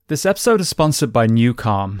This episode is sponsored by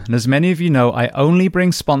Newcalm, and as many of you know, I only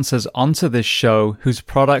bring sponsors onto this show whose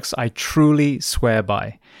products I truly swear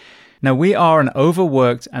by. Now, we are an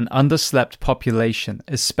overworked and underslept population,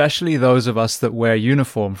 especially those of us that wear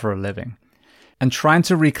uniform for a living. And trying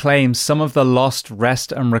to reclaim some of the lost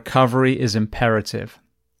rest and recovery is imperative.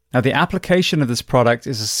 Now, the application of this product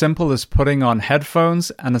is as simple as putting on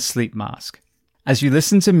headphones and a sleep mask. As you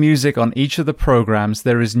listen to music on each of the programs,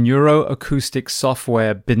 there is neuroacoustic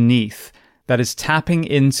software beneath that is tapping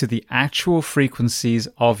into the actual frequencies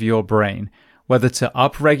of your brain, whether to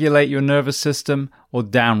upregulate your nervous system or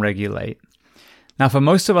downregulate. Now, for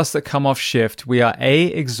most of us that come off shift, we are A,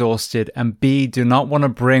 exhausted, and B, do not want to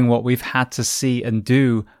bring what we've had to see and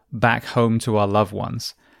do back home to our loved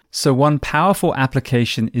ones. So one powerful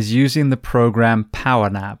application is using the program Power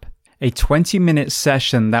Nap, a 20-minute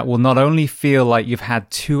session that will not only feel like you've had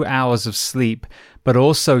 2 hours of sleep, but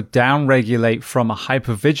also downregulate from a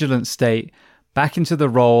hypervigilant state back into the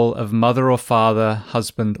role of mother or father,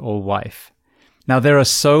 husband or wife. Now, there are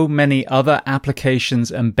so many other applications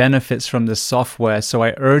and benefits from this software, so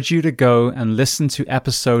I urge you to go and listen to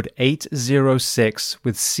episode 806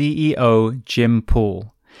 with CEO Jim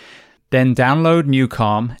Poole. Then download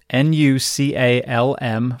Newcalm,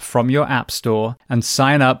 Nucalm, from your app store and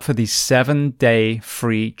sign up for the 7-day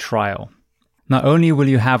free trial. Not only will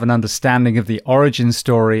you have an understanding of the origin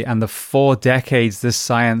story and the 4 decades this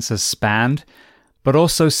science has spanned, but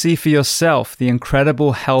also see for yourself the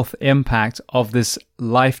incredible health impact of this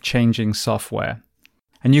life-changing software.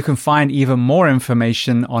 And you can find even more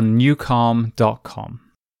information on newcalm.com.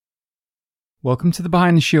 Welcome to the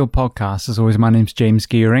Behind the Shield podcast. As always, my name's James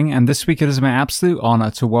Gearing, and this week it is my absolute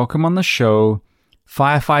honor to welcome on the show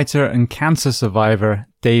firefighter and cancer survivor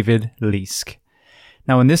David Leask.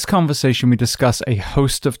 Now, in this conversation, we discuss a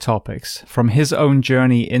host of topics, from his own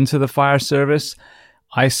journey into the fire service,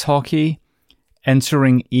 ice hockey,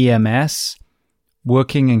 entering EMS,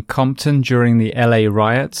 working in Compton during the LA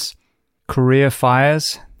riots, career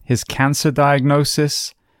fires, his cancer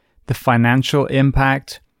diagnosis, the financial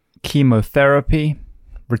impact, chemotherapy,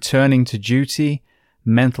 returning to duty,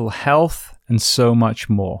 mental health, and so much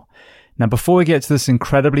more. Now, before we get to this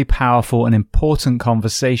incredibly powerful and important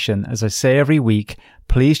conversation, as I say every week,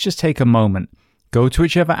 please just take a moment, go to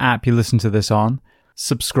whichever app you listen to this on,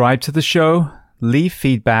 subscribe to the show, leave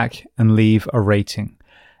feedback, and leave a rating.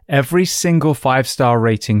 Every single 5-star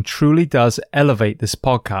rating truly does elevate this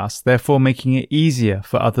podcast, therefore making it easier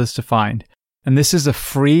for others to find. And this is a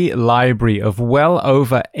free library of well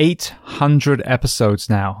over 800 episodes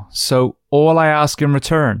now. So all I ask in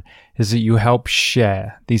return is that you help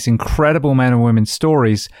share these incredible men and women's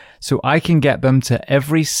stories so I can get them to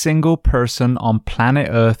every single person on planet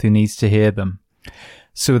Earth who needs to hear them.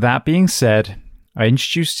 So that being said, I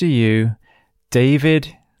introduce to you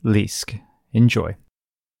David Leask. Enjoy.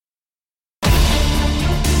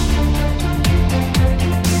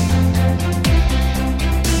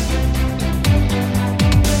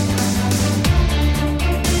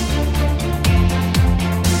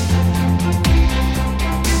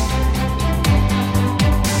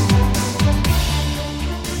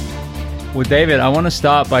 Well, David, I want to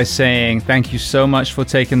start by saying thank you so much for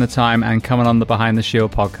taking the time and coming on the Behind the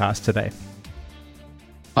Shield podcast today.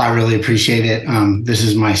 I really appreciate it. This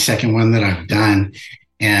is my second one that I've done,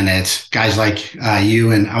 and it's guys like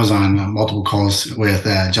you, and I was on multiple calls with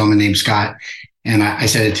a gentleman named Scott, and I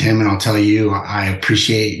said it to him, and I'll tell you, I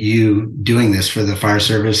appreciate you doing this for the fire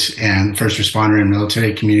service and first responder and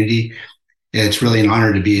military community. It's really an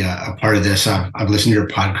honor to be a part of this. I've listened to your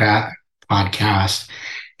podcast,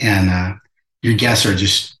 and your guests are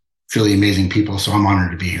just truly amazing people, so I'm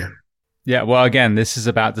honored to be here. Yeah, well, again, this is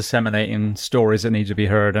about disseminating stories that need to be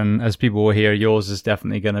heard, and as people will hear, yours is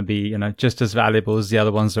definitely going to be, just as valuable as the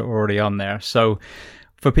other ones that are already on there. So,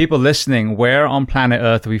 for people listening, where on planet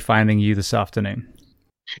Earth are we finding you this afternoon?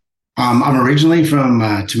 I'm originally from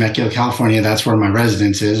Temecula, California. That's where my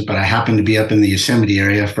residence is, but I happen to be up in the Yosemite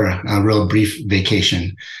area for a real brief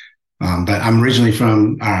vacation. But I'm originally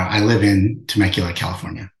I live in Temecula,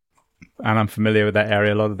 California. And I'm familiar with that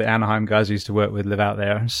area. A lot of the Anaheim guys I used to work with live out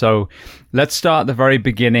there. So let's start at the very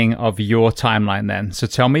beginning of your timeline then. So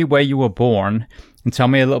tell me where you were born and tell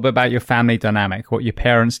me a little bit about your family dynamic, what your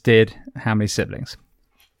parents did, how many siblings.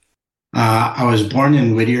 I was born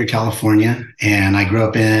in Whittier, California, and I grew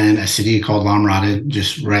up in a city called La Mirada,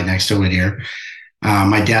 just right next to Whittier.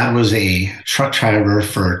 My dad was a truck driver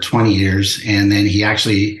for 20 years, and then he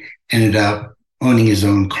actually ended up owning his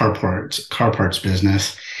own car parts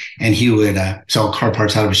business. And he would sell car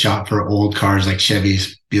parts out of a shop for old cars like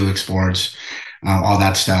Chevys, Buick Sports, all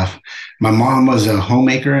that stuff. My mom was a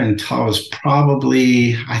homemaker until I was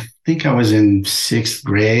probably, I think I was in sixth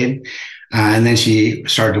grade. And then she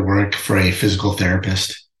started to work for a physical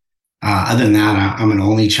therapist. Other than that, I'm an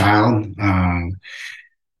only child.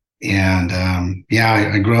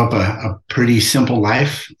 Yeah, I grew up a pretty simple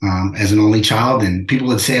life as an only child. And people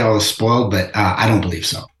would say I was spoiled, but I don't believe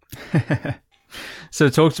so. So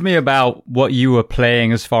talk to me about what you were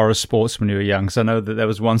playing as far as sports when you were young. So I know that there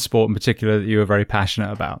was one sport in particular that you were very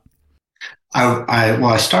passionate about.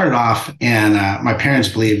 I started off, and my parents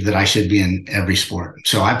believed that I should be in every sport.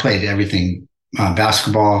 So I played everything: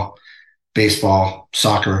 basketball, baseball,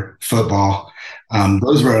 soccer, football.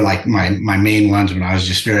 Those were like my main ones when I was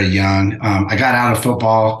just very young. I got out of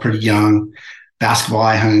football pretty young. Basketball,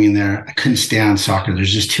 I hung in there. I couldn't stand soccer.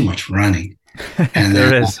 There's just too much running. And There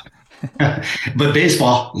then, is. but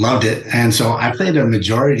baseball, loved it. And so I played a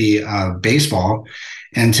majority of baseball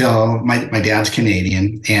until my dad's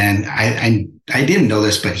Canadian. And I didn't know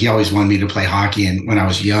this, but he always wanted me to play hockey. And when I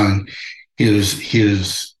was young, he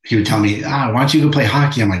would tell me, why don't you go play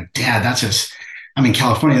hockey? I'm like, Dad, I'm in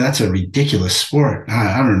California. That's a ridiculous sport.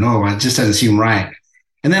 I don't know. It just doesn't seem right.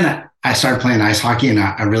 And then I started playing ice hockey, and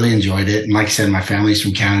I really enjoyed it. And like I said, my family's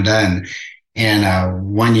from Canada,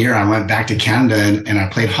 and one year I went back to Canada and I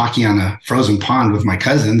played hockey on a frozen pond with my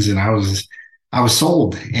cousins, and I was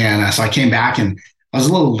sold. And so I came back, and I was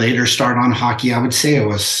a little later start on hockey. I would say it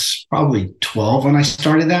was probably 12 when I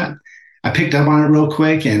started that. I picked up on it real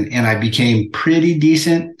quick, and I became pretty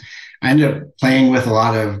decent. I ended up playing with a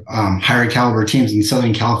lot of higher caliber teams in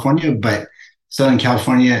Southern California, but Southern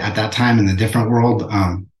California at that time in the different world,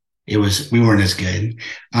 we weren't as good.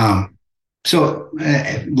 So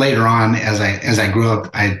later on, as I grew up,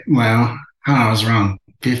 I don't know, I was around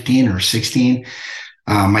 15 or 16.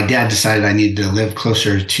 My dad decided I needed to live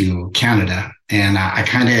closer to Canada. And I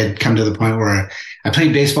kind of had come to the point where I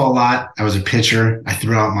played baseball a lot. I was a pitcher. I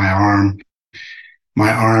threw out my arm. My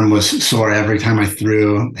arm was sore every time I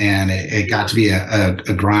threw, and it got to be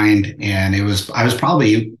a grind. And I was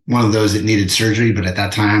probably one of those that needed surgery, but at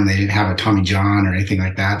that time they didn't have a Tommy John or anything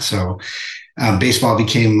like that. So baseball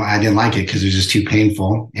I didn't like it because it was just too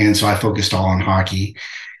painful. And so I focused all on hockey.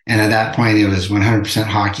 And at that point, it was 100%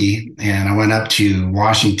 hockey. And I went up to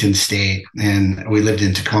Washington State, and we lived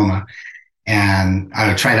in Tacoma. And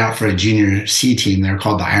I tried out for a junior C team. They're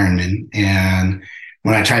called the Ironmen. And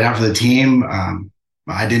when I tried out for the team,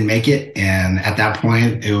 I didn't make it. And at that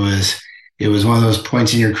point, it was one of those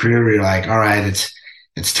points in your career where you're like, all right,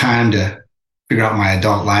 it's time to figure out my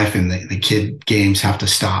adult life, and the kid games have to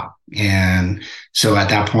stop. And so at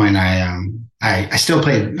that point, I still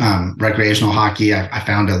played recreational hockey. I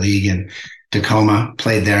found a league in Tacoma,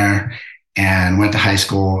 played there, and went to high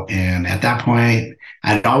school. And at that point,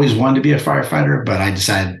 I'd always wanted to be a firefighter, but I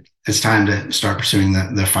decided it's time to start pursuing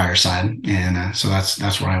the fire side. And so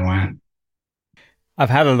that's where I went. I've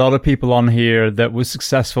had a lot of people on here that were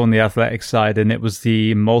successful on the athletic side, and it was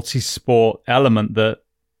the multi-sport element that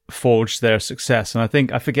forged their success. And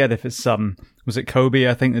I forget if it's was it Kobe?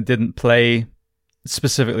 I think that didn't play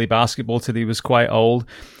specifically basketball till he was quite old.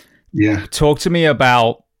 Yeah. Talk to me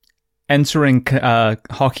about entering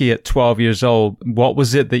hockey at 12 years old. What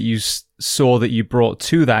was it that you saw that you brought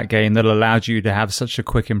to that game that allowed you to have such a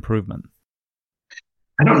quick improvement?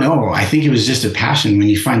 I don't know. I think it was just a passion. When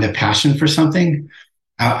you find a passion for something,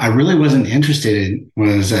 I really wasn't interested in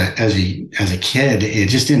as a kid. It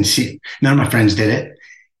just didn't see. None of my friends did it,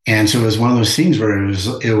 and so it was one of those things where it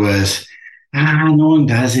was no one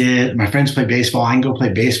does it. My friends play baseball. I can go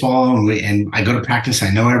play baseball, and I go to practice.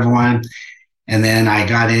 I know everyone. And then I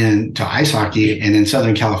got into ice hockey, and in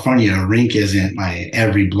Southern California, a rink isn't like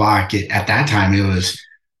every block. At that time, it was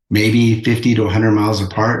maybe 50 to 100 miles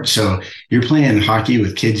apart. So you're playing hockey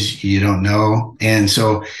with kids you don't know. And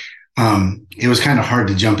so it was kind of hard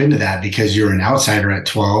to jump into that because you're an outsider at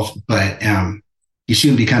 12, but you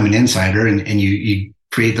soon become an insider, and you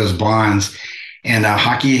create those bonds. And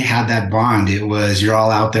hockey had that bond. It was, you're all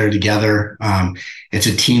out there together. It's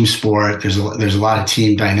a team sport. There's a lot of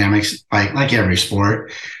team dynamics, like every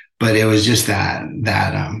sport, but it was just that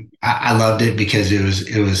I loved it because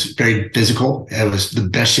it was very physical. It was the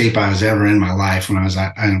best shape I was ever in my life when I was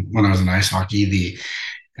in ice hockey.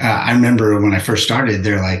 I remember when I first started,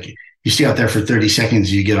 they're like, you stay out there for 30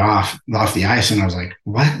 seconds, you get off the ice. And I was like,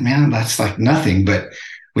 what, man, that's like nothing. But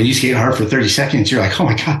when you skate hard for 30 seconds, you're like, oh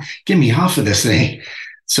my God, get me off of this thing.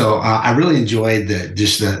 So I really enjoyed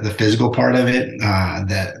the physical part of it.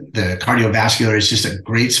 The cardiovascular is just a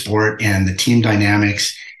great sport, and the team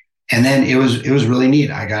dynamics. And then it was really neat.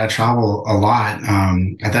 I got to travel a lot.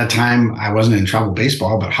 At that time, I wasn't in travel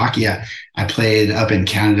baseball, but hockey, I played up in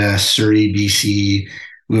Canada, Surrey, BC,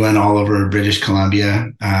 We went all over British Columbia.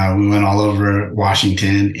 We went all over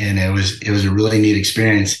Washington, and it was a really neat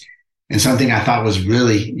experience. And something I thought was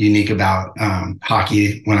really unique about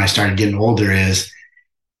hockey when I started getting older is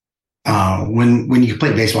when you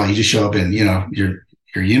play baseball, you just show up in your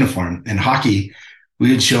uniform. In hockey,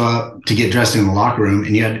 we would show up to get dressed in the locker room,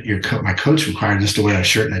 and you had my coach required us to wear a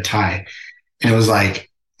shirt and a tie. And it was like,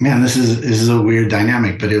 man, this is a weird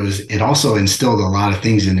dynamic, but it also instilled a lot of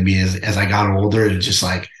things into me as I got older. It just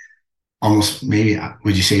like almost maybe,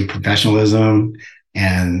 would you say, professionalism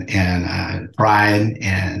and pride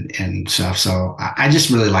and stuff. So I just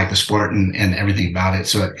really like the sport and everything about it.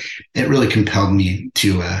 So it really compelled me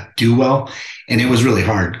to do well. And it was really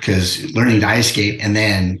hard because learning to ice skate and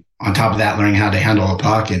then on top of that, learning how to handle a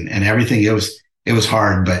puck and everything, it was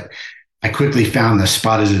hard, but I quickly found the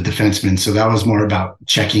spot as a defenseman. So that was more about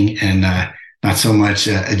checking and not so much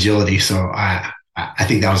agility. So I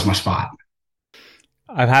think that was my spot.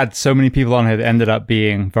 I've had so many people on here that ended up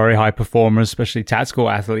being very high performers, especially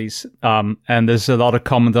tactical athletes. And there's a lot of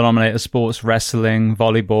common denominator sports, wrestling,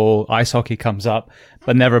 volleyball, ice hockey comes up,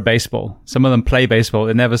 but never baseball. Some of them play baseball.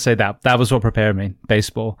 They never say that. That was what prepared me,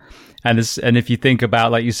 baseball. And if you think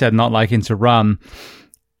about, like you said, not liking to run,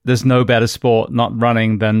 there's no better sport not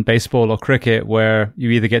running than baseball or cricket, where you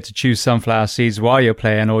either get to choose sunflower seeds while you're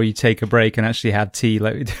playing or you take a break and actually have tea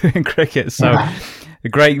like we do in cricket. So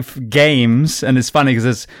great games. And it's funny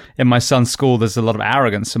because in my son's school, there's a lot of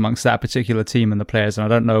arrogance amongst that particular team and the players. And I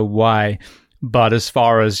don't know why, but as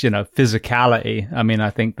far as, physicality, I mean, I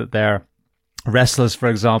think that they're wrestlers, for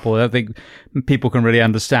example. I don't think people can really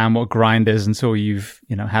understand what grind is until you've,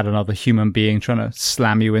 had another human being trying to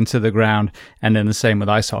slam you into the ground. And then the same with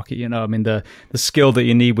ice hockey, I mean, the skill that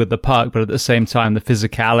you need with the puck, but at the same time, the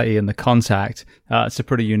physicality and the contact, it's a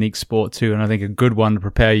pretty unique sport too. And I think a good one to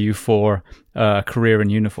prepare you for a career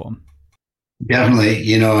in uniform.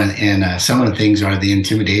 Definitely, and some of the things are the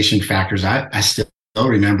intimidation factors. I still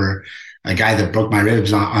remember a guy that broke my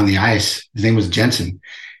ribs on the ice. His name was Jensen.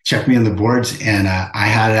 Checked me on the boards, and I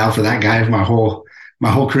had it out for that guy for my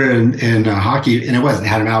whole career in hockey. And it wasn't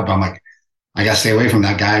had him out, but I'm like, I got to stay away from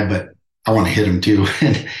that guy, but I want to hit him too.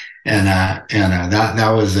 and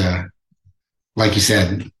that was like you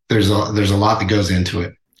said, there's a lot that goes into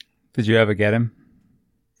it. Did you ever get him?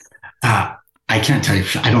 I can't tell you.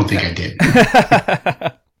 I don't think I did.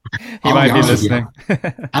 He might be listening.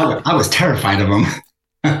 I was terrified of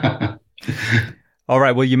him. All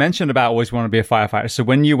right. Well, you mentioned about always wanting to be a firefighter. So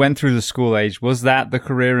when you went through the school age, was that the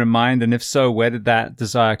career in mind? And if so, where did that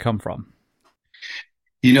desire come from?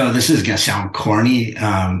 This is going to sound corny.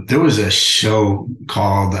 There was a show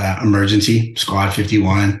called Emergency Squad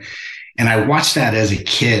 51. And I watched that as a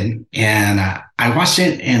kid, and I watched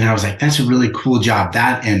it and I was like, that's a really cool job.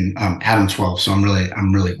 That and Adam 12. So I'm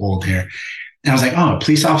really old here. And I was like, oh,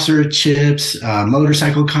 police officer, chips,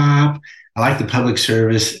 motorcycle cop. I like the public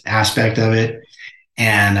service aspect of it.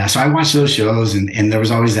 And so I watched those shows, and there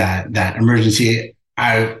was always that emergency.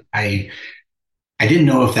 I didn't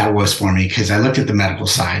know if that was for me because I looked at the medical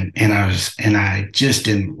side and I just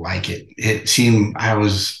didn't like it. It seemed I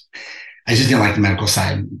just didn't like the medical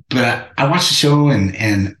side. But I watched the show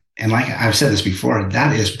and like I've said this before,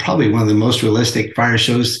 that is probably one of the most realistic fire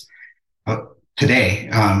shows today,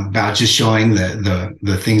 about just showing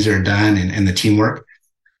the things that are done and the teamwork.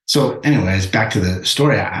 So anyways, back to the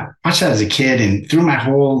story. I watched that as a kid, and through my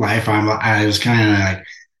whole life, I was kind of like,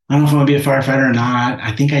 I don't know if I want to be a firefighter or not.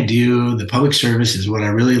 I think I do. The public service is what I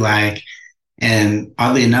really like. And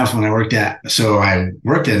oddly enough, when I worked at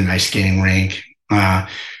an ice skating rink. I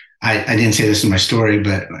didn't say this in my story,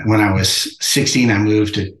 but when I was 16, I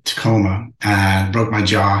moved to Tacoma, broke my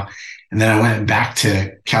jaw. And then I went back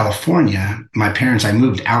to California. I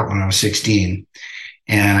moved out when I was 16.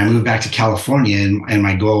 And I moved back to California, and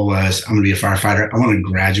my goal was, I'm going to be a firefighter. I want to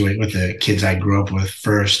graduate with the kids I grew up with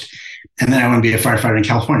first. And then I want to be a firefighter in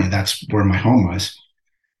California. That's where my home was.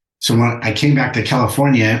 So when I came back to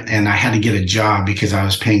California and I had to get a job because I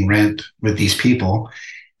was paying rent with these people,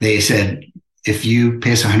 they said, if you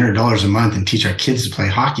pay us $100 a month and teach our kids to play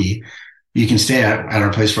hockey, you can stay at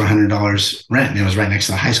our place for $100 rent. And it was right next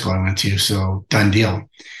to the high school I went to. So done deal.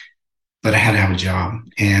 But I had to have a job.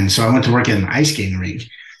 And so I went to work at an ice skating rink.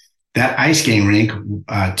 That ice skating rink,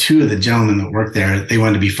 two of the gentlemen that worked there, they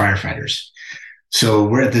wanted to be firefighters. So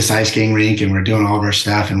we're at this ice skating rink and we're doing all of our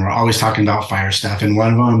stuff and we're always talking about fire stuff. And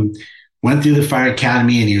one of them went through the fire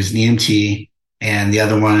academy and he was an EMT. And the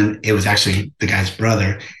other one, it was actually the guy's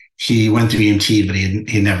brother. He went through EMT, but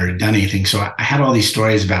he had never done anything. So I had all these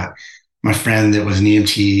stories about my friend that was an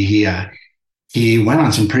EMT. he went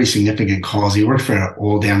on some pretty significant calls. He worked for an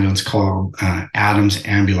old ambulance called Adams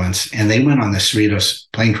Ambulance, and they went on the Cerritos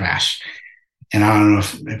plane crash. And I don't know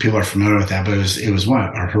if people are familiar with that, but it was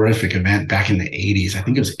a horrific event back in the 80s. I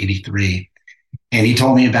think it was 83. And he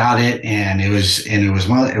told me about it, and it was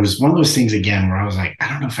one of those things again where I was like, I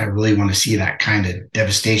don't know if I really want to see that kind of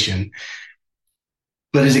devastation.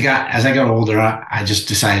 But as I got older, I just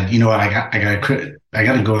decided, you know what, I got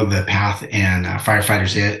to go the path, and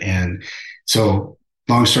firefighters it. And so,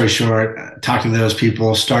 long story short, talked to those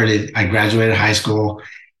people. I graduated high school,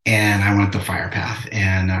 and I went the fire path,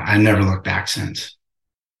 and I never looked back since.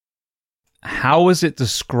 How was it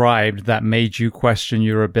described that made you question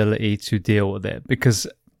your ability to deal with it? Because,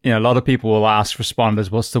 a lot of people will ask responders,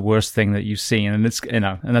 what's the worst thing that you've seen? And it's, and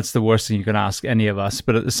that's the worst thing you can ask any of us.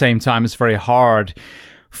 But at the same time, it's very hard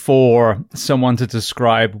for someone to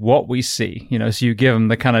describe what we see, so you give them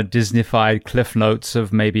the kind of Disneyfied cliff notes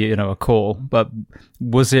of maybe, a call, but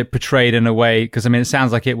was it portrayed in a way? Because, it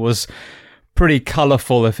sounds like it was pretty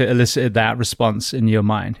colorful if it elicited that response in your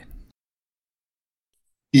mind.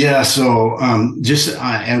 Yeah. So,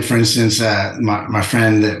 and for instance, my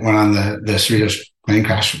friend that went on the Cerritos plane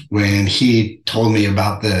crash, when he told me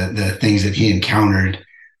about the things that he encountered,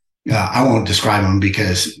 I won't describe them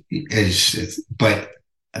because but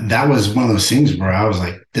that was one of those things where I was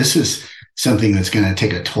like, this is something that's going to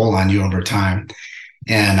take a toll on you over time.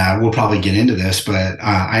 And we'll probably get into this, but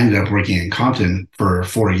I ended up working in Compton for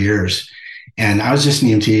 4 years. And I was just an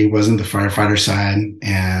EMT, wasn't the firefighter side.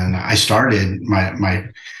 And I started my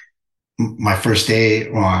first day,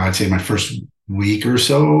 well, I'd say my first week or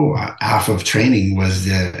so, half of training was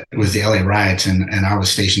the LA riots, and I was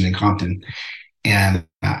stationed in Compton. And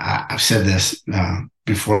I've said this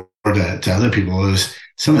before to other people, it was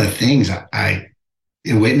some of the things I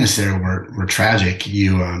witnessed there were tragic.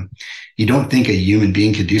 You don't think a human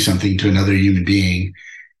being could do something to another human being,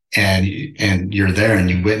 and you're there and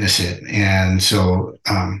you witness it. And so,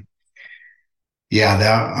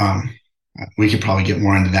 we could probably get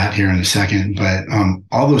more into that here in a second, but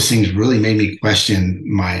all those things really made me question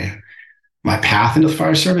my path into the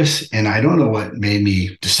fire service. And I don't know what made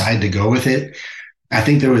me decide to go with it. I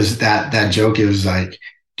think there was that joke. It was like,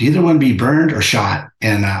 do you either want to be burned or shot?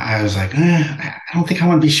 And I was like, I don't think I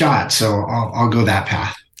want to be shot. So I'll go that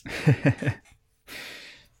path.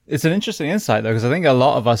 It's an interesting insight, though, because I think a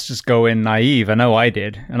lot of us just go in naive. I know I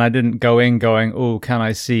did. And I didn't go in going, oh, can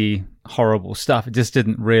I see horrible stuff? It just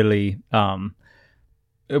didn't really,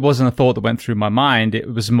 it wasn't a thought that went through my mind.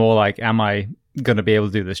 It was more like, am I going to be able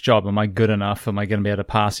to do this job? Am I good enough? Am I going to be able to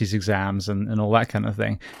pass these exams and all that kind of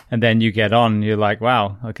thing? And then you get on and you're like,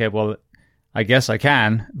 wow, okay, well, I guess I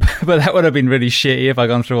can. But that would have been really shitty if I'd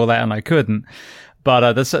gone through all that and I couldn't.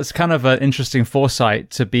 But that's kind of an interesting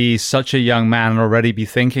foresight to be such a young man and already be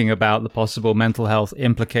thinking about the possible mental health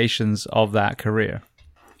implications of that career.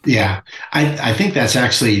 Yeah, I think that's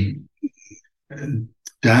actually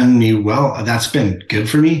done me well. That's been good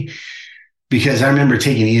for me, because I remember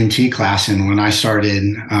taking EMT class, and when I started,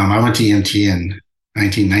 I went to EMT in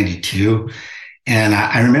 1992, and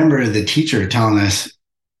I remember the teacher telling us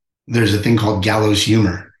there's a thing called gallows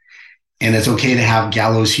humor, and it's okay to have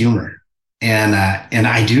gallows humor. And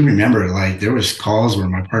I do remember, like, there was calls where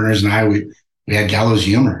my partners and I, we had gallows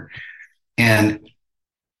humor, and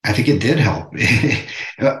I think it did help.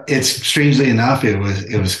 It's strangely enough, it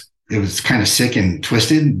was kind of sick and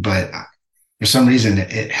twisted, but for some reason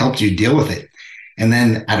it helped you deal with it. And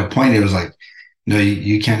then at a point it was like, no,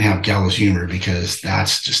 you can't have gallows humor because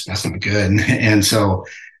that's not good. And so,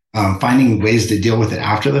 finding ways to deal with it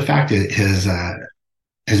after the fact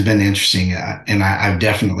has been interesting. And I've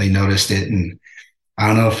definitely noticed it. And I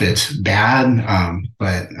don't know if it's bad,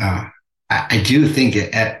 but I do think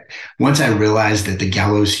once I realized that the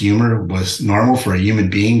gallows humor was normal for a human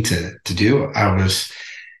being to do, I was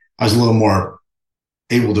a little more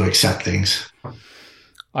able to accept things.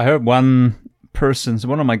 I heard one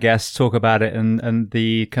of my guests talk about it, and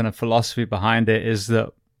the kind of philosophy behind it is that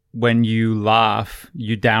when you laugh,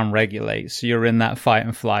 you downregulate. So you're in that fight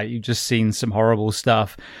and flight. You've just seen some horrible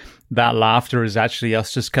stuff. That laughter is actually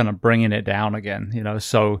us just kind of bringing it down again,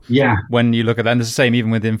 So yeah, when you look at that, and it's the same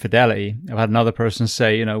even with infidelity. I've had another person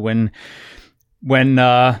say, when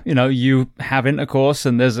you have intercourse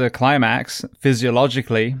and there's a climax,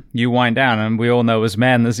 physiologically you wind down, and we all know as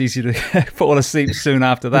men it's easy to fall asleep soon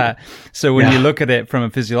after that. So when you look at it from a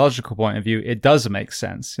physiological point of view, it does make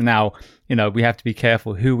sense. Now, we have to be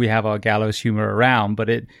careful who we have our gallows humor around, but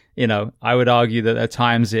I would argue that at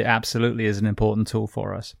times it absolutely is an important tool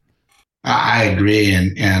for us. I agree.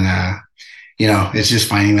 And it's just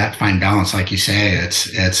finding that fine balance. Like you say,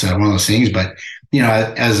 it's one of those things, but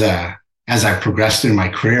as as I've progressed through my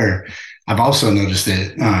career, I've also noticed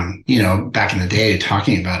that, back in the day,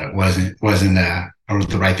 talking about it wasn't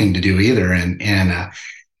the right thing to do either. And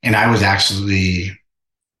I was actually,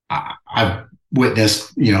 I've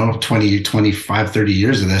witnessed, 20, 25, 30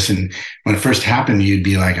 years of this. And when it first happened, you'd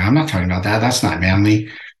be like, I'm not talking about that. That's not manly.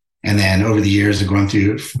 And then over the years of going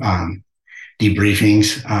through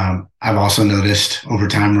debriefings, I've also noticed over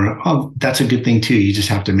time where, oh, that's a good thing too. You just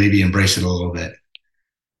have to maybe embrace it a little bit.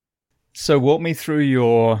 So walk me through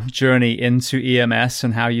your journey into EMS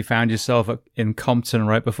and how you found yourself in Compton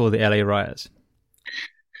right before the LA riots.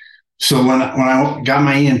 So when I got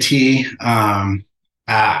my EMT,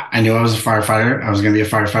 I knew I was a firefighter. I was going to be a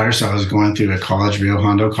firefighter. So I was going through a college, Rio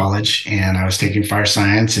Hondo College, and I was taking fire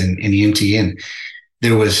science and EMT. And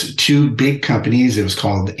there was two big companies. It was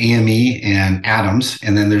called AME and Adams.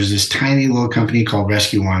 And then there's this tiny little company called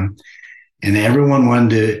Rescue One. And everyone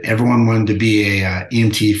wanted to be a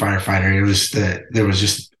EMT firefighter.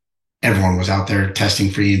 Everyone was out there testing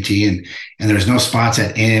for EMT, and there was no spots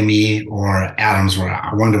at AME or Adams where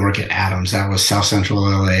I wanted to work at Adams. That was South Central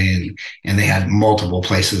LA, and they had multiple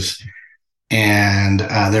places. And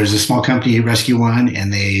there's a small company, Rescue One,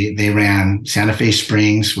 and they ran Santa Fe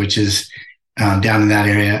Springs, which is down in that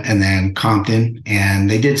area, and then Compton, and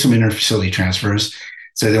they did some interfacility transfers,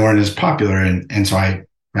 so they weren't as popular. And so I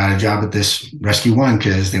got a job at this Rescue One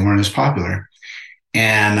because they weren't as popular.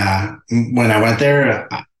 And when I went there,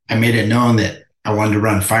 I made it known that I wanted to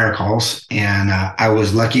run fire calls, and I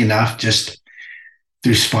was lucky enough, just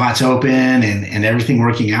through spots open and everything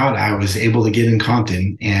working out, I was able to get in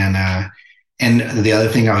Compton. And the other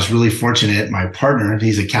thing, I was really fortunate. My partner,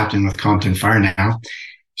 he's a captain with Compton Fire now.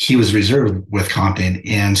 He was reserved with Compton,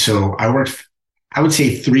 and so I worked, I would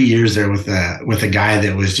say, 3 years there with a guy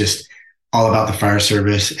that was just all about the fire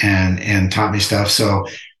service and taught me stuff. So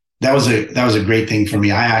that was a great thing for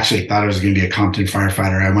me. I actually thought I was going to be a Compton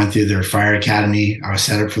firefighter. I went through their fire academy. I was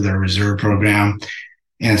set up for their reserve program.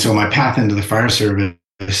 And so my path into the fire service,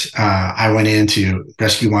 I went into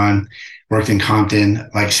Rescue One, worked in Compton.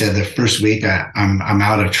 Like I said, the first week I'm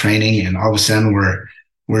out of training, and all of a sudden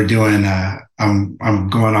we're doing, I'm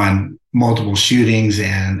going on multiple shootings,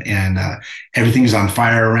 and everything's on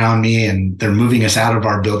fire around me, and they're moving us out of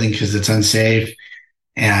our building because it's unsafe.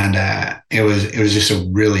 And it was just a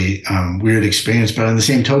really weird experience. But on the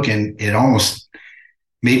same token, it almost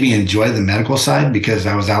made me enjoy the medical side because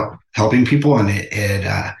I was out helping people, and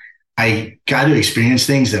I got to experience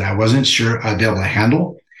things that I wasn't sure I'd be able to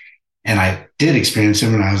handle. And I did experience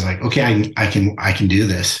them, and I was like, okay, I can do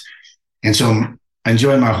this. And so I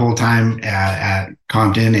enjoyed my whole time at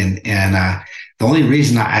Compton. And the only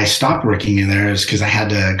reason I stopped working in there is because I had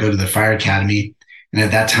to go to the fire academy. And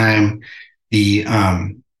at that time, the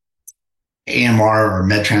AMR or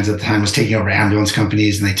MedTrans at the time was taking over ambulance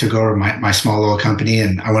companies, and they took over my small little company,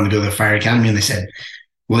 and I wanted to go to the fire academy, and they said,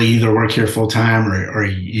 well, you either work here full time or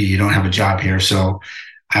you don't have a job here. So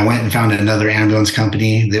I went and found another ambulance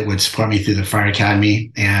company that would support me through the fire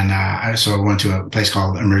academy. And so I went to a place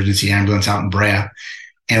called Emergency Ambulance out in Brea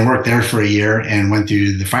and worked there for a year and went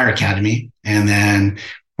through the fire academy. And then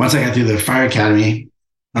once I got through the fire academy,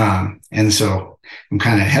 and so I'm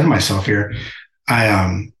kind of ahead of myself here.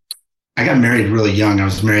 I got married really young. I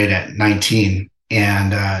was married at 19.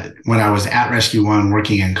 And when I was at Rescue One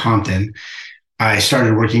working in Compton, I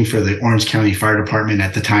started working for the Orange County Fire Department.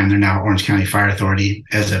 At the time, they're now Orange County Fire Authority,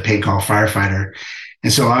 as a paid call firefighter.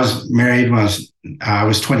 And so I was married when I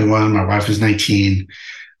was 21. My wife was 19.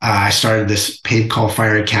 I started this paid call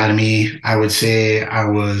fire academy. I would say I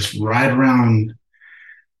was right around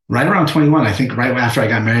 21. I think right after I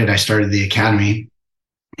got married, I started the academy.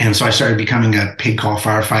 And so I started becoming a paid call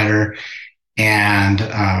firefighter and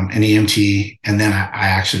an EMT. And then I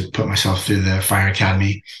actually put myself through the fire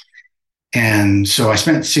academy. And so I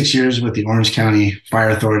spent 6 years with the Orange County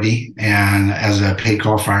Fire Authority and as a paid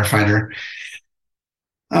call firefighter.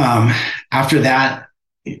 After that,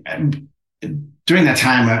 during that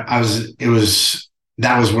time,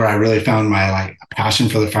 that was where I really found my passion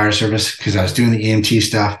for the fire service, because I was doing the EMT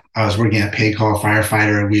stuff. I was working at paid call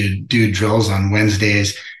firefighter. We would do drills on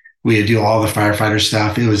Wednesdays. We would do all the firefighter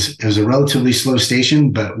stuff. It was a relatively slow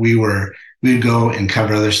station, but we would go and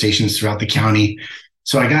cover other stations throughout the county.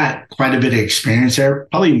 So I got quite a bit of experience there,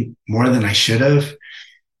 probably more than I should have,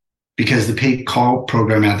 because the paid call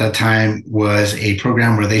program at that time was a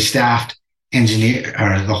program where they staffed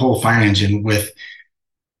the whole fire engine with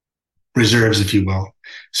reserves, if you will.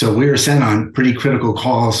 So we were sent on pretty critical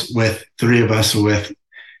calls with three of us with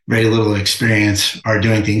very little experience are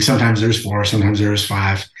doing things. Sometimes there's four, sometimes there's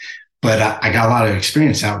five. but I got a lot of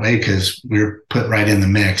experience that way because we were put right in the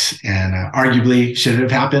mix, and arguably should it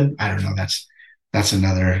have happened? I don't know. That's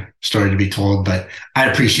another story to be told, but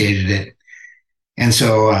I appreciated it. And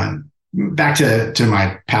so back to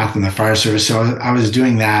my path in the fire service. So I was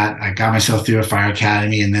doing that. I got myself through a fire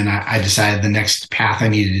academy, and then I decided the next path I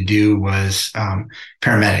needed to do was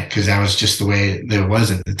paramedic, because that was just the way that it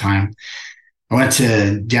was at the time. I went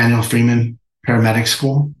to Daniel Freeman Paramedic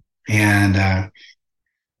School, and I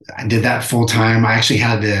did that full time. I actually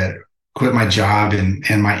had to quit my job, and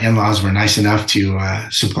my in-laws were nice enough to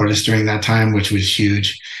support us during that time, which was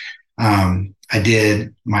huge. I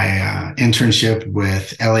did my internship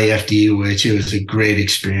with LAFD, which it was a great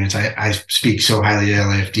experience. I speak so highly of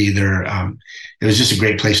LAFD. It was just a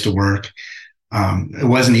great place to work. It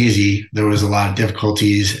wasn't easy. There was a lot of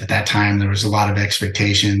difficulties at that time. There was a lot of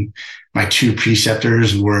expectation. My two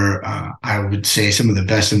preceptors were, I would say, some of the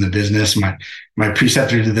best in the business. My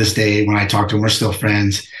preceptor to this day, when I talk to him, we're still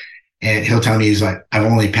friends. And he'll tell me, he's like, I've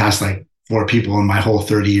only passed like 4 people in my whole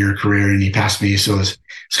 30-year career, and he passed me. So it's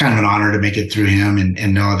kind of an honor to make it through him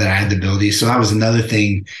and know that I had the ability. So that was another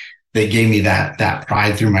thing that gave me that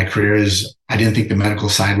pride through my career. Is I didn't think the medical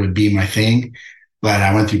side would be my thing, but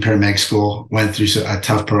I went through paramedic school, went through a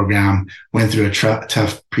tough program, went through a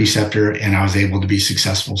tough preceptor, and I was able to be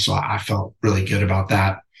successful. So I felt really good about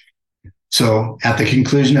that. So at the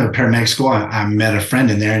conclusion of paramedic school, I met a friend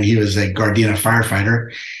in there, and he was a Gardena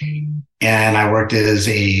firefighter, and I worked as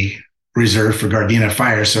a reserve for Gardena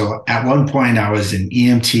Fire. So at one point I was an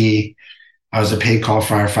EMT, I was a paid call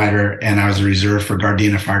firefighter, and I was a reserve for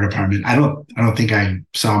Gardena Fire Department. I don't think I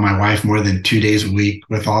saw my wife more than 2 days a week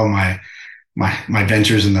with all my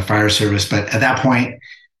ventures in the fire service. But at that point,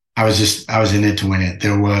 I was in it to win it.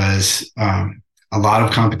 There was a lot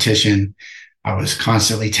of competition. I was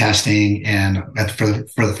constantly testing, and for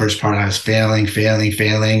the first part, I was failing,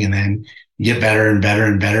 and then you get better and better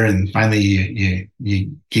and better, and finally you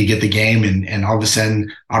get the game, and all of a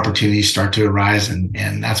sudden opportunities start to arise,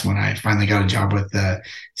 and that's when I finally got a job with the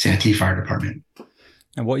Santee Fire Department.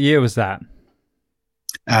 And what year was that?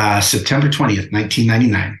 September 20th,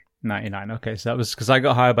 1999. 99. Okay, so that was because I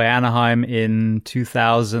got hired by Anaheim in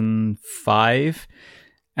 2005,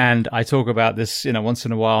 and I talk about this, once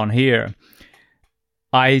in a while on here.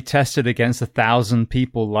 I tested against 1,000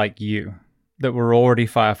 people like you that were already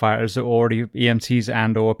firefighters, that were already EMTs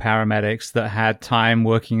and or paramedics, that had time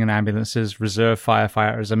working in ambulances, reserve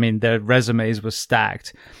firefighters. I mean, their resumes were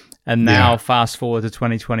stacked. And now, fast forward to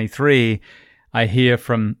 2023, I hear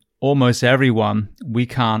from almost everyone, we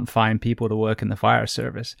can't find people to work in the fire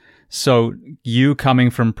service. So you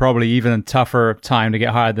coming from probably even a tougher time to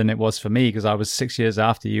get hired than it was for me, because I was 6 years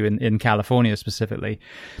after you in California specifically.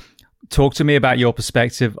 Talk to me about your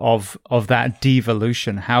perspective of that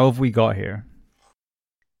devolution. How have we got here?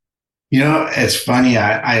 It's funny.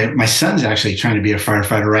 My son's actually trying to be a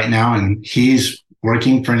firefighter right now, and he's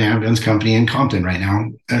working for an ambulance company in Compton right now.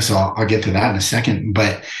 So I'll get to that in a second.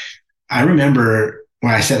 But I remember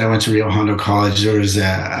when I said I went to Rio Hondo College, there was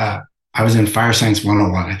I was in Fire Science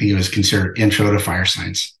 101. I think it was considered Intro to Fire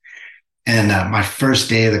Science. And my first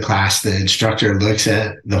day of the class, the instructor looks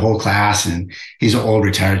at the whole class, and he's an old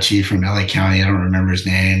retired chief from LA County. I don't remember his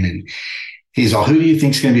name. And he's all, who do you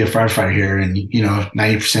think is going to be a firefighter here? And,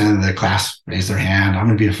 90% of the class raised their hand. I'm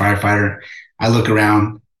going to be a firefighter. I look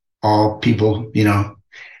around, all people,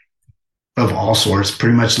 of all sorts,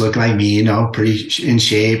 pretty much look like me, pretty in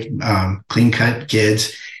shape, clean cut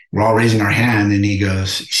kids. We're all raising our hand. And he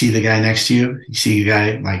goes, you see the guy next to you? You see the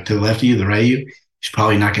guy like to the left of you, the right of you? He's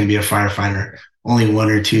probably not going to be a firefighter. Only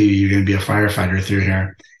 1 or 2, you're going to be a firefighter through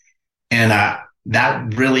here. And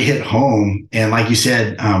that really hit home. And like you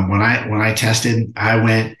said, when I tested, I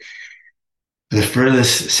went the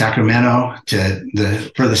furthest Sacramento, to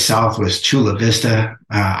the furthest south was Chula Vista.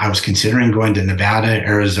 I was considering going to Nevada,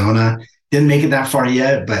 Arizona. Didn't make it that far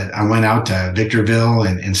yet, but I went out to Victorville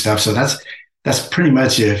and stuff. So that's pretty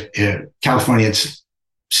much if California, it's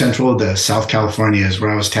central to South California is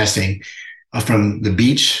where I was testing. From the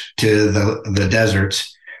beach to the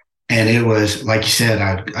deserts. And it was, like you said,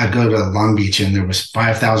 I'd go to Long Beach, and there was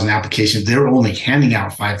 5,000 applications. They were only handing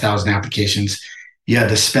out 5,000 applications. You had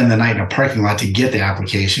to spend the night in a parking lot to get the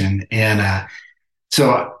application. And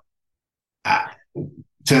to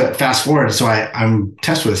fast forward, so I'm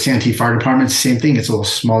tested with the Santee Fire Department. Same thing. It's a little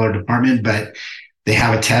smaller department, but they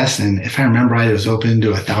have a test. And if I remember right, it was open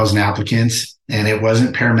to 1,000 applicants. And it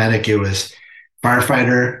wasn't paramedic. It was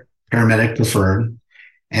firefighter, paramedic preferred.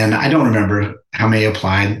 And I don't remember how many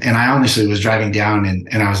applied. And I honestly was driving down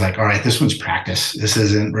and I was like, all right, this one's practice. This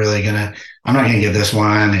isn't really I'm not going to get this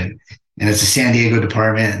one. and it's a San Diego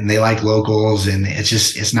department and they like locals, and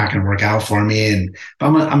it's not going to work out for me. But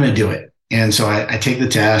I'm going to do it. And so I take the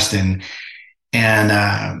test, and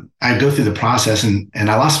I go through the process, and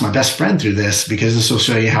I lost my best friend through this, because this will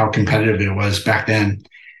show you how competitive it was back then.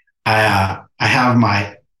 I have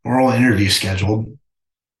my oral interview scheduled,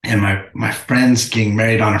 and my friend's getting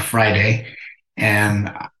married on a Friday, and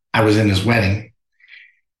I was in his wedding.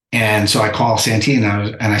 And so I call Santine,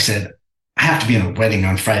 and I said, I have to be in a wedding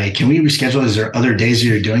on Friday. Can we reschedule? Is there other days that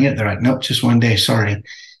you're doing it? They're like, nope, just one day. Sorry.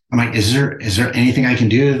 I'm like, is there anything I can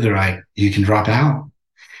do? They're like, you can drop out.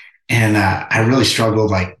 And I really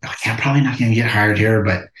struggled, like, okay, I'm probably not going to get hired here,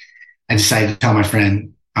 but I decided to tell my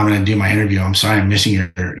friend, I'm going to do my interview. I'm sorry, I'm missing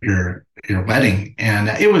your wedding. And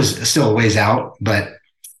it was still a ways out, but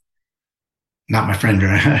not my friend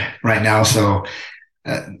right now. So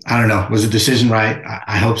I don't know. Was the decision right?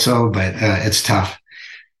 I hope so, but it's tough.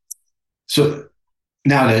 So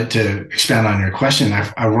now to expand on your question,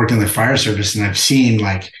 I've worked in the fire service, and I've seen,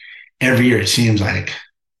 like, every year it seems like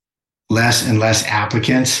less and less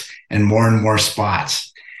applicants and more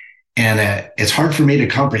spots. And it's hard for me to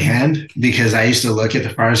comprehend, because I used to look at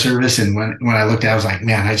the fire service, and when I looked at it, I was like,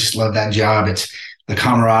 man, I just love that job. It's the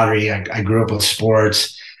camaraderie. I grew up with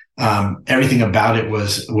sports. Everything about it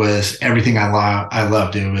was everything I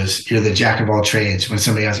loved. It was, you're the jack of all trades. When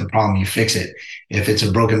somebody has a problem, you fix it. If it's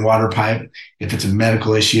a broken water pipe, if it's a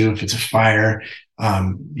medical issue, if it's a fire,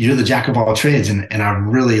 you're the jack of all trades. And I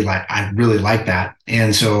really like that.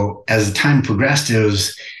 And so as the time progressed,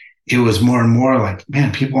 it was more and more like,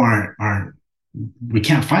 man, people aren't, we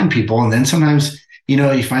can't find people. And then sometimes,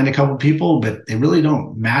 you find a couple people, but they really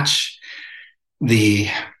don't match the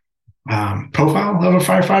profile of a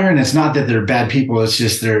firefighter. And it's not that they're bad people. It's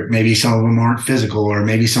just maybe some of them aren't physical, or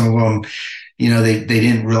maybe some of them, they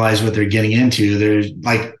didn't realize what they're getting into. There's,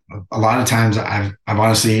 like, a lot of times I've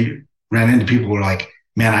honestly ran into people who are like,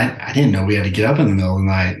 man, I didn't know we had to get up in the middle of the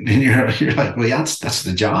night. And you're like, well, yeah, that's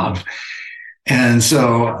the job. And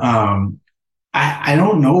so I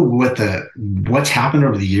don't know what's happened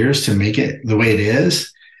over the years to make it the way it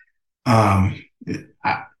is.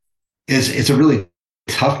 It's a really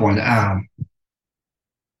tough one. I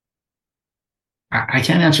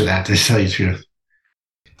can't answer that, to tell you the truth.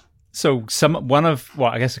 So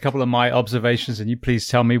I guess a couple of my observations, and you please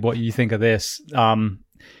tell me what you think of this. And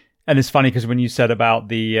it's funny, because when you said about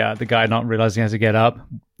the guy not realizing how to get up,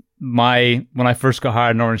 when I first got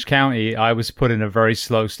hired in Orange County, I was put in a very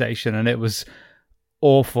slow station, and it was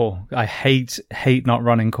awful. I hate not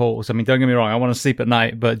running calls. I mean, don't get me wrong, I want to sleep at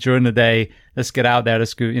night, but during the day, let's get out there,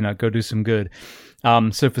 let's go, go do some good.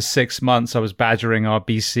 So for 6 months, I was badgering our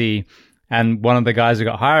BC, and one of the guys I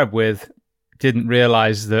got hired with didn't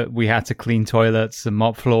realize that we had to clean toilets and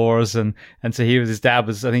mop floors, and so his dad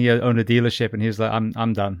I think he owned a dealership, and he was like,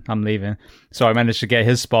 I'm done, I'm leaving. So I managed to get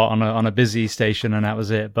his spot on a busy station, and that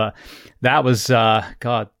was it. But that was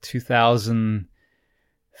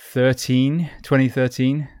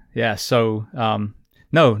 2013. Yeah. So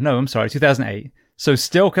no, I'm sorry, 2008. So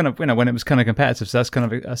still kind of, when it was kind of competitive. So that's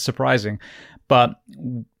kind of surprising. But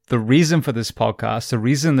the reason for this podcast, the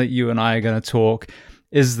reason that you and I are going to talk,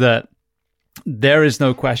 is that there is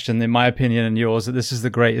no question, in my opinion and yours, that this is the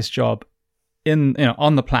greatest job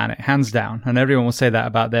on the planet, hands down. And everyone will say that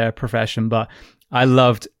about their profession, but I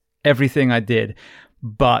loved everything I did.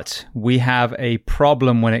 But we have a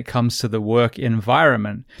problem when it comes to the work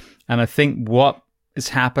environment. And I think what is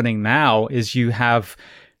happening now is you have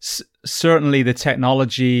certainly the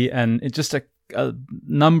technology, and it just a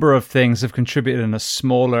number of things have contributed in a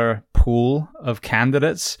smaller pool of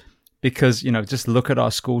candidates. Because, just look at our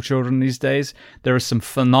school children these days. There are some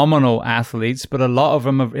phenomenal athletes, but a lot of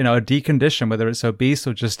them are, are deconditioned, whether it's obese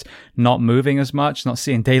or just not moving as much, not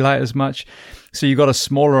seeing daylight as much. So you've got a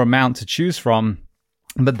smaller amount to choose from.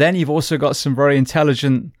 But then you've also got some very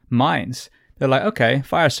intelligent minds. They're like, okay,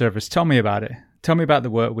 fire service, tell me about it. Tell me about the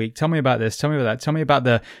work week. Tell me about this. Tell me about that. Tell me about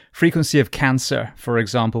the frequency of cancer, for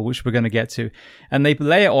example, which we're going to get to. And they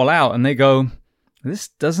lay it all out, and they go, this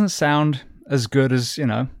doesn't sound as good as,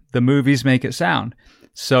 the movies make it sound.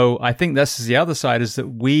 So I think this is the other side, is that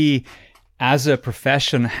we as a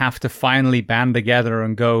profession have to finally band together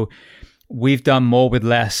and go, we've done more with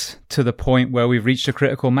less, to the point where we've reached a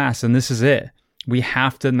critical mass, and this is it. We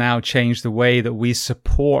have to now change the way that we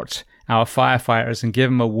support our firefighters and give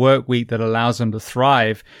them a work week that allows them to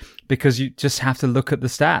thrive, because you just have to look at the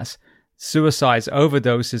stats. Suicides,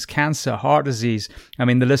 overdoses, cancer, heart disease. I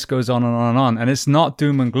mean, the list goes on and on and on. And it's not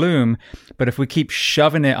doom and gloom, but if we keep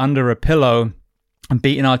shoving it under a pillow and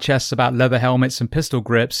beating our chests about leather helmets and pistol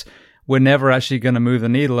grips, we're never actually going to move the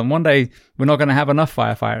needle. And one day we're not going to have enough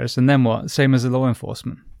firefighters. And then what? Same as the law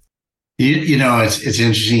enforcement. It's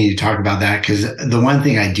interesting you talk about that, because the one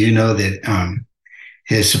thing I do know that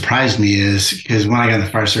has surprised me is, because when I got in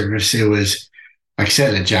the fire service, it was, like I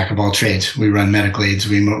said, a jack of all trades. We run medical aids,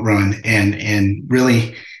 we run, and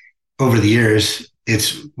really over the years,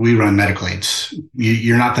 we run medical aids.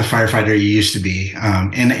 You're not the firefighter you used to be,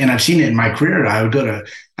 and I've seen it in my career. I'd go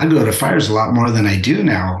to fires a lot more than I do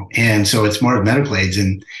now, and so it's more of medical aids,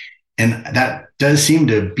 and that does seem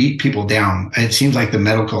to beat people down. It seems like the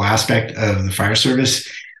medical aspect of the fire service,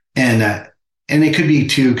 and it could be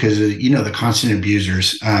too, because the constant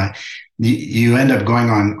abusers. You end up going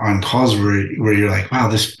on calls where you're like, wow,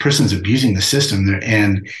 this person's abusing the system there,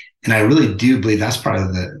 and I really do believe that's part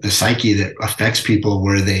of the psyche that affects people,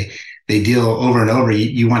 where they deal over and over.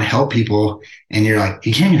 You want to help people, and you're like,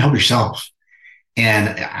 you can't even help yourself. And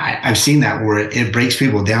I've seen that where it breaks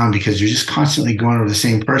people down, because you're just constantly going over the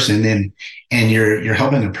same person, and you're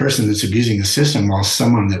helping a person that's abusing the system, while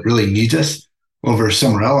someone that really needs us over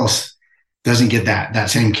somewhere else doesn't get that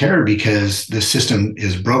same care, because the system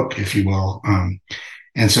is broke, if you will.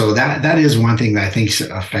 And so that is one thing that I think's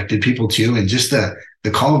affected people too. And just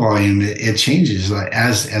the call volume, it changes. Like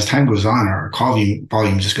as time goes on, our call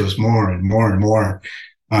volume just goes more and more and more.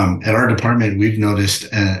 At our department, we've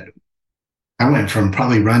noticed, I went from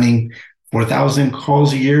probably running 4,000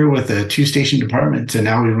 calls a year with a 2-station department to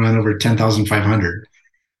now we run over 10,500.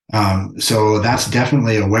 So that's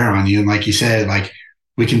definitely a wear on you. And like you said, like,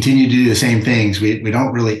 we continue to do the same things. We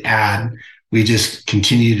don't really add. We just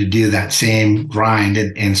continue to do that same grind.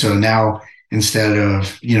 And so now, instead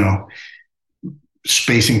of,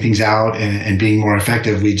 spacing things out and being more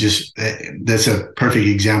effective, that's a perfect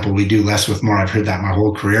example. We do less with more. I've heard that my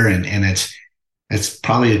whole career. And it's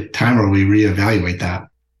probably a time where we reevaluate that.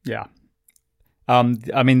 Yeah.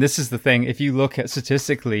 This is the thing. If you look at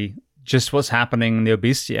statistically just what's happening in the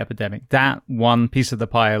obesity epidemic, that one piece of the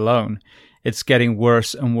pie alone, it's getting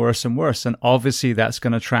worse and worse and worse. And obviously that's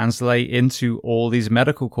going to translate into all these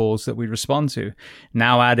medical calls that we respond to.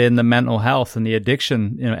 Now add in the mental health and the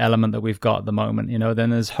addiction, element that we've got at the moment, then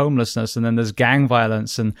there's homelessness, and then there's gang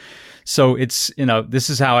violence. And so it's, this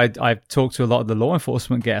is how I've talked to a lot of the law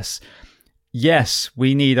enforcement guests. Yes,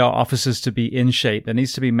 we need our officers to be in shape. There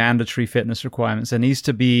needs to be mandatory fitness requirements. There needs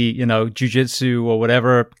to be, jujitsu or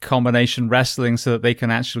whatever combination wrestling, so that they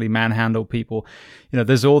can actually manhandle people.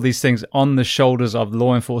 There's all these things on the shoulders of the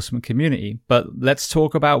law enforcement community. But let's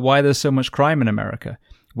talk about why there's so much crime in America.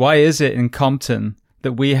 Why is it in Compton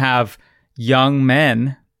that we have young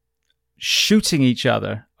men shooting each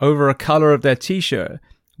other over a color of their t-shirt?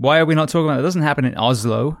 Why are we not talking about it? It doesn't happen in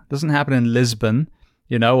Oslo. It doesn't happen in Lisbon.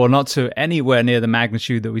 Or not to anywhere near the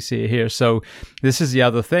magnitude that we see here. So this is the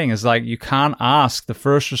other thing, is like, you can't ask the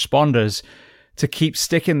first responders to keep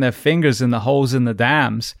sticking their fingers in the holes in the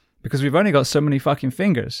dams, because we've only got so many fucking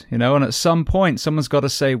fingers, and at some point someone's got to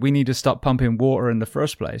say, we need to stop pumping water in the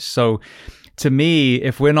first place. So to me,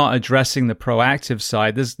 if we're not addressing the proactive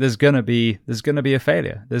side, there's going to be a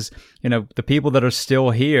failure. There's, the people that are still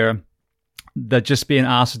here, they're just being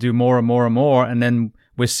asked to do more and more and more, and then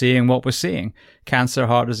we're seeing what we're seeing: cancer,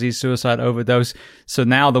 heart disease, suicide, overdose. So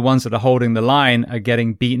now the ones that are holding the line are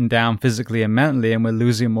getting beaten down physically and mentally, and we're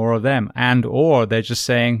losing more of them. Or they're just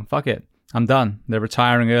saying, fuck it, I'm done. They're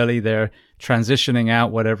retiring early, they're transitioning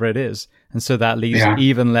out, whatever it is. And so that leaves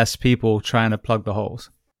even less people trying to plug the holes.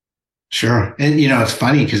 Sure. And, it's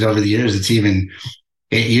funny, because over the years, it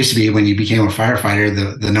used to be, when you became a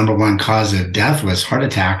firefighter, the number one cause of death was heart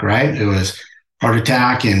attack, right? It was heart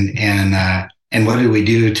attack. And what did we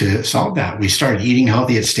do to solve that? We started eating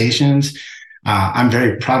healthy at stations. I'm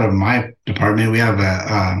very proud of my department. We have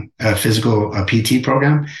a PT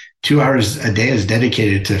program. 2 hours a day is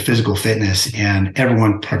dedicated to physical fitness, and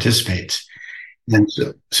everyone participates. And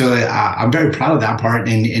so I'm very proud of that part.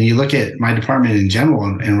 And you look at my department in general,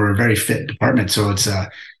 and we're a very fit department. So it's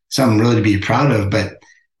something really to be proud of. But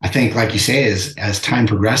I think, like you say, as time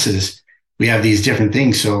progresses, we have these different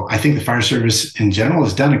things. So I think the fire service in general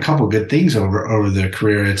has done a couple of good things over their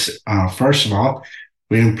career. It's first of all,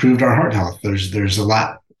 we improved our heart health. There's a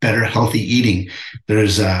lot better healthy eating. But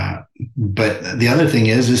the other thing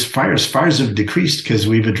is fires have decreased, because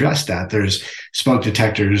we've addressed that. There's smoke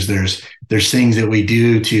detectors. There's things that we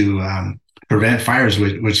do to prevent fires,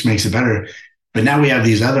 which makes it better. But now we have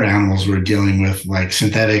these other animals we're dealing with, like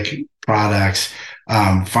synthetic products,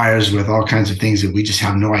 fires with all kinds of things that we just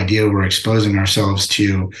have no idea we're exposing ourselves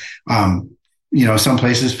to. Some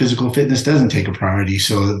places physical fitness doesn't take a priority,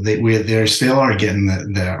 so they still are getting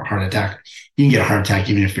the heart attack. You can get a heart attack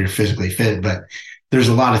even if you're physically fit, but there's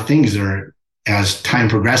a lot of things that are, as time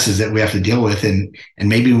progresses, that we have to deal with, and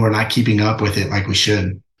maybe we're not keeping up with it like we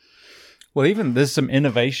should. Well, even there's some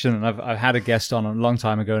innovation, and I've had a guest on a long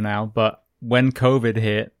time ago now, but when COVID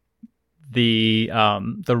hit, the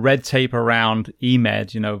red tape around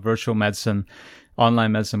eMed, virtual medicine,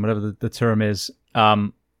 online medicine, whatever the term is,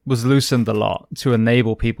 was loosened a lot to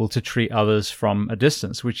enable people to treat others from a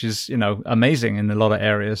distance, which is, amazing in a lot of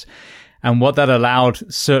areas. And what that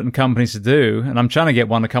allowed certain companies to do, and I'm trying to get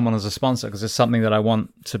one to come on as a sponsor because it's something that I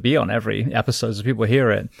want to be on every episode so people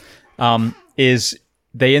hear it, is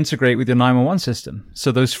they integrate with your 911 system.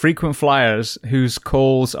 So those frequent flyers whose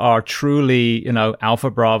calls are truly,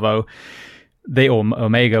 Alpha Bravo, or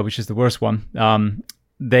Omega, which is the worst one,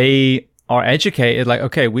 they are educated like,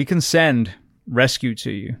 okay, we can send rescue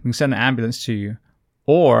to you. We can send an ambulance to you.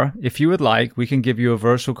 Or if you would like, we can give you a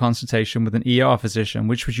virtual consultation with an ER physician.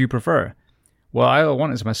 Which would you prefer? Well, all I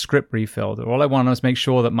want is my script refilled. Or all I want is make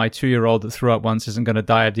sure that my 2-year-old that threw up once isn't going to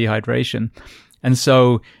die of dehydration. And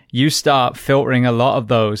so you start filtering a lot of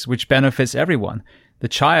those, which benefits everyone. The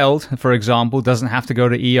child, for example, doesn't have to go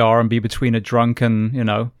to ER and be between a drunk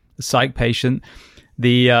and, psych patient.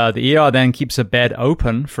 The ER then keeps a bed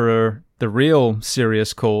open for the real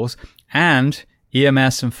serious calls, and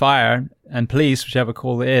EMS and fire and police, whichever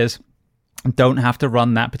call it is, don't have to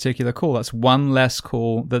run that particular call. That's one less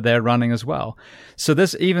call that they're running as well. So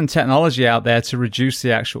there's even technology out there to reduce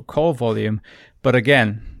the actual call volume. But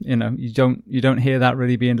again, you don't hear that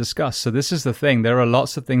really being discussed. So this is the thing. There are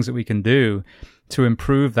lots of things that we can do to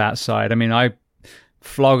improve that side. I mean, I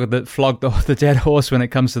flog the dead horse when it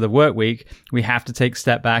comes to the work week. We have to take a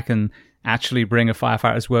step back and actually bring a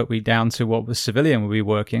firefighter's work week down to what the civilian will be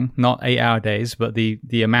working, not 8-hour days, but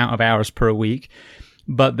the amount of hours per week,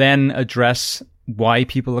 but then address why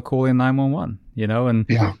people are calling 911,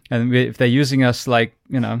 and if they're using us like,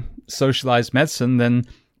 socialized medicine, then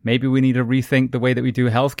maybe we need to rethink the way that we do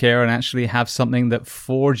healthcare and actually have something that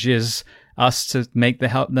forges us to make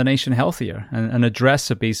the nation healthier and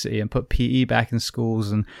address obesity and put PE back in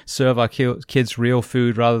schools and serve our kids real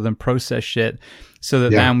food rather than processed shit, so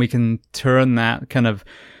that then we can turn that kind of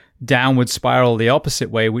downward spiral the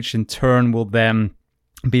opposite way, which in turn will then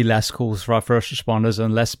be less calls for our first responders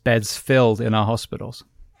and less beds filled in our hospitals.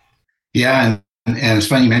 Yeah. And it's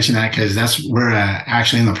funny you mention that because we're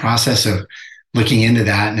actually in the process of looking into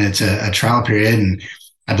that, and it's a trial period. And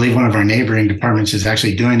I believe one of our neighboring departments is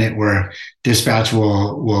actually doing it, where dispatch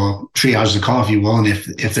will triage the call, if you will. And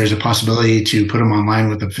if there's a possibility to put them online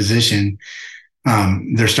with a physician,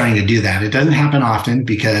 they're starting to do that. It doesn't happen often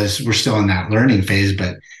because we're still in that learning phase,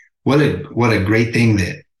 but what a great thing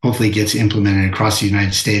that hopefully gets implemented across the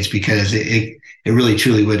United States, because it really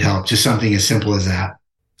truly would help. Just something as simple as that.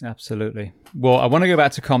 Absolutely. Well, I want to go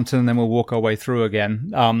back to Compton and then we'll walk our way through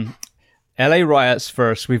again. LA riots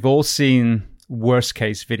first. We've all seen worst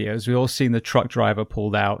case videos. We've all seen the truck driver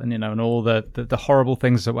pulled out and, and all the horrible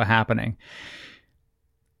things that were happening.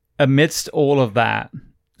 Amidst all of that,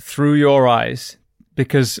 through your eyes,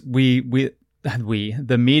 because the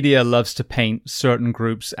media loves to paint certain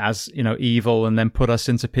groups as, evil and then put us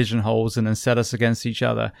into pigeonholes and then set us against each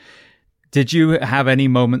other. Did you have any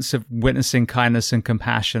moments of witnessing kindness and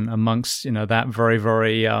compassion amongst, that very,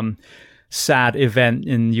 very sad event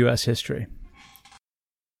in U.S. history?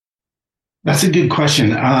 That's a good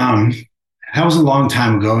question. That was a long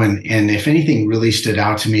time ago. And if anything really stood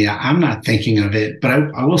out to me, I'm not thinking of it, but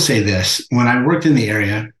I will say this. When I worked in the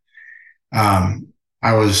area, I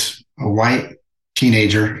was a white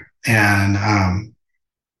teenager, and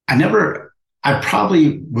I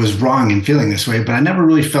probably was wrong in feeling this way, but I never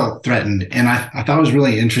really felt threatened. And I thought it was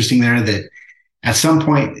really interesting there that at some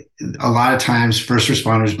point, a lot of times first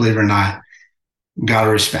responders, believe it or not, got to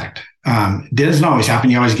respect. It doesn't always happen.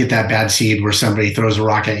 You always get that bad seed where somebody throws a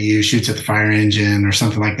rock at you, shoots at the fire engine or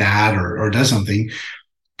something like that, or does something.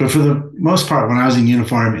 But for the most part, when I was in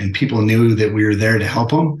uniform and people knew that we were there to help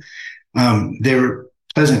them, they were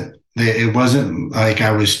pleasant. It wasn't like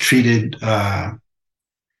I was treated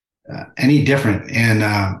any different. And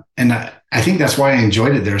I think that's why I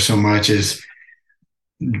enjoyed it there so much. Is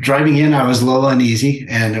driving in, I was a little uneasy,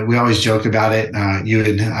 and we always joked about it. You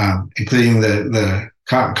would, including the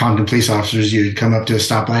Compton police officers, you would come up to a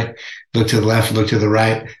stoplight, look to the left, look to the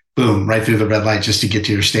right, boom, right through the red light just to get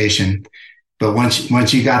to your station. But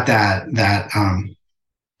once you got that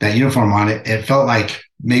uniform on, it felt like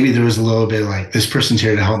maybe there was a little bit like, this person's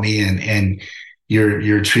here to help me, and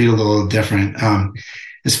you're treated a little different. I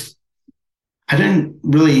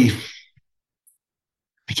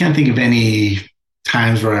can't think of any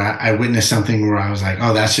times where I witnessed something where I was like,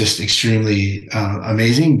 oh, that's just extremely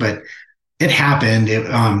amazing. But it happened.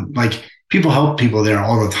 Like, people help people there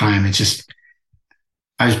all the time. It's just,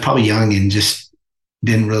 I was probably young and just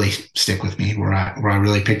didn't really stick with me where I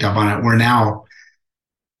really picked up on it. Where now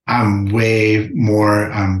I'm way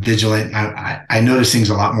more vigilant. I notice things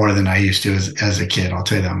a lot more than I used to as a kid. I'll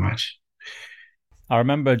tell you that much. I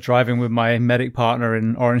remember driving with my medic partner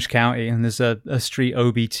in Orange County, and there's a street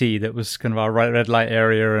OBT that was kind of our red light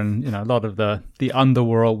area, and a lot of the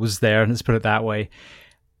underworld was there, let's put it that way.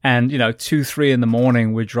 And 2, 3 in the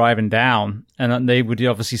morning, we're driving down, and they would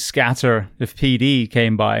obviously scatter if PD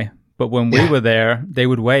came by. But when we were there, they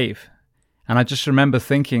would wave. And I just remember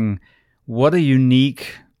thinking, what a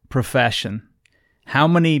unique profession. How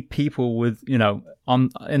many people would, in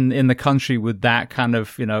the country would that kind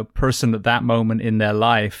of, person at that moment in their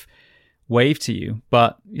life wave to you?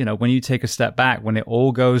 But, when you take a step back, when it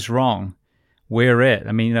all goes wrong, we're it.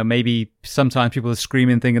 I mean, maybe sometimes people are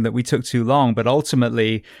screaming thinking that we took too long, but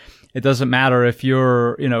ultimately it doesn't matter if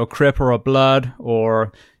you're, a Crip or a Blood,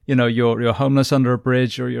 or, you're homeless under a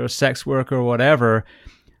bridge, or you're a sex worker or whatever.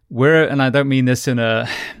 And I don't mean this in a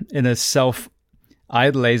self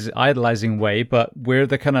idolizing way, but we're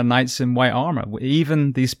the kind of knights in white armor.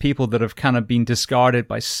 Even these people that have kind of been discarded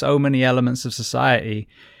by so many elements of society,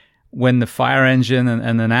 when the fire engine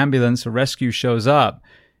and an ambulance or rescue shows up,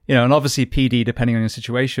 and obviously PD depending on your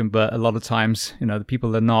situation, but a lot of times, the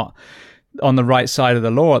people are not on the right side of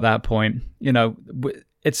the law at that point.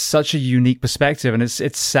 It's such a unique perspective, and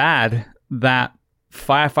it's sad that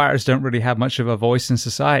firefighters don't really have much of a voice in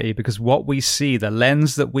society, because what we see, the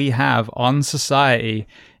lens that we have on society,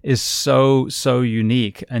 is so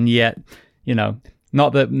unique. And yet,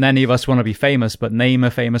 not that many of us want to be famous, but name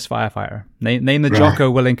a famous firefighter. Name the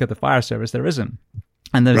Jocko Willink of the fire service. There isn't.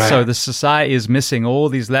 And so the society is missing all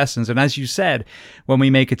these lessons. And as you said, when we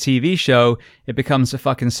make a TV show, it becomes a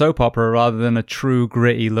fucking soap opera rather than a true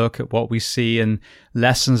gritty look at what we see and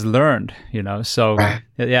lessons learned, So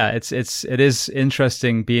yeah, it is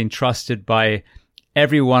interesting being trusted by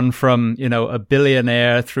everyone from, a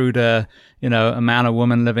billionaire through to, a man or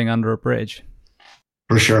woman living under a bridge.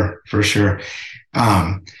 For sure.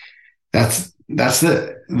 That's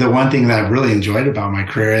the one thing that I've really enjoyed about my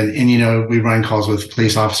career. And we run calls with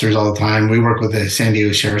police officers all the time. We work with the San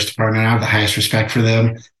Diego Sheriff's Department. I have the highest respect for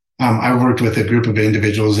them. I worked with a group of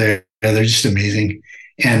individuals there. They're just amazing.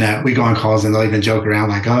 And we go on calls and they'll even joke around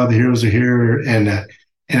like, oh, the heroes are here. And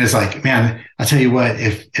it's like, man, I'll tell you what,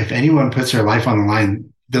 if anyone puts their life on the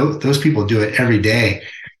line, those people do it every day.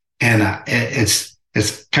 And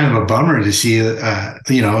it's kind of a bummer to see, a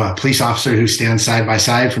police officer who stands side by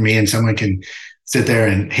side for me, and someone can sit there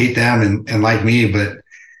and hate them and like me. But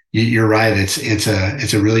you're right. It's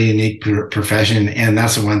a really unique profession. And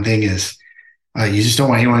that's the one thing is, you just don't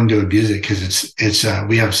want anyone to abuse it, because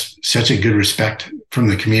we have such a good respect from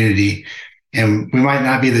the community, and we might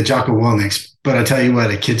not be the Jocko Willnicks, but I tell you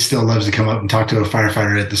what, a kid still loves to come up and talk to a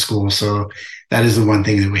firefighter at the school. So that is the one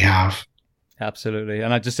thing that we have. Absolutely.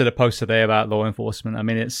 And I just did a post today about law enforcement. I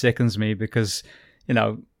mean, it sickens me because,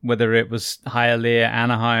 whether it was Hialeah,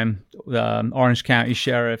 Anaheim, Orange County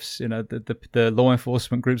sheriffs, the law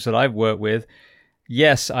enforcement groups that I've worked with,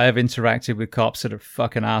 yes, I have interacted with cops that are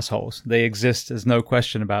fucking assholes. They exist. There's no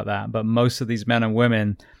question about that. But most of these men and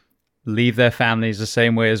women leave their families the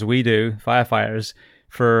same way as we do, firefighters,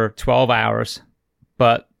 for 12 hours.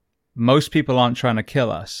 But most people aren't trying to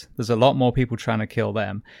kill us. There's a lot more people trying to kill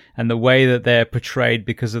them. And the way that they're portrayed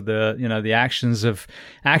because of the actions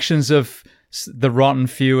of the rotten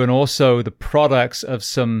few, and also the products of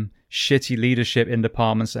some shitty leadership in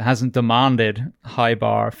departments that hasn't demanded high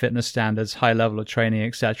bar fitness standards, high level of training,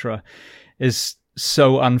 etc., is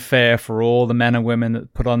so unfair for all the men and women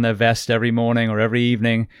that put on their vest every morning or every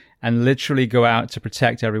evening and literally go out to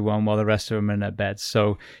protect everyone while the rest of them are in their beds.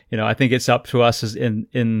 So, I think it's up to us as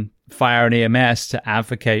in fire and EMS to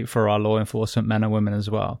advocate for our law enforcement men and women as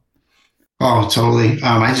well. Oh, totally.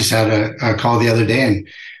 I just had a call the other day, and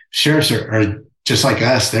sheriffs are just like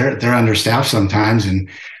us. They're understaffed sometimes, and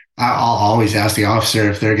I'll always ask the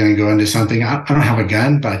officer if they're going to go into something. I don't have a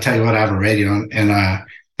gun, but I tell you what, I have a radio. And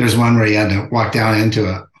there's one where he had to walk down into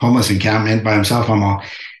a homeless encampment by himself. I'm all,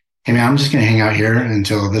 hey man, I'm just going to hang out here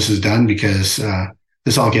until this is done, because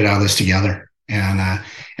let's all get out of this together.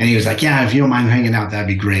 And he was like, yeah, if you don't mind hanging out, that'd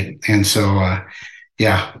be great. And so,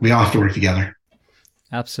 yeah, we all have to work together.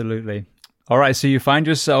 Absolutely. All right. So you find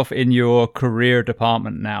yourself in your career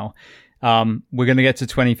department now. We're going to get to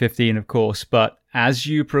 2015, of course, but as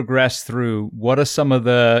you progress through, what are some of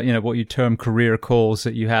the, what you term career calls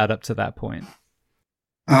that you had up to that point?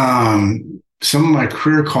 Some of my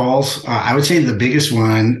career calls, I would say the biggest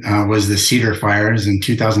one was the Cedar fires in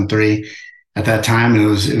 2003. At that time, it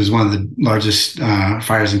was one of the largest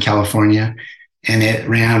fires in California, and it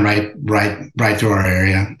ran right through our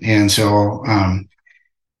area. And so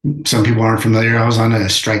some people aren't familiar. I was on a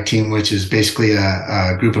strike team, which is basically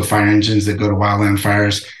a group of fire engines that go to wildland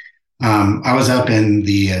fires. I was up in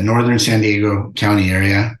the northern San Diego County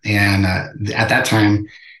area, and at that time,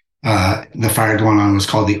 the fire going on was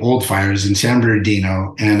called the Old Fires in San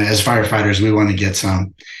Bernardino. And as firefighters, we want to get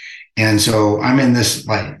some. And so I'm in this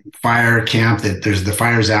like fire camp that there's the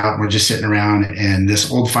fires out. And we're just sitting around, and this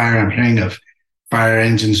old fire, I'm hearing of fire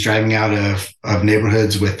engines driving out of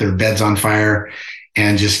neighborhoods with their beds on fire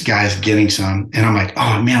and just guys getting some. And I'm like,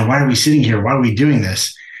 oh man, why are we sitting here? Why are we doing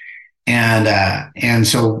this? And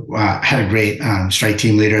so I had a great strike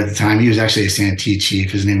team leader at the time. He was actually a Santee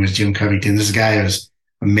chief. His name was Jim Covington. This guy was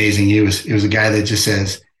amazing. It was a guy that just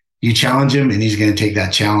says, you challenge him and he's going to take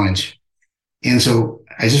that challenge. And so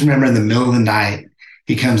I just remember in the middle of the night,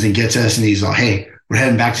 he comes and gets us and he's like, hey, we're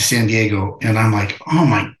heading back to San Diego. And I'm like, oh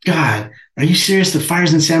my God, are you serious? The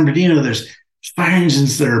fires in San Bernardino, there's fire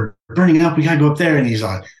engines that are burning up. We got to go up there. And he's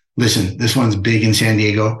like, listen, this one's big in San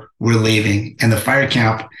Diego. We're leaving. And the fire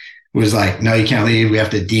camp was like, no, you can't leave. We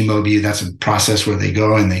have to demob you. That's a process where they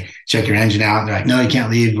go and they check your engine out. They're like, no, you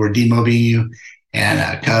can't leave. We're demobbing you.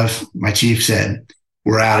 And Cov, my chief, said,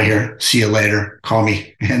 we're out of here. See you later. Call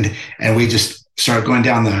me. And we just started going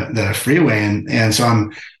down the freeway. And so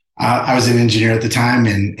I was an engineer at the time,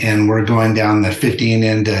 and we're going down the 15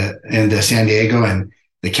 into San Diego, and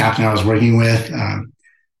the captain I was working with,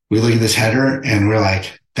 we look at this header and we're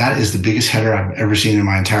like, that is the biggest header I've ever seen in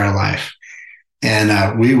my entire life.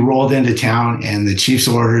 And we rolled into town, and the chief's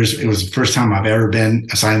orders, it was the first time I've ever been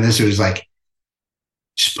assigned this. It was like,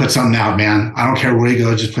 just put something out, man. I don't care where you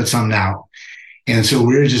go, just put something out. And so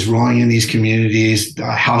we were just rolling in these communities.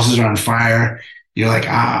 Houses are on fire. You're like,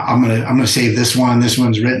 I'm gonna save this one. This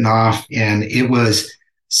one's written off. And it was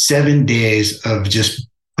 7 days of just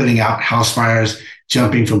putting out house fires,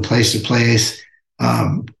 jumping from place to place,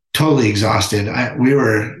 totally exhausted. We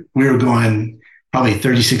were going probably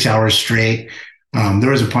 36 hours straight.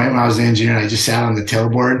 There was a point when I was an engineer and I just sat on the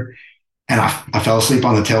tailboard and I fell asleep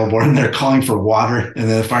on the tailboard, and they're calling for water. And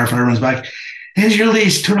then the firefighter runs back, here's your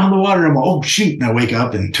lease, turn on the water. I'm like, oh shoot. And I wake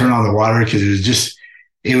up and turn on the water because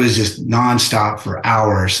it was just nonstop for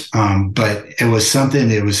hours. But it was something,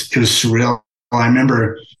 it was surreal. I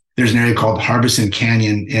remember there's an area called Harbison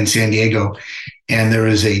Canyon in San Diego, and there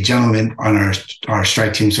was a gentleman on our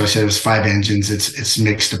strike team. So I said it was 5 engines. It's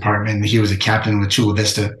mixed department. He was a captain with Chula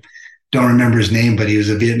Vista. Don't remember his name, but he was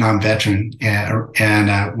a Vietnam veteran.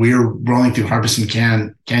 And we were rolling through Harbison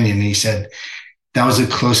Canyon, and he said, that was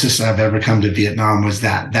the closest I've ever come to Vietnam, was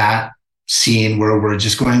that scene where we're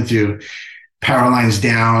just going through power lines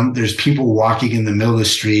down. There's people walking in the middle of the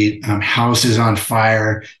street, houses on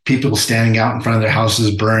fire, people standing out in front of their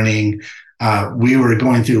houses burning. We were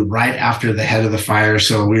going through right after the head of the fire.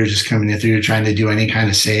 So we were just coming in through trying to do any kind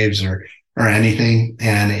of saves or anything.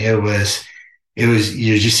 And it was,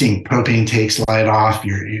 you're just seeing propane tanks light off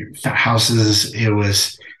your houses.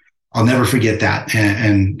 I'll never forget that.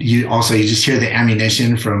 And you just hear the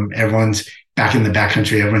ammunition from everyone's back in the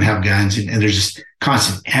backcountry. Everyone have guns, and there's just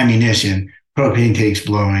constant ammunition, propane tanks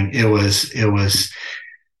blowing. It was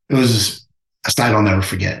a sight I'll never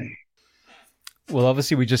forget. Well,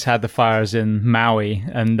 obviously we just had the fires in Maui,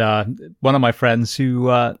 and one of my friends who,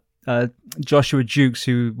 Joshua Jukes,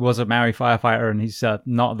 who was a Maui firefighter, and he's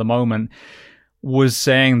not at the moment, was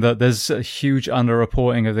saying that there's a huge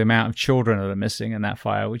underreporting of the amount of children that are missing in that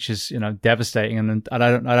fire, which is, devastating. And I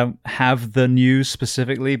don't have the news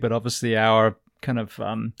specifically, but obviously our kind of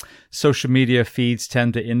social media feeds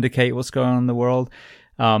tend to indicate what's going on in the world.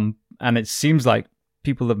 And it seems like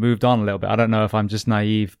people have moved on a little bit. I don't know if I'm just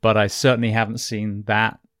naive, but I certainly haven't seen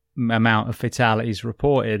that amount of fatalities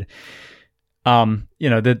reported. It's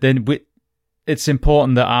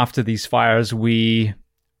important that after these fires, we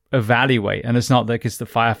evaluate, and it's not like it's the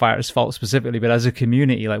firefighter's fault specifically, but as a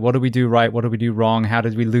community, like, what do we do right, what do we do wrong, how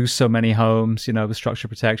did we lose so many homes, with structure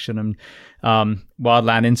protection and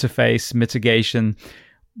wildland interface mitigation.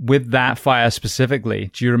 With that fire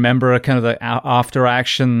specifically, do you remember a kind of the after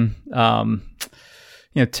action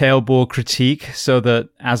tailboard critique, so that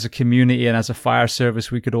as a community and as a fire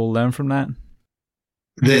service we could all learn from that?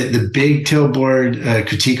 The big tailboard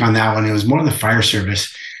critique on that one, it was more the fire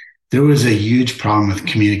service. There was a huge problem with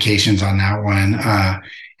communications on that one.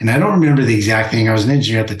 And I don't remember the exact thing. I was an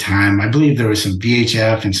engineer at the time. I believe there was some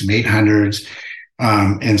VHF and some 800s.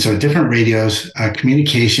 And so different radios,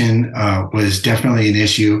 communication was definitely an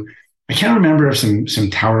issue. I can't remember if some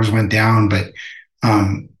towers went down, but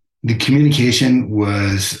the communication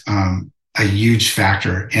was a huge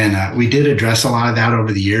factor. And we did address a lot of that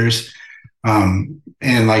over the years. And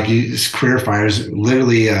like career fires,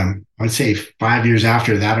 literally, I would say 5 years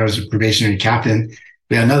after that, I was a probationary captain.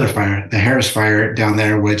 we had another fire, the Harris fire down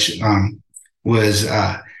there, which was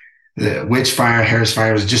the Witch Fire. Harris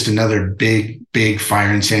Fire was just another big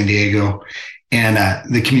fire in San Diego, and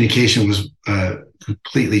the communication was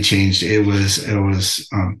completely changed. It was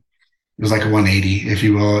like a 180, if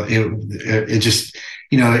you will. It just,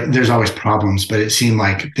 there's always problems, but it seemed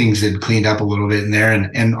like things had cleaned up a little bit in there.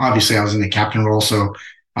 And obviously I was in the captain role, so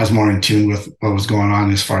I was more in tune with what was going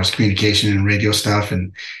on as far as communication and radio stuff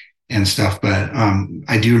and stuff. But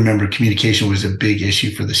I do remember communication was a big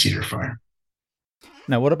issue for the Cedar Fire.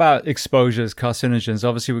 Now, what about exposures, carcinogens?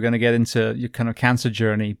 Obviously, we're going to get into your kind of cancer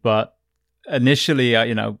journey, but initially,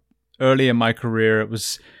 early in my career, it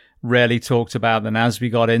was rarely talked about. And as we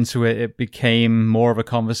got into it, it became more of a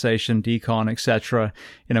conversation, decon, etc.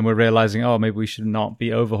 We're realizing, oh, maybe we should not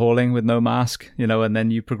be overhauling with no mask, and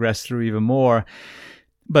then you progress through even more.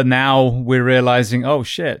 But now we're realizing, oh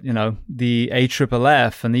shit, the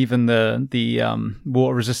AFFF and even the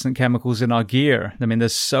water-resistant chemicals in our gear. I mean,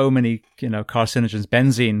 there's so many, carcinogens,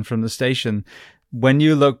 benzene from the station. When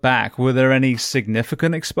you look back, were there any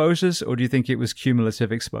significant exposures, or do you think it was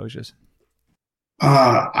cumulative exposures?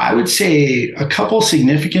 I would say a couple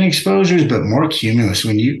significant exposures, but more cumulus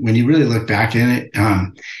when you really look back in it.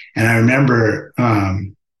 And I remember,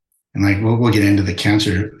 and like we'll get into the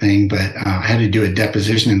cancer thing, but I had to do a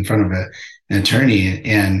deposition in front of an attorney,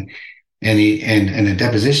 and a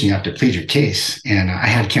deposition you have to plead your case. And I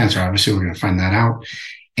had cancer. Obviously, we're going to find that out.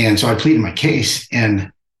 And so I pleaded my case,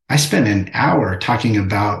 and I spent an hour talking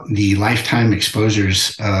about the lifetime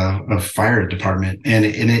exposures of fire department, and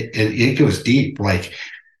it goes deep.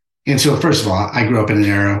 And so first of all, I grew up in an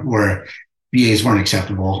era where BAs weren't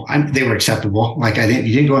acceptable. They were acceptable. You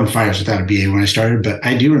didn't go on fires without a BA when I started, but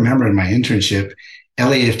I do remember in my internship,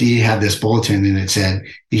 LAFD had this bulletin and it said,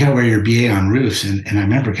 you got to wear your BA on roofs. And I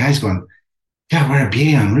remember guys going, yeah, wear a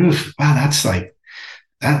BA on roof. Wow,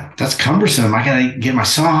 that's cumbersome. I gotta get my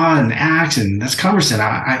saw and axe, and that's cumbersome.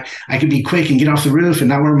 I could be quick and get off the roof and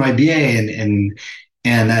not wear my BA,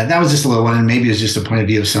 and that was just a little one. And maybe it was just a point of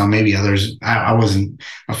view of some, maybe others. I wasn't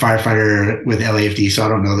a firefighter with LAFD, so I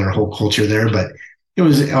don't know their whole culture there. But I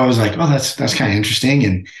was like, oh, that's kind of interesting.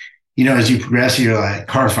 And as you progress, you're like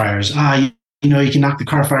car fires. You can knock the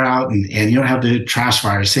car fire out, and you don't have the trash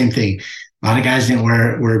fires. Same thing. A lot of guys didn't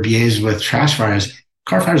wear BAs with trash fires.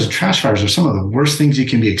 Car fires and trash fires are some of the worst things you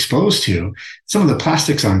can be exposed to. Some of the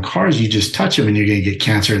plastics on cars, you just touch them and you're going to get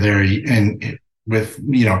cancer there, and with,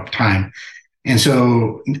 time. And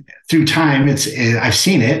so through time, I've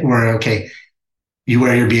seen it where, okay, you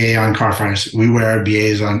wear your BA on car fires. We wear our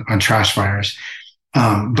BAs on trash fires.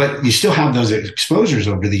 But you still have those exposures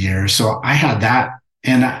over the years. So I had that,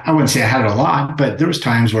 and I wouldn't say I had it a lot, but there was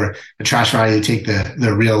times where a trash fire, you take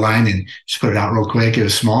the reel line and just put it out real quick. It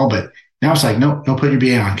was small, but now it's like, no, don't put your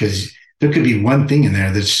BA on, because there could be one thing in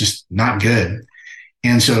there that's just not good.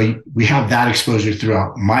 And so we have that exposure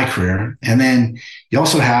throughout my career. And then you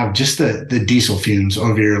also have just the diesel fumes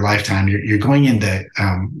over your lifetime. You're going into,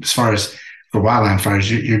 as far as for wildland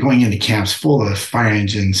fires, you're going into camps full of fire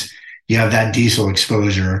engines. You have that diesel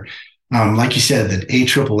exposure. Like you said, the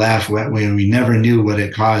AFFF, we never knew what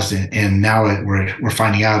it caused. And now we're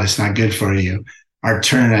finding out it's not good for you. Our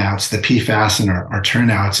turnouts, the PFAS and our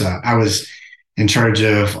turnouts. I was in charge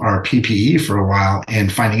of our PPE for a while,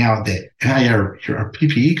 and finding out that our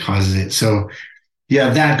PPE causes it. So you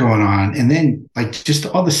have that going on. And then just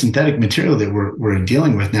all the synthetic material that we're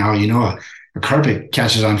dealing with now, a carpet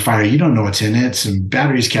catches on fire. You don't know what's in it. Some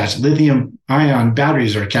batteries lithium ion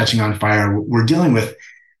batteries are catching on fire. We're dealing with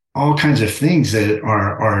all kinds of things that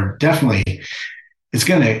are definitely, it's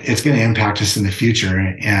going to impact us in the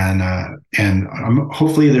future. And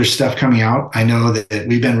hopefully there's stuff coming out. I know that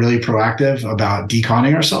we've been really proactive about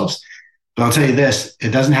deconning ourselves, but I'll tell you this, it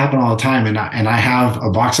doesn't happen all the time. And I have a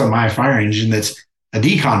box on my fire engine that's a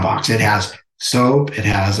decon box. It has soap, it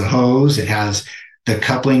has a hose, it has the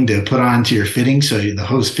coupling to put onto your fitting, so the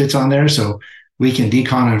hose fits on there, so we can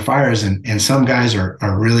decon on fires. And some guys are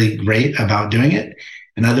really great about doing it.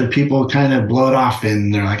 And other people kind of blow it off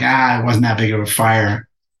and they're like, it wasn't that big of a fire.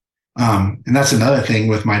 And that's another thing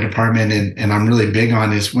with my department. And I'm really big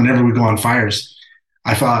on is whenever we go on fires,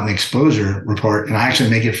 I fill out an exposure report, and I actually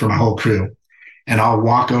make it for my whole crew. And I'll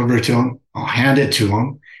walk over to them, I'll hand it to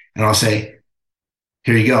them, and I'll say,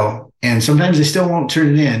 here you go. And sometimes they still won't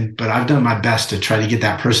turn it in, but I've done my best to try to get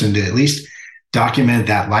that person to at least document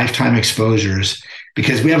that lifetime exposures,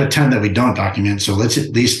 because we have a ton that we don't document. So let's at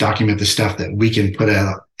least document the stuff that we can put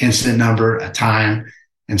an incident number, a time,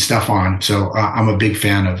 and stuff on. So I'm a big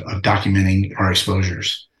fan of documenting our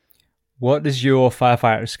exposures. What is your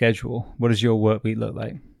firefighter schedule? What does your work week look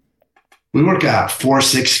like? We work a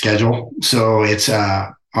 4-6 schedule. So it's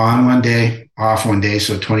on one day, off one day.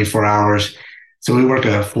 So 24 hours. So we work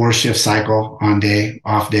a 4-shift cycle, on day,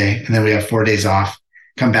 off day. And then we have 4 days off,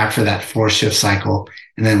 come back for that 4-shift cycle.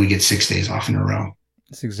 And then we get 6 days off in a row.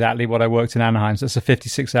 That's exactly what I worked in Anaheim. So it's a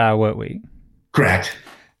 56-hour work week. Correct.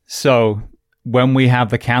 So when we have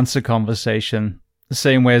the cancer conversation, the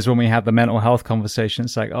same way as when we have the mental health conversation,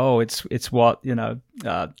 it's like, oh, it's what,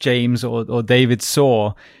 James or David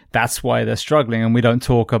saw. That's why they're struggling. And we don't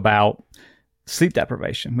talk about sleep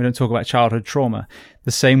deprivation. We don't talk about childhood trauma.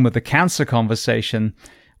 The same with the cancer conversation.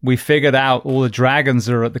 We figured out all the dragons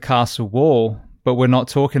are at the castle wall, but we're not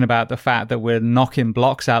talking about the fact that we're knocking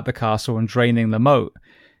blocks out the castle and draining the moat,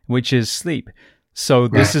 which is sleep. So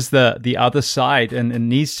this is the other side, and it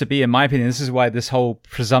needs to be, in my opinion, this is why this whole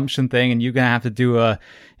presumption thing, and you're going to have to do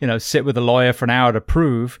sit with a lawyer for an hour to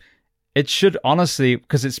prove. It should honestly,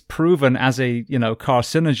 because it's proven as a,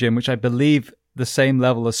 carcinogen, which I believe the same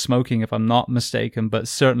level as smoking, if I'm not mistaken, but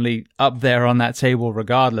certainly up there on that table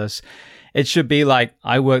regardless. It should be like,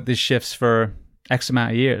 I worked these shifts for X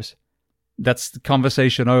amount of years. That's the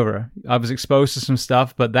conversation over. I was exposed to some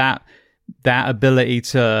stuff, but that ability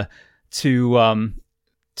to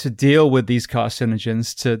deal with these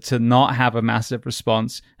carcinogens, to not have a massive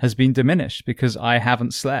response has been diminished because I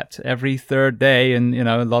haven't slept every third day in,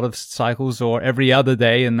 a lot of cycles, or every other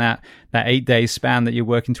day in that 8-day span that you're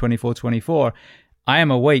working 24/24. I am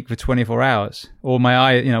awake for 24 hours, or my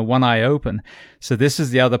eye, one eye open. So this is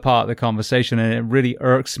the other part of the conversation. And it really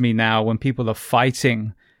irks me now when people are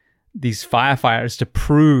fighting these firefighters to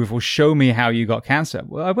prove or show me how you got cancer.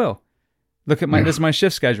 Well, I will. Look at this is my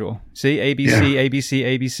shift schedule. See, ABC, ABC,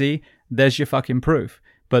 ABC. There's your fucking proof.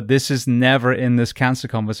 But this is never in this cancer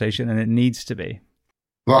conversation, and it needs to be.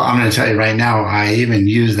 Well, I'm going to tell you right now, I even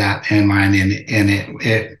use that in mine, and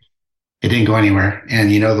it didn't go anywhere. And,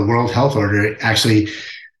 the World Health Order actually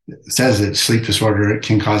says that sleep disorder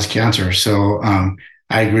can cause cancer. So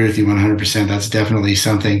I agree with you 100%. That's definitely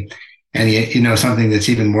something. And, something that's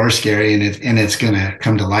even more scary, and it's going to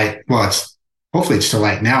come to light. Well, hopefully it's to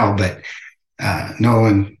light now, but no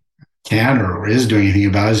one can or is doing anything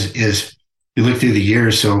about is you look through the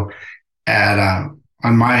years. So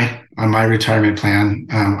on my retirement plan,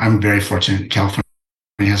 I'm very fortunate. California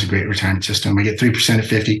has a great retirement system. I get 3% at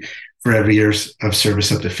 50 for every year of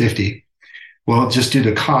service up to 50. Well, just due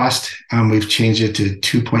to cost, we've changed it to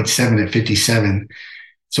 2.7 at 57.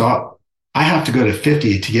 So I have to go to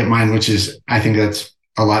 50 to get mine, which is, I think that's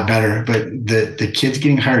a lot better. But the kids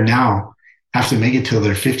getting hired now have to make it till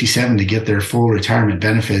they're 57 to get their full retirement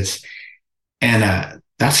benefits. And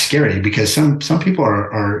that's scary because some people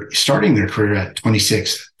are starting their career at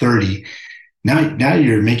 26, 30. Now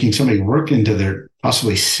you're making somebody work into their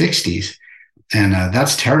possibly 60s. And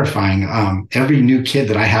that's terrifying. Every new kid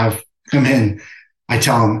that I have come in, I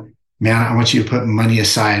tell them, man, I want you to put money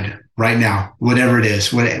aside right now, whatever it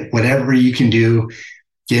is, whatever you can do.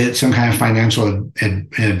 Get some kind of financial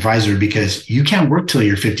advisor, because you can't work till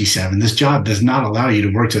you're 57. This job does not allow you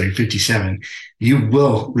to work till you're 57. You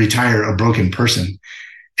will retire a broken person.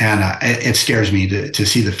 And it scares me to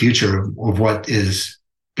see the future of what is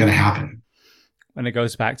going to happen. And it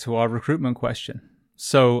goes back to our recruitment question.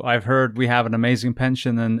 So I've heard we have an amazing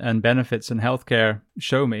pension and benefits in healthcare.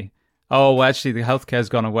 Show me. Oh, well, actually, the healthcare's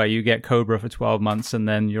gone away. You get COBRA for 12 months and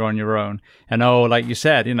then you're on your own. And like you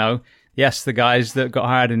said, yes, the guys that got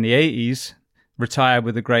hired in the 80s retired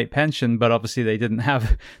with a great pension, but obviously they didn't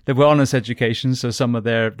have the wellness education, so some of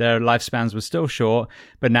their lifespans were still short.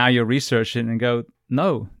 But now you're researching and go,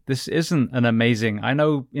 no, this isn't an amazing. I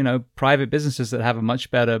know, private businesses that have a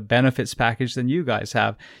much better benefits package than you guys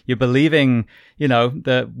have. You're believing,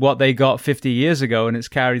 that what they got 50 years ago and it's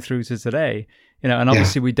carried through to today. And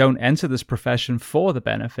obviously we don't enter this profession for the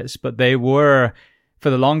benefits, but they were. For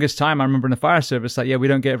the longest time, I remember in the fire service, we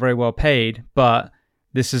don't get very well paid, but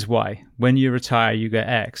this is why. When you retire, you get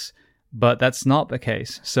X. But that's not the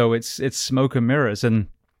case. So it's smoke and mirrors. And,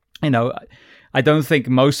 I don't think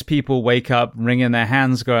most people wake up wringing their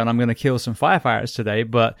hands going, I'm going to kill some firefighters today.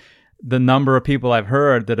 But the number of people I've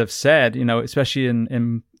heard that have said, especially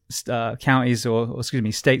in counties or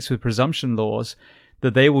states with presumption laws,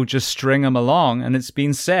 that they will just string them along. And it's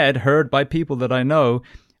been heard by people that I know,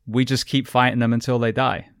 we just keep fighting them until they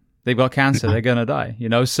die. They've got cancer. They're going to die,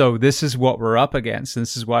 So this is what we're up against. And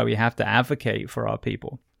this is why we have to advocate for our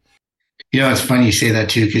people. It's funny you say that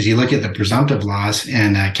too, because you look at the presumptive laws,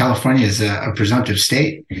 and California is a presumptive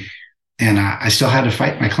state. And I still had to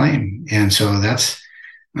fight my claim. And so that's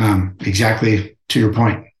exactly to your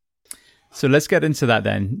point. So let's get into that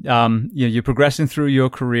then. You're progressing through your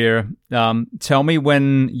career. Tell me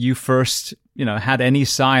when you first, had any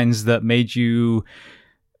signs that made you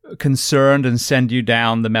concerned and send you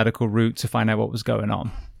down the medical route to find out what was going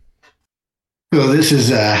on. So this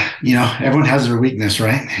is, everyone has their weakness,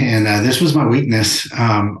 right? And this was my weakness.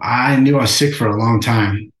 I knew I was sick for a long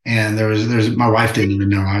time, and my wife didn't even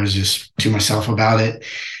know. I was just to myself about it,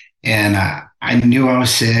 and I knew I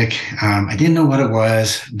was sick. I didn't know what it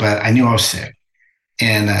was, but I knew I was sick.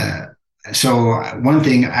 And so one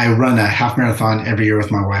thing, I run a half marathon every year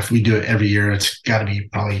with my wife. We do it every year. It's got to be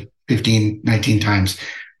probably 15, 19 times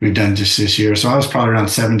we've done just this year. So I was probably around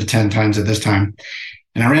 7 to 10 times at this time.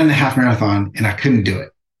 And I ran the half marathon and I couldn't do it.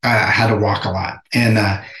 I had to walk a lot. And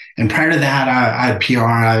prior to that, I had PR.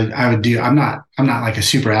 I would do, I'm not like a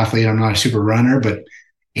super athlete. I'm not a super runner, but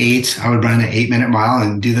I would run an 8-minute mile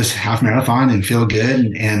and do this half marathon and feel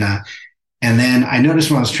good. And then I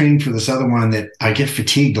noticed when I was training for this other one that I get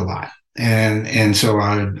fatigued a lot. And so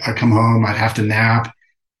I'd come home, I'd have to nap,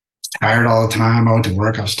 tired all the time. I went to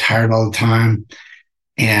work, I was tired all the time.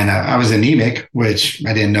 And I was anemic, which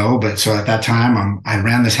I didn't know. But so at that time, I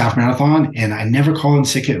ran this half marathon and I never called in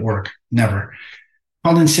sick at work. Never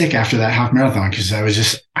called in sick after that half marathon because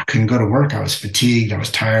I couldn't go to work. I was fatigued. I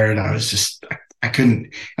was tired. I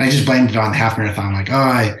couldn't. And I just blamed it on the half marathon. Like,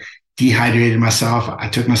 I dehydrated myself. I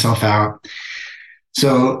took myself out.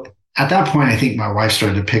 So at that point, I think my wife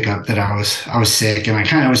started to pick up that I was sick. And I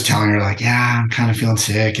kind of was telling her like, yeah, I'm kind of feeling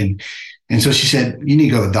sick. And so she said, you need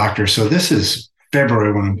to go to the doctor. So this is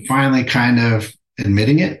February when I'm finally kind of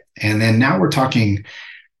admitting it. And then now we're talking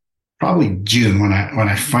probably June when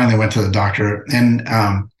I finally went to the doctor. And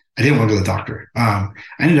I didn't want to go to the doctor. I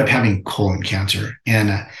ended up having colon cancer.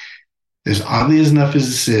 And as oddly as enough as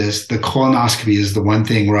this is, the colonoscopy is the one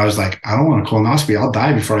thing where I was like, I don't want a colonoscopy. I'll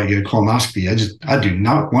die before I get a colonoscopy. I do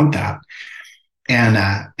not want that. And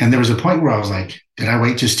there was a point where I was like, did I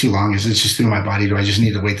wait just too long? Is it just through my body? Do I just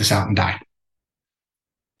need to wait this out and die?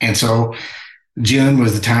 And so June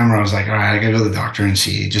was the time where I was like, all right, I gotta go to the doctor and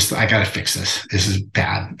see. I gotta fix this. This is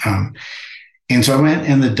bad. And so I went,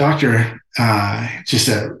 and the doctor,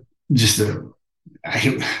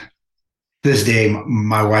 this day,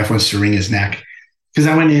 my wife wants to wring his neck because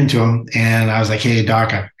I went into him and I was like, hey,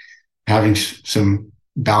 doc, I'm having some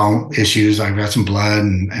bowel issues. I've got some blood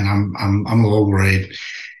and I'm a little worried.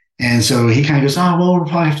 And so he kind of goes, oh, well, we'll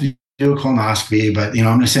probably have to do a colonoscopy, but I'm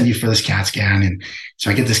going to send you for this CAT scan. And so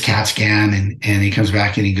I get this CAT scan and he comes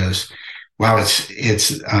back and he goes, wow, it's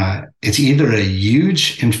either a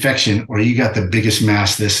huge infection or you got the biggest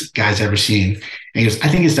mass this guy's ever seen. And he goes, I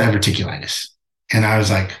think it's diverticulitis. And I was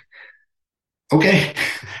like, okay,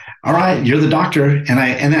 all right, you're the doctor. And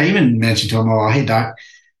I even mentioned to him, oh, hey, doc,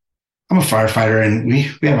 I'm a firefighter and we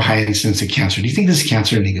have a high incidence of cancer. Do you think this is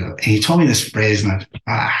cancer? And he told me this phrase and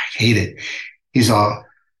I hate it. He's all,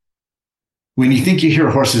 when you think you hear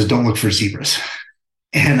horses, don't look for zebras.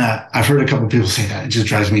 And I've heard a couple of people say that. It just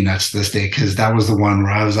drives me nuts to this day because that was the one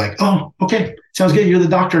where I was like, oh, okay, sounds good. You're the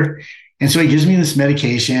doctor. And so he gives me this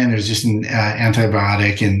medication. There's just an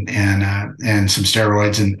antibiotic and some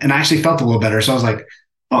steroids. And I actually felt a little better. So I was like,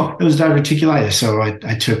 oh, it was diverticulitis. So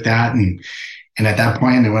I took that. And at that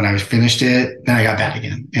point, and when I finished it, then I got bad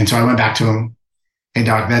again. And so I went back to him. Hey,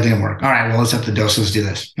 doc, that didn't work. All right, well, let's up the dose. Let's do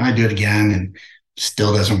this. And I do it again and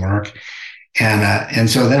still doesn't work. And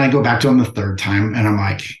so then I go back to him the third time and I'm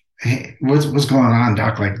like, hey, what's going on,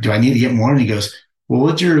 doc? Like, do I need to get more? And he goes, well,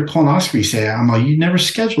 what'd your colonoscopy say? I'm like, you never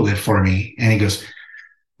scheduled it for me. And he goes,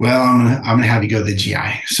 well, I'm gonna have you go to the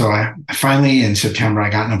GI. So I finally in September, I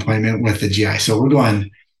got an appointment with the GI. So we're going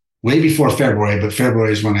way before February, but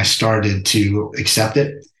February is when I started to accept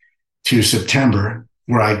it, to September,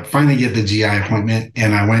 where I finally get the GI appointment.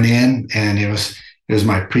 And I went in and it was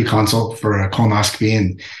my pre-consult for a colonoscopy.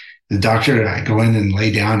 And the doctor, I go in and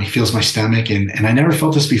lay down, he feels my stomach. And I never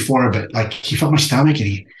felt this before, but like he felt my stomach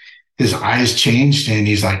and his eyes changed and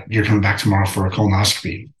he's like, you're coming back tomorrow for a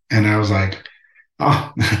colonoscopy. And I was like,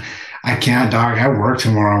 oh, I can't, doc. I work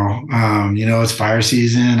tomorrow. It's fire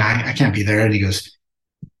season. I can't be there. And he goes,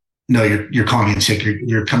 no, you're calling in sick.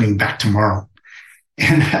 You're coming back tomorrow.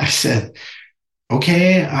 And I said,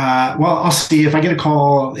 okay, well, I'll see if I get a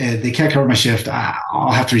call. They can't cover my shift.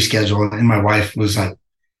 I'll have to reschedule. And my wife was like,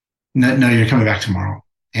 no, you're coming back tomorrow.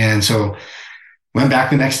 And so went back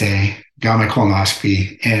the next day, got my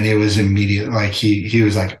colonoscopy, and it was immediate. Like he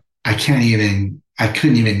was like, I couldn't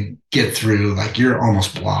even get through. Like, you're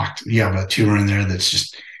almost blocked. You have a tumor in there that's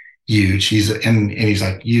just huge. He's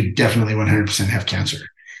like, you definitely 100% have cancer.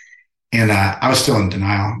 And I was still in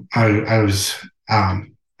denial. I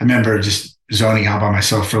remember just zoning out by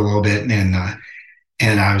myself for a little bit. And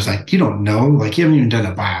And I was like, you don't know, like you haven't even done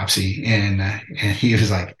a biopsy. And he was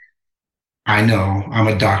like, I know, I'm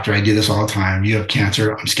a doctor. I do this all the time. You have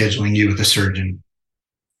cancer. I'm scheduling you with a surgeon.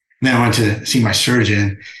 Then I went to see my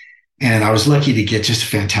surgeon, and I was lucky to get just a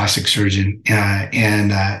fantastic surgeon.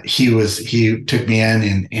 He took me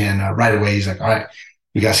in, and right away he's like, all right,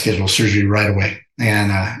 we got to schedule surgery right away.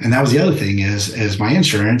 And that was the other thing is my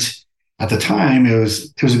insurance at the time, it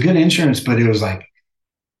was a good insurance, but it was like,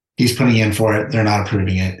 he's putting in for it. They're not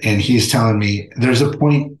approving it. And he's telling me there's a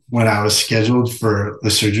point when I was scheduled for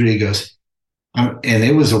the surgery. He goes, and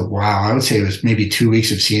it was a while. I would say it was maybe 2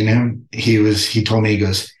 weeks of seeing him. He told me, he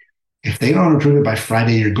goes, if they don't approve it by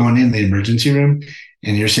Friday, you're going in the emergency room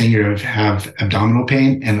and you're saying you have abdominal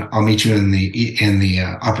pain, and I'll meet you in the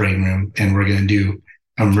operating room, and we're going to do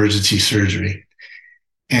emergency surgery.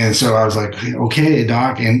 And so I was like, okay,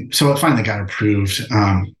 doc. And so it finally got approved.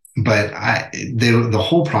 But the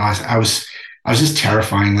whole process, I was just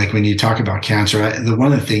terrifying. Like when you talk about cancer,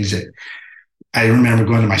 one of the things that I remember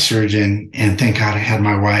going to my surgeon, and thank God I had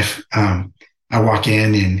my wife. I walk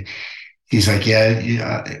in and he's like,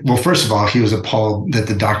 yeah. Well, first of all, he was appalled that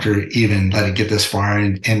the doctor even let it get this far.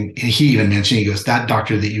 And he even mentioned, he goes, that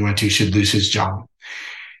doctor that you went to should lose his job.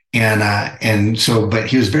 And so, but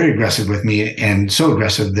he was very aggressive with me, and so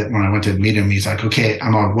aggressive that when I went to meet him, he's like, okay,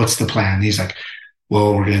 I'm on, what's the plan? He's like,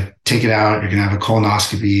 well, we're going to take it out. You're going to have a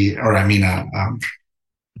colonoscopy, or I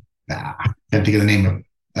can't think of the name of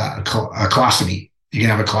a colostomy. You can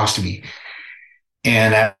have a colostomy.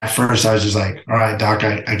 And at first I was just like, all right, doc,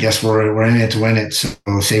 I guess we're in it to win it. So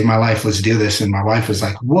save my life. Let's do this. And my wife was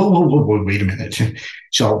like, whoa, wait a minute.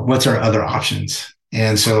 So what's our other options?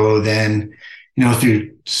 And so then,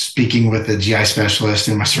 through speaking with the GI specialist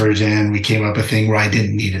and my surgeon, we came up with a thing where I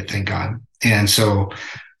didn't need it, thank God. And so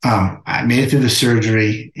I made it through the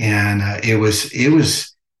surgery, and it was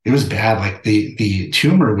bad. Like the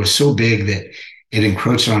tumor was so big that it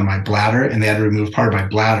encroached on my bladder, and they had to remove part of my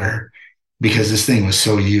bladder because this thing was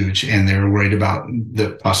so huge, and they were worried about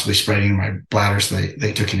the possibly spreading my bladder. So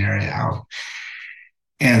they took an area out.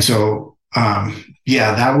 And so,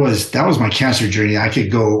 that was my cancer journey. I could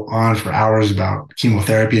go on for hours about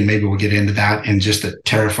chemotherapy, and maybe we'll get into that and just the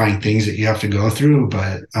terrifying things that you have to go through.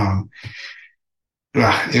 But,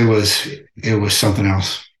 it was something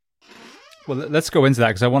else. Well, let's go into that,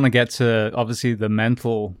 because I want to get to obviously the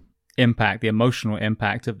mental impact, the emotional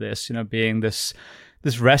impact of this, being this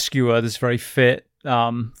rescuer, this very fit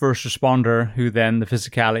first responder, who then the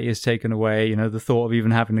physicality is taken away, the thought of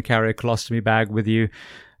even having to carry a colostomy bag with you.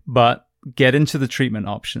 But get into the treatment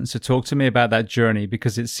options. So talk to me about that journey,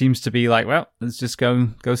 because it seems to be like, well, let's just go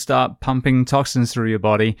start pumping toxins through your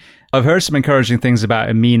body. I've heard some encouraging things about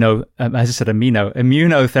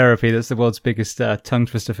immunotherapy. That's the world's biggest tongue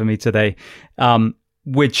twister for me today.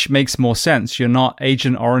 Which makes more sense. You're not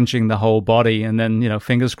Agent Oranging the whole body, and then,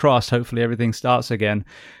 fingers crossed, hopefully everything starts again.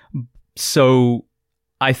 So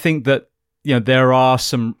I think that, there are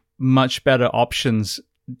some much better options,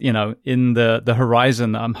 in the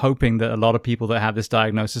horizon. I'm hoping that a lot of people that have this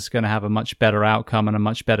diagnosis are going to have a much better outcome and a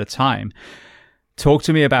much better time. Talk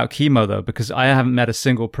to me about chemo, though, because I haven't met a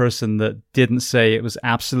single person that didn't say it was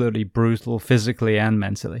absolutely brutal physically and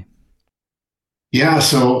mentally. Yeah,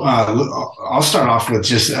 so I'll start off with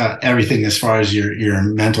just everything as far as your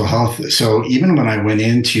mental health. So even when I went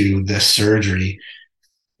into the surgery,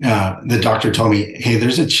 the doctor told me, hey,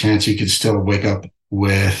 there's a chance you could still wake up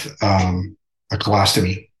with a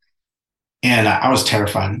colostomy. And I was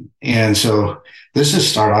terrified. And so let's just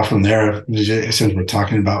start off from there, since we're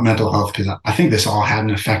talking about mental health, because I think this all had an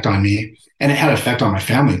effect on me, and it had an effect on my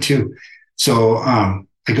family too. So I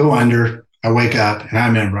go under, I wake up, and I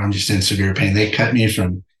remember I'm just in severe pain. They cut me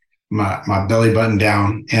from my belly button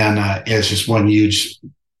down, and it's just one huge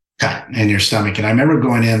cut in your stomach. And I remember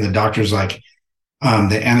going in, the doctor's like,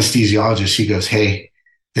 the anesthesiologist, he goes, hey,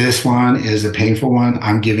 this one is a painful one.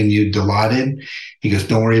 I'm giving you Dilaudid. He goes,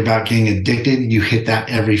 don't worry about getting addicted. You hit that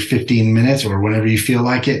every 15 minutes or whenever you feel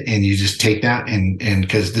like it, and you just take that, and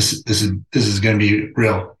because this is going to be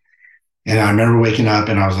real. And I remember waking up,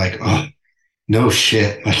 and I was like, oh, no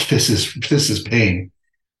shit, like this is pain.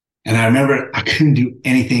 And I remember I couldn't do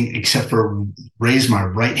anything except for raise my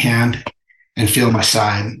right hand and feel my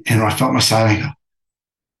side. And when I felt my side, I go,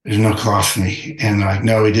 there's no colostomy. And they're like,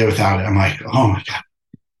 no, we did without it. I'm like, oh my God.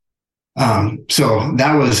 So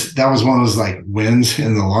that was one of those like wins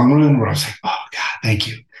in the long run where I was like, oh God, thank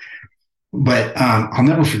you. But I'll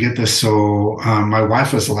never forget this. So my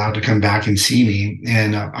wife was allowed to come back and see me,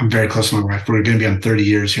 and I'm very close to my wife. We're going to be on 30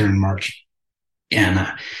 years here in March. And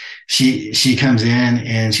she comes in,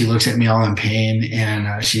 and she looks at me all in pain,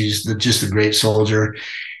 and she's just a great soldier.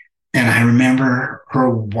 And I remember her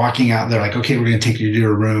walking out. They're like, okay, we're going to take you to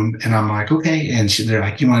her room. And I'm like, okay. And they're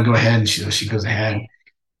like, you want to go ahead? And she goes ahead.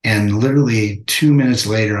 And literally 2 minutes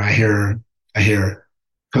later, I hear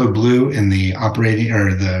code blue in the operating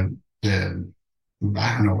or the,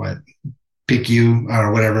 I don't know what, PICU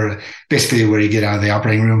or whatever, basically where you get out of the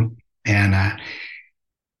operating room. And,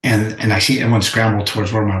 and I see everyone scramble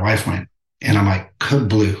towards where my wife went. And I'm like, code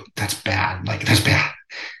blue. That's bad. Like, that's bad.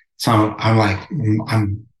 So I'm like,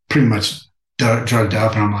 I'm pretty much drugged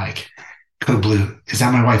up, and I'm like, code blue, is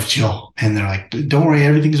that my wife, Jill? And they're like, don't worry,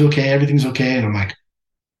 everything's okay. Everything's okay. And I'm like,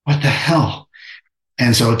 what the hell?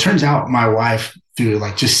 And so it turns out my wife, through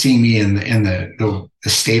like just seeing me in the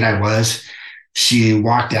state I was, she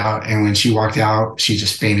walked out. And when she walked out, she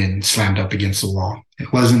just fainted and slammed up against the wall.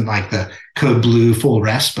 It wasn't like the code blue full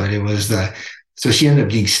rest, but it was so she ended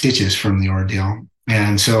up getting stitches from the ordeal.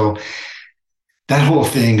 And so that whole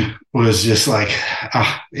thing was just like,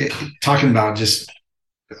 talking about just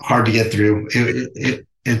hard to get through.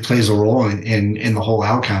 It plays a role in the whole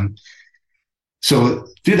outcome. So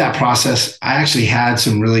through that process, I actually had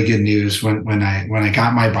some really good news when I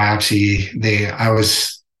got my biopsy.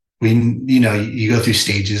 You go through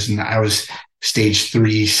stages, and I was stage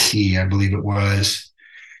 3C, I believe it was.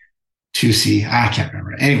 2C, I can't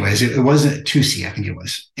remember. Anyways, it wasn't 2C, I think it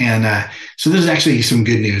was. And so there's actually some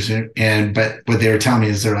good news. But what they were telling me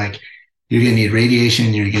is they're like, you're going to need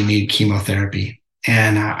radiation, you're going to need chemotherapy.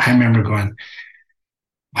 And I remember going,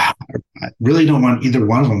 wow, I really don't want either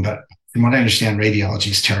one of them. But from what I understand,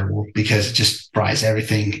 radiology is terrible because it just fries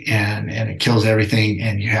everything and it kills everything.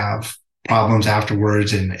 And you have problems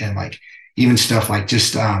afterwards. And like even stuff like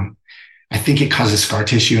just, I think it causes scar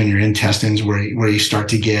tissue in your intestines where you start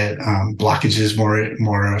to get blockages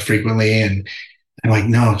more frequently. And I'm like,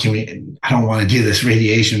 no, I don't want to do this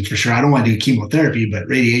radiation for sure. I don't want to do chemotherapy, but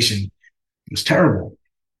radiation was terrible.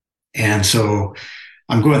 And so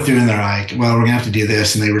I'm going through, and they're like, well, we're gonna have to do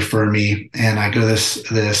this. And they refer me, and I go to this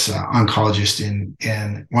oncologist,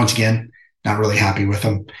 and once again, not really happy with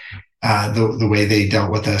them. The way they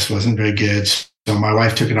dealt with us wasn't very good. So my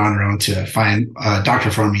wife took it on her own to find a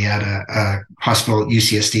doctor for me at a hospital at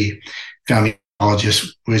UCSD, family oncologist,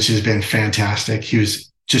 which has been fantastic. He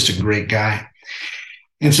was just a great guy.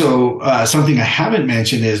 And so something I haven't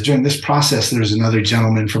mentioned is during this process, there was another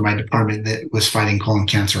gentleman from my department that was fighting colon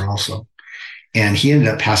cancer also. And he ended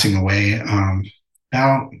up passing away.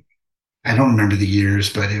 Now, I don't remember the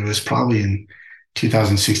years, but it was probably in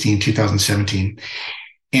 2016, 2017.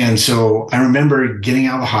 And so I remember getting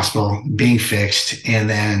out of the hospital, being fixed, and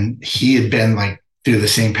then he had been like through the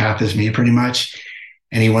same path as me pretty much.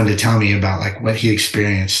 And he wanted to tell me about like what he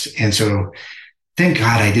experienced. And so thank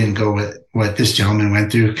God I didn't go with what this gentleman went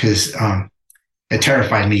through, because it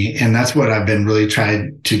terrified me. And that's what I've been really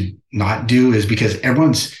trying to not do, is because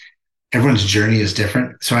everyone's journey is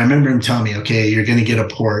different. So I remember him telling me, okay, you're going to get a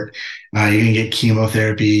port, you're going to get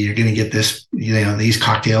chemotherapy, you're going to get this, these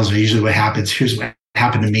cocktails are usually what happens. Here's what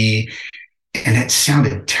happened to me. And it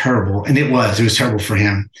sounded terrible. And it was terrible for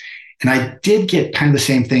him. And I did get kind of the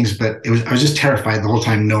same things, but I was just terrified the whole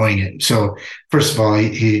time knowing it. So first of all,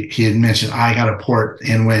 he had mentioned, I got a port.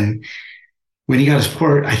 And when he got his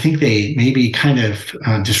port, I think they maybe kind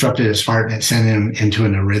of disrupted his heart and it sent him into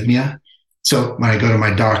an arrhythmia. So when I go to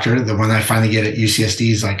my doctor, the one that I finally get at UCSD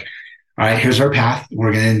is like, all right, here's our path.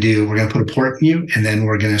 We're going to put a port in you, and then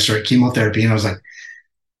we're going to start chemotherapy. And I was like,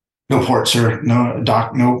 no port, sir. No,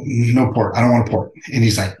 doc, no port. I don't want a port. And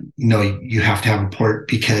he's like, no, you have to have a port,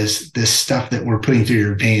 because this stuff that we're putting through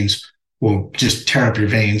your veins will just tear up your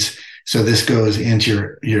veins. So this goes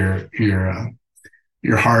into your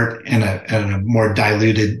heart in a more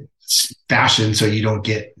diluted fashion, so you don't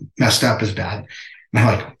get messed up as bad. And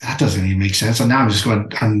I'm like, that doesn't even make sense. So now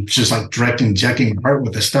I'm just like direct injecting my heart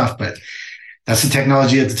with this stuff, but that's the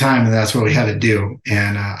technology at the time, and that's what we had to do.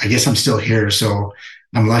 And I guess I'm still here, so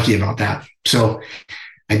I'm lucky about that. So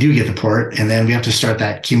I do get the port, and then we have to start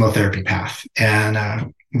that chemotherapy path.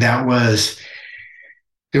 And it was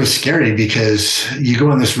scary, because you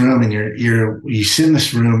go in this room and you sit in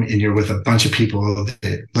this room and you're with a bunch of people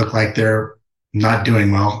that look like they're not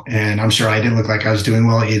doing well. And I'm sure I didn't look like I was doing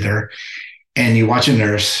well either. And you watch a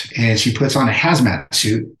nurse, and she puts on a hazmat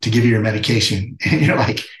suit to give you your medication. And you're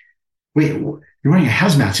like, wait, you're wearing a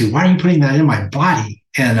hazmat suit. Why are you putting that in my body?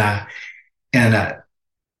 And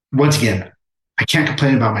once again, I can't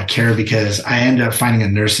complain about my care, because I ended up finding a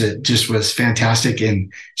nurse that just was fantastic.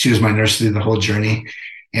 And she was my nurse through the whole journey,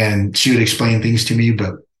 and she would explain things to me,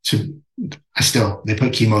 but they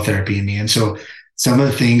put chemotherapy in me. And so some of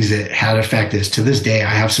the things that had effect is, to this day, I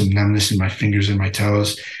have some numbness in my fingers and my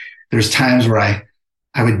toes. There's times where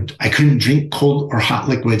I couldn't drink cold or hot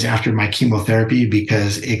liquids after my chemotherapy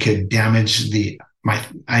because it could damage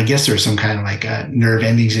I guess there's some kind of like nerve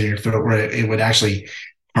endings in your throat where it would actually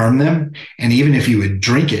harm them. And even if you would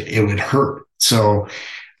drink it, it would hurt. So,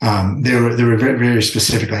 they were very, very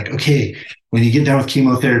specific, like, okay, when you get done with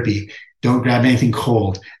chemotherapy, don't grab anything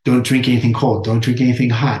cold. Don't drink anything cold. Don't drink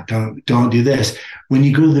anything hot. Don't do this. When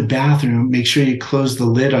you go to the bathroom, make sure you close the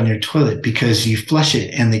lid on your toilet because you flush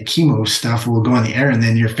it and the chemo stuff will go in the air and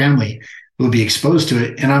then your family will be exposed to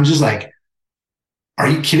it. And I'm just like, are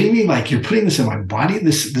you kidding me? Like, you're putting this in my body?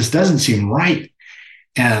 This doesn't seem right.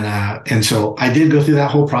 And so I did go through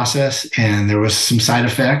that whole process, and there was some side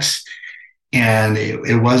effects, and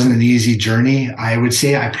it wasn't an easy journey. I would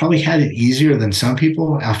say I probably had it easier than some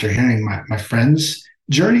people after hearing my friend's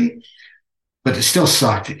journey, but it still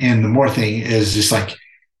sucked. And the more thing is just like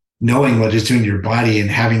knowing what it's doing to your body and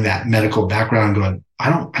having that medical background going, I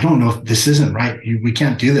don't know if this isn't right. We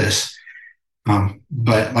can't do this.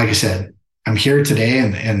 But like I said, I'm here today,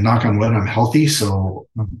 and knock on wood, I'm healthy. So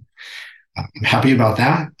I'm happy about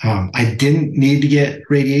that. I didn't need to get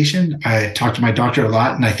radiation. I talked to my doctor a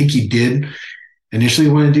lot, and I think he did initially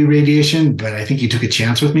want to do radiation, but I think he took a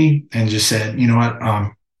chance with me and just said, you know what,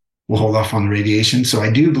 we'll hold off on the radiation. So I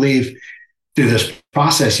do believe through this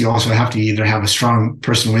process, you also have to either have a strong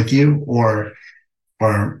person with you or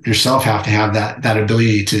yourself have to have that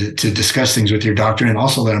ability to discuss things with your doctor and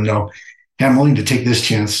also let them know, hey, I'm willing to take this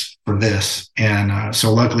chance for this. And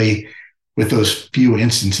so luckily, with those few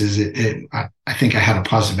instances, I think I had a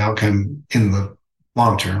positive outcome in the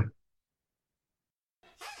long term.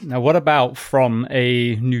 Now, what about from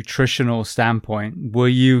a nutritional standpoint? Were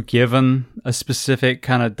you given a specific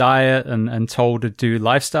kind of diet and told to do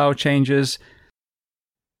lifestyle changes?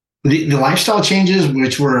 The lifestyle changes,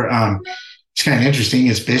 which were it's kind of interesting.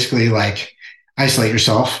 It's basically like isolate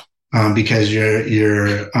yourself because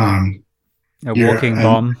you're a walking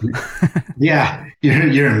bomb. Yeah,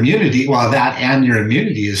 your immunity. Well, that and your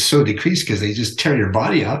immunity is so decreased because they just tear your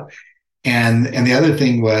body up. And the other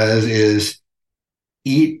thing is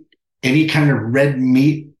eat any kind of red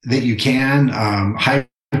meat that you can, high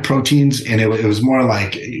proteins. And it was more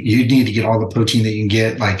like you need to get all the protein that you can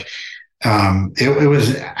get. Like it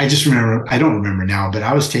was. I just remember. I don't remember now, but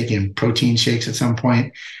I was taking protein shakes at some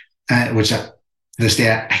point, which. This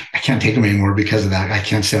day, I can't take them anymore because of that. I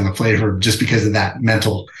can't stand the flavor just because of that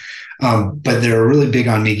mental. But they're really big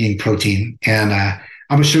on me eating protein. And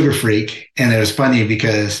I'm a sugar freak. And it was funny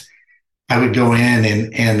because I would go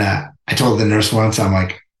in and I told the nurse once, I'm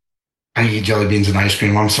like, I eat jelly beans and ice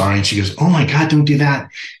cream. I'm sorry. And she goes, oh my God, don't do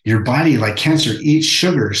that. Your body, like cancer, eats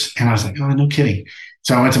sugars. And I was like, oh, no kidding.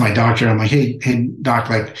 So I went to my doctor. I'm like, hey,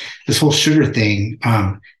 doc, like this whole sugar thing,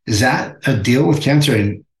 is that a deal with cancer?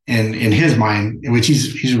 And in his mind, which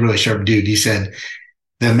he's a really sharp dude, he said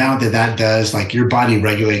the amount that does, like your body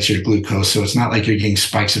regulates your glucose. So it's not like you're getting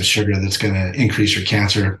spikes of sugar that's going to increase your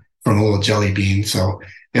cancer from a little jelly bean. So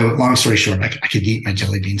long story short, I could eat my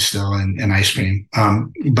jelly beans still and ice cream.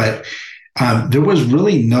 But there was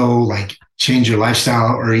really no like change your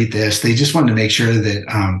lifestyle or eat this. They just wanted to make sure that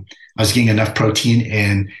I was getting enough protein,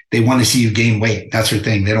 and they want to see you gain weight. That's their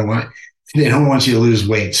thing. They don't want you to lose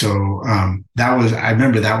weight. So I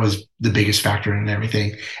remember that was the biggest factor in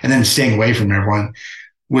everything. And then staying away from everyone,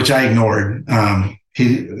 which I ignored.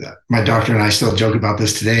 My doctor and I still joke about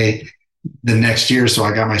this today. The next year, so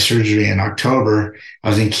I got my surgery in October. I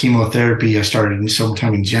was in chemotherapy. I started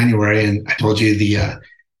sometime in January, and I told you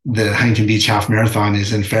the Huntington Beach Half Marathon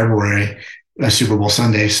is in February, Super Bowl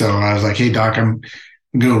Sunday. So I was like, hey, doc, I'm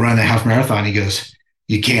going to run a half marathon. He goes,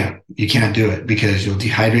 you can't do it because you'll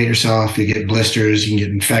dehydrate yourself. You get blisters. You can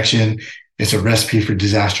get infection. It's a recipe for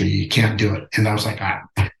disaster. You can't do it. And I was like,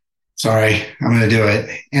 sorry, I'm going to do it.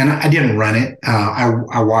 And I didn't run it.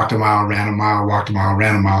 I walked a mile, ran a mile, walked a mile,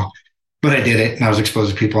 ran a mile, but I did it. And I was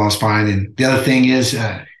exposed to people. I was fine. And the other thing is,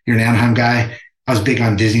 you're an Anaheim guy. I was big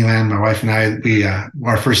on Disneyland. My wife and I,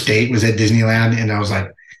 our first date was at Disneyland. And I was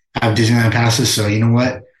like, I have Disneyland passes. So you know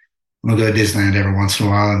what? I'm going to go to Disneyland every once in a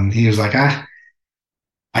while. And he was like,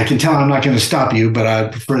 I can tell I'm not going to stop you, but I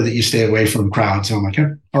prefer that you stay away from crowds. So I'm like,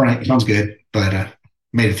 all right, sounds good. But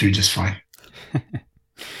made it through just fine.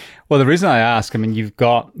 Well, the reason I ask, I mean, you've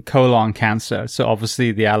got colon cancer. So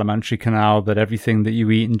obviously the alimentary canal that everything that you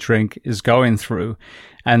eat and drink is going through.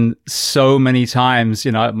 And so many times,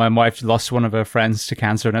 my wife lost one of her friends to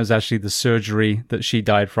cancer, and it was actually the surgery that she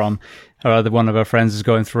died from. Her other one of her friends is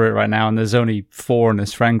going through it right now, and there's only 4 in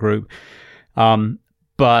this friend group.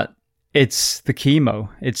 But it's the chemo,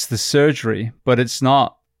 it's the surgery, but it's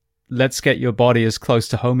not, let's get your body as close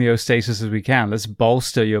to homeostasis as we can. Let's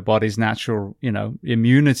bolster your body's natural,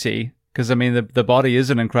 immunity Because I mean, the body is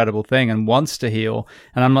an incredible thing and wants to heal.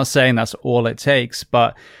 And I'm not saying that's all it takes,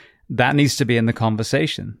 but that needs to be in the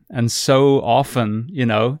conversation. And so often,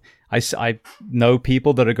 I know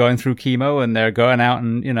people that are going through chemo and they're going out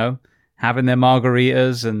and, having their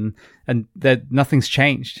margaritas and nothing's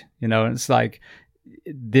changed, and it's like,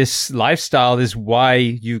 this lifestyle is why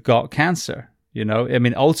you got cancer. I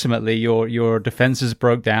mean, ultimately your defenses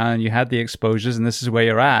broke down and you had the exposures and this is where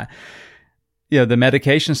you're at. The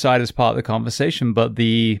medication side is part of the conversation, but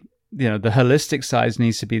the holistic side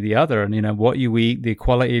needs to be the other. And, what you eat, the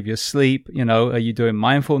quality of your sleep, are you doing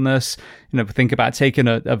mindfulness? Think about taking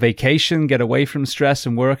a vacation, get away from stress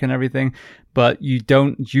and work and everything. But you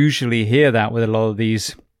don't usually hear that with a lot of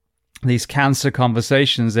these cancer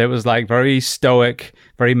conversations. It was like very stoic,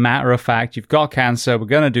 very matter of fact. You've got cancer. We're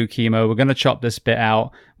going to do chemo. We're going to chop this bit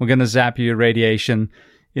out. We're going to zap you with radiation.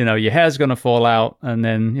 Your hair's going to fall out and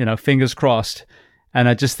then, fingers crossed. And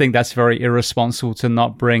I just think that's very irresponsible to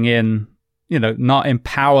not bring in, not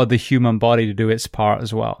empower the human body to do its part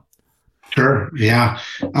as well. Sure. Yeah.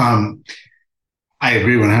 I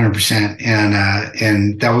agree 100%.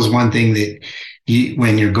 And that was one thing that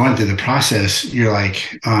when you're going through the process, you're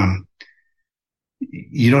like,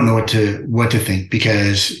 you don't know what to think,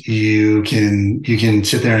 because you can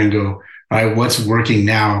sit there and go, all right, what's working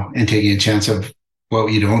now, and taking a chance of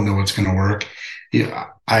what you don't know what's going to work. Yeah,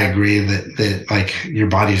 I agree that like your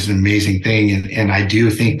body is an amazing thing. And I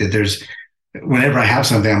do think that whenever I have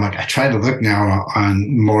something, I'm like, I try to look now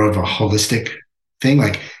on more of a holistic thing,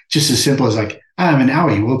 like just as simple as like, I'm an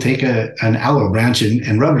owie. We'll take an aloe branch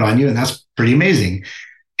and rub it on you. And that's pretty amazing.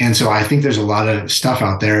 And so I think there's a lot of stuff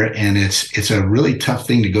out there, and it's a really tough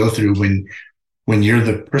thing to go through when you're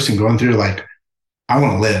the person going through, like, I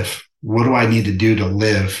want to live. What do I need to do to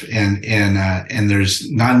live? And there's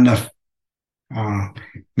not enough.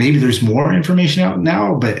 Maybe there's more information out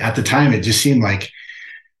now, but at the time it just seemed like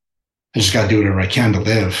I just got to do whatever I can to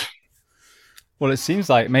live. Well, it seems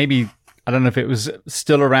like maybe, I don't know if it was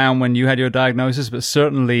still around when you had your diagnosis, but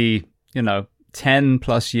certainly, 10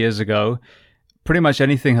 plus years ago, pretty much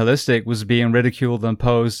anything holistic was being ridiculed and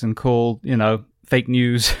posed and called, fake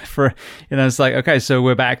news for, it's like, okay, so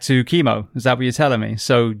we're back to chemo. Is that what you're telling me?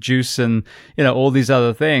 So juice and, all these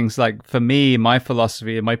other things. Like for me, my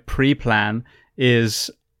philosophy and my pre-plan is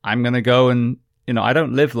I'm going to go and, I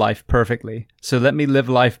don't live life perfectly. So let me live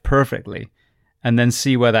life perfectly and then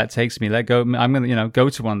see where that takes me. I'm going to, go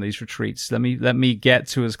to one of these retreats. Let me get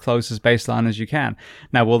to as close as baseline as you can.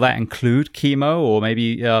 Now, will that include chemo or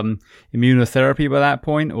maybe immunotherapy by that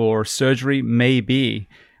point, or surgery? Maybe.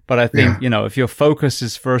 But I think, if your focus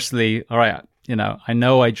is firstly, all right, I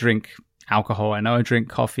know I drink alcohol. I know I drink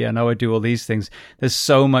coffee. I know I do all these things. There's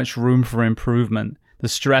so much room for improvement. The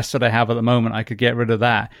stress that I have at the moment, I could get rid of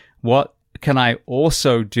that. What can I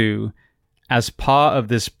also do as part of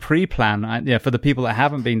this pre-plan, for the people that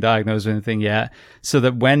haven't been diagnosed with anything yet, so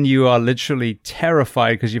that when you are literally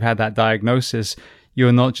terrified because you've had that diagnosis,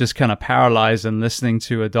 you're not just kind of paralyzed and listening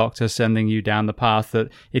to a doctor sending you down the path that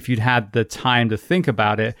if you'd had the time to think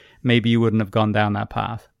about it, maybe you wouldn't have gone down that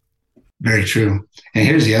path. Very true. And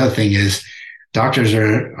here's the other thing is doctors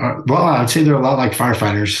are well, I would say they're a lot like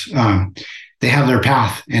firefighters. They have their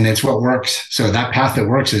path and it's what works. So that path that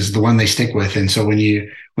works is the one they stick with. And so when you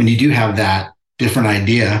do have that different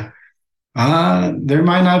idea, there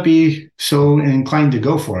might not be so inclined to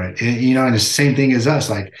go for it. And it's the same thing as us.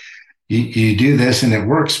 Like you do this and it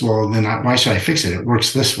works. Well, then why should I fix it? It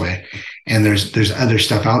works this way. And there's other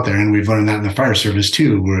stuff out there. And we've learned that in the fire service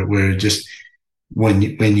too, where just when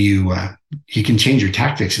you can change your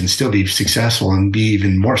tactics and still be successful and be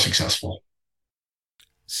even more successful.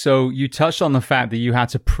 So you touched on the fact that you had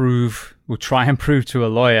to try and prove to a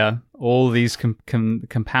lawyer all these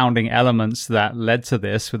compounding elements that led to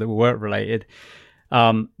this that were work related.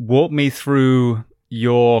 Walk me through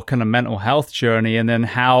your kind of mental health journey, and then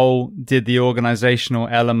how did the organizational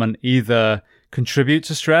element either contribute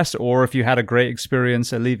to stress, or if you had a great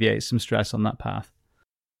experience, alleviate some stress on that path?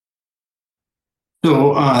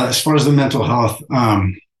 So as far as the mental health,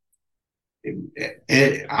 I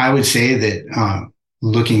would say that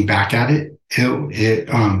looking back at it,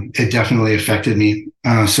 it definitely affected me.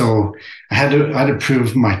 So I had to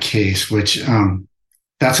prove my case, which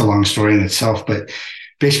that's a long story in itself. But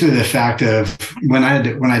basically, the fact of when I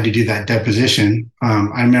had to do that deposition,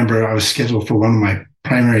 I remember I was scheduled for one of my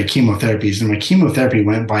primary chemotherapies, and my chemotherapy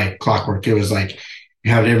went by clockwork. It was like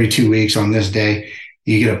you have it every 2 weeks on this day.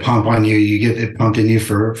 You get a pump on you. You get it pumped in you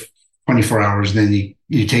for 24 hours, then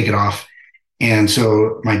you take it off. And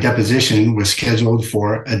so my deposition was scheduled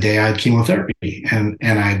for a day I had chemotherapy. And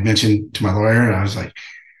I had mentioned to my lawyer, and I was like,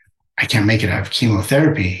 I can't make it. I have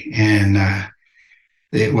chemotherapy. And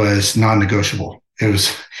it was non-negotiable. It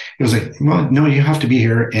was like, well, no, you have to be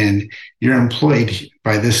here, and you're employed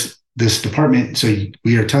by this department. So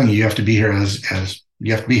we are telling you, you have to be here as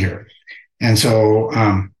you have to be here. And so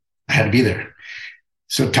I had to be there.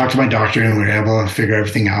 So talked to my doctor, and we were able to figure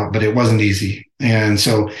everything out, but it wasn't easy. And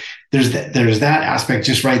so there's that aspect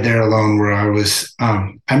just right there alone where I was,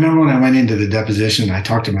 I remember when I went into the deposition, I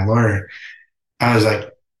talked to my lawyer. I was like,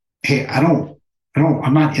 hey, I'm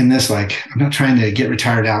not in this. Like, I'm not trying to get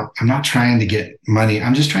retired out. I'm not trying to get money.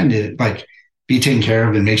 I'm just trying to like be taken care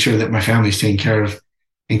of and make sure that my family's taken care of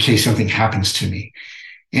in case something happens to me.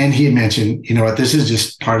 And he had mentioned, you know what, this is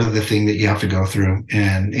just part of the thing that you have to go through.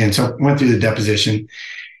 And so I went through the deposition.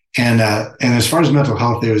 And as far as mental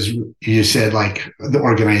health, it was, you said like the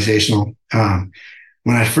organizational, when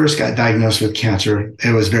I first got diagnosed with cancer,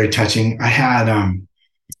 it was very touching. I had,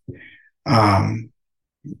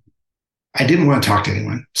 I didn't want to talk to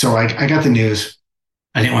anyone. So I got the news.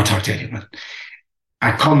 I didn't want to talk to anyone.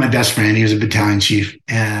 I called my best friend. He was a battalion chief.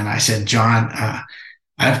 And I said, John, I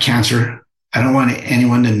have cancer. I don't want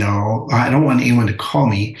anyone to know. I don't want anyone to call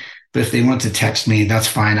me. But if they want to text me, that's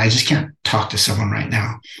fine. I just can't talk to someone right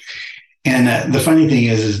now. And the funny thing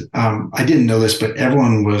is I didn't know this, but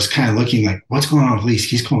everyone was kind of looking like, what's going on with Leask?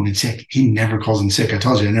 He's calling in sick. He never calls in sick. I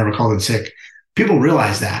told you I never called in sick. People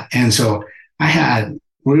realize that. And so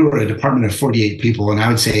we were a department of 48 people, and I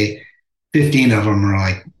would say 15 of them were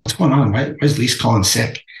like, what's going on? Why is Leask calling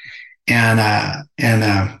sick?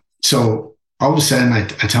 And so all of a sudden I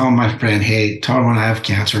tell my friend, hey, tell everyone I have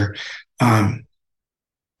cancer.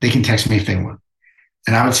 They can text me if they want.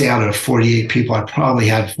 And I would say out of 48 people, I probably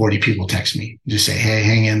had 40 people text me, just say, hey,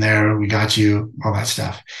 hang in there. We got you, all that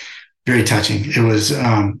stuff. Very touching. It was,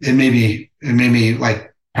 it made me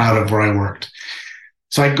like proud of where I worked.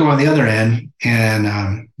 So I go on the other end,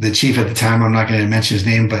 and the chief at the time, I'm not going to mention his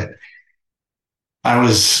name, but I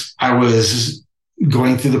was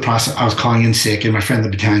going through the process. I was calling in sick, and my friend, the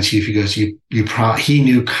battalion chief, he goes, he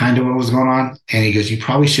knew kind of what was going on. And he goes, you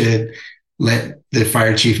probably should let the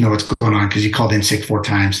fire chief know what's going on, because you called in sick 4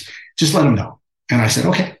 times. Just let him know. And I said,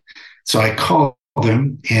 okay. So I called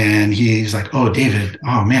him, and he's like, oh, David,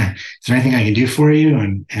 oh man, is there anything I can do for you?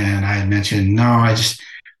 And I had mentioned, no,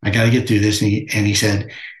 I got to get through this. And he said,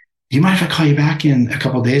 do you mind if I call you back in a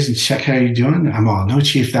couple of days and check how you're doing? I'm all, no,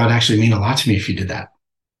 chief, that would actually mean a lot to me if you did that.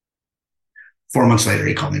 4 months later,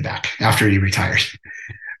 he called me back after he retired.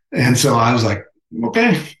 And so I was like,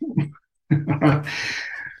 okay.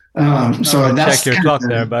 So that's check your clock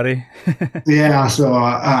there, buddy. Yeah. So,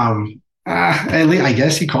 at least I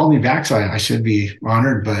guess he called me back, so I should be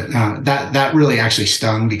honored, but, that really actually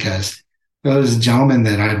stung, because there was a gentleman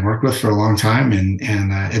that I'd worked with for a long time, and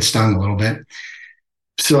it stung a little bit.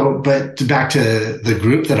 So, but back to the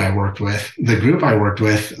group that I worked with,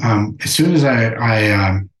 as soon as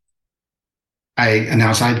I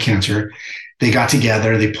announced I had cancer, they got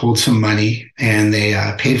together, they pulled some money, and they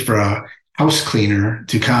paid for a house cleaner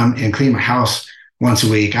to come and clean my house once a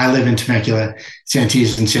week. I live in Temecula, Santee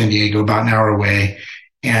in San Diego, about an hour away.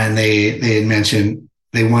 And they had mentioned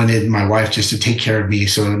they wanted my wife just to take care of me,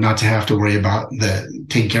 so not to have to worry about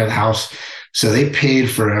taking care of the house. So they paid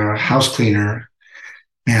for a house cleaner.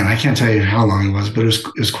 Man, I can't tell you how long it was, but it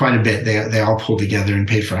was quite a bit. They all pulled together and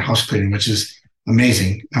paid for a house cleaning, which is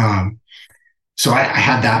amazing. So I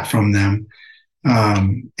had that from them.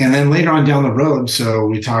 And then later on down the road,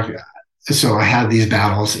 so I had these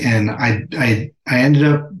battles, and I ended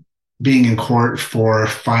up being in court for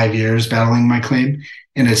 5 years battling my claim,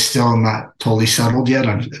 and it's still not totally settled yet.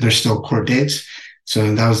 There's still court dates.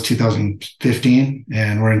 So that was 2015,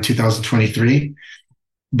 and we're in 2023.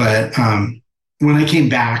 But when I came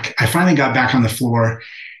back, I finally got back on the floor,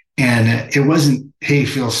 and it wasn't, hey,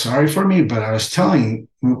 feel sorry for me, but I was telling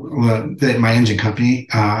my engine company,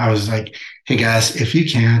 I was like, hey guys, if you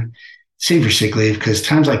can, save your sick leave, because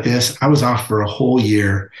times like this, I was off for a whole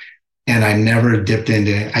year, and I never dipped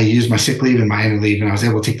into it. I used my sick leave and my annual leave, and I was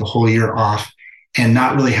able to take the whole year off and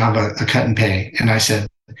not really have a cut in pay. And I said,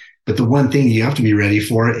 but the one thing you have to be ready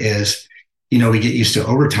for is, we get used to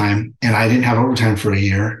overtime, and I didn't have overtime for a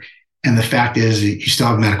year. And the fact is, you still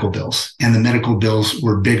have medical bills, and the medical bills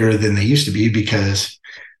were bigger than they used to be because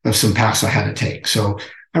of some paths I had to take. So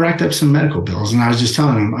I racked up some medical bills, and I was just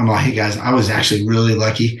telling them, I'm like, hey guys, I was actually really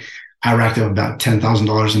lucky. I racked up about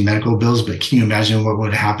 $10,000 in medical bills, but can you imagine what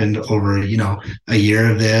would have happened over, a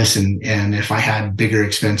year of this? And if I had bigger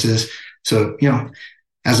expenses. So,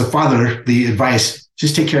 as a father, the advice,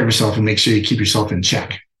 just take care of yourself and make sure you keep yourself in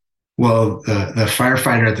check. Well, the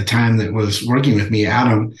firefighter at the time that was working with me,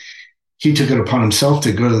 Adam, he took it upon himself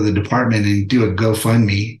to go to the department and do a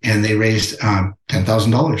GoFundMe, and they raised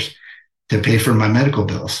 $10,000 to pay for my medical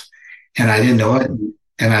bills. And I didn't know it.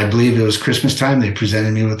 And I believe it was Christmas time. They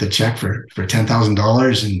presented me with a check for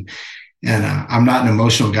 $10,000. And I'm not an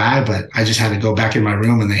emotional guy, but I just had to go back in my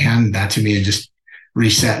room and they handed that to me and just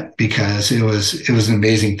reset, because it was an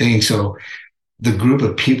amazing thing. So the group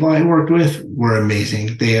of people I worked with were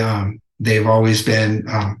amazing. They've always been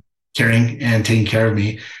caring and taking care of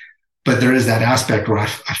me. But there is that aspect where I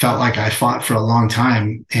felt like I fought for a long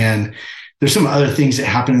time. And there's some other things that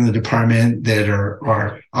happen in the department that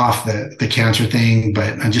are off the cancer thing,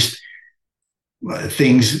 but just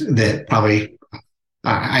things that probably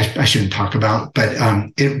I shouldn't talk about. But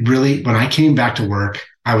it really, when I came back to work,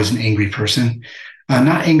 I was an angry person.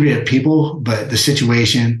 Not angry at people, but the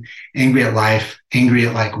situation, angry at life, angry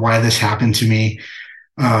at like why this happened to me.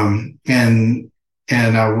 And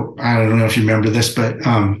I don't know if you remember this, but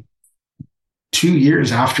 2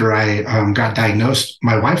 years after I got diagnosed,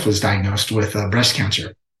 my wife was diagnosed with breast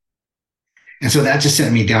cancer. And so that just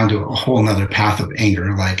sent me down to a whole nother path of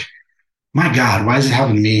anger. Like, my God, why is it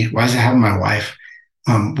happening to me? Why is it happening to my wife?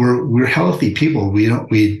 We're healthy people. We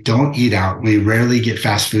don't eat out. We rarely get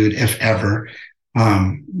fast food, if ever.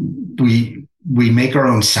 We make our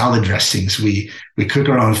own salad dressings. We cook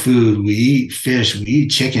our own food. We eat fish. We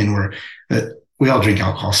eat chicken. We all drink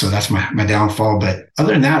alcohol, so that's my downfall. But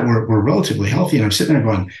other than that, we're relatively healthy. And I'm sitting there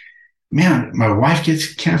going, man, my wife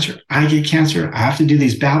gets cancer. I get cancer. I have to do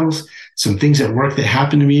these battles. Some things at work that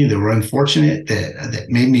happened to me that were unfortunate, that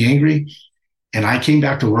made me angry. And I came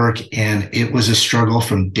back to work, and it was a struggle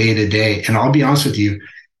from day to day. And I'll be honest with you,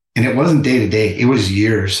 and it wasn't day to day. It was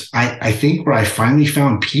years. I think where I finally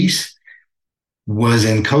found peace was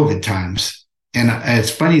in COVID times. And it's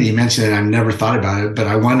funny that you mentioned it. I've never thought about it, but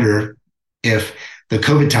I wonder if the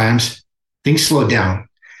COVID times, things slowed down.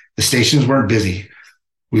 The stations weren't busy.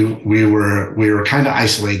 We were kind of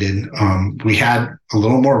isolated. We had a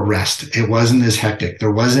little more rest. It wasn't as hectic.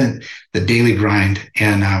 There wasn't the daily grind.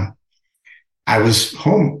 And I was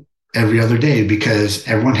home every other day because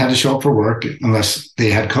everyone had to show up for work unless they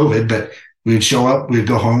had COVID, but we'd show up, we'd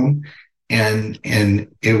go home, and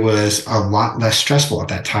it was a lot less stressful at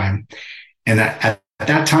that time. And at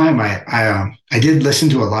that time, I did listen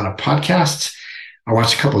to a lot of podcasts. I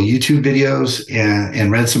watched a couple of YouTube videos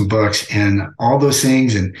and read some books and all those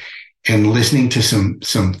things, and listening to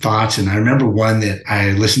some thoughts. And I remember one that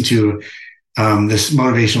I listened to, this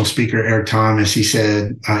motivational speaker, Eric Thomas. He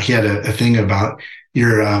said he had a thing about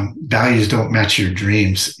your values don't match your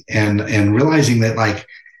dreams, and realizing that, like,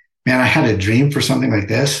 man, I had a dream for something like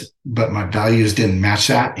this, but my values didn't match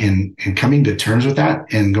that, and coming to terms with that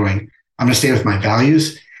and going, I'm going to stay with my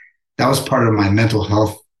values. That was part of my mental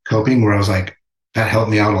health coping, where I was like, that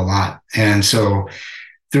helped me out a lot. And so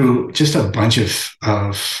through just a bunch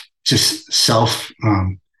of just self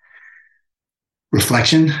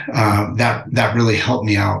reflection, that really helped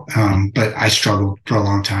me out. But I struggled for a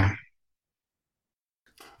long time.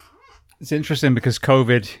 It's interesting because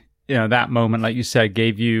COVID, that moment, like you said,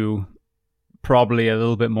 gave you probably a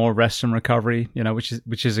little bit more rest and recovery,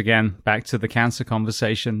 which is again, back to the cancer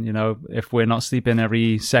conversation. If we're not sleeping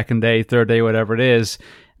every second day, third day, whatever it is,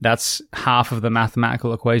 that's half of the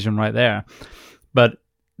mathematical equation right there. But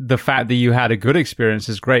the fact that you had a good experience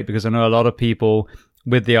is great, because I know a lot of people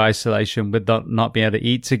with the isolation, with not being able to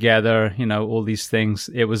eat together, all these things,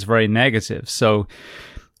 it was very negative. So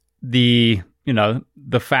the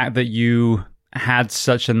fact that you had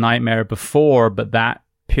such a nightmare before, but that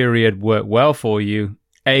period worked well for you,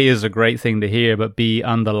 A, is a great thing to hear, but B,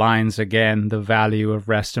 underlines again the value of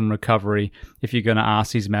rest and recovery if you're going to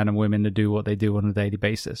ask these men and women to do what they do on a daily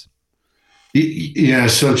basis. Yeah,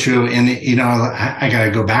 so true. And, I got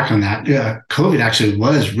to go back on that. COVID actually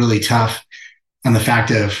was really tough on the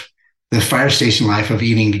fact of the fire station life of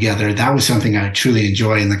eating together. That was something I truly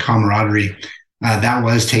enjoy, and the camaraderie that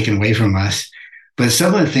was taken away from us. But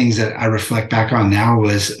some of the things that I reflect back on now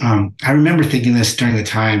was, I remember thinking this during the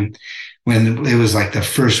time when it was like the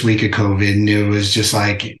first week of COVID, and it was just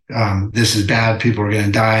like, this is bad. People are going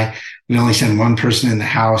to die. We only send one person in the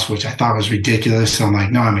house, which I thought was ridiculous. So I'm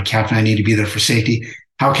like, no, I'm a captain. I need to be there for safety.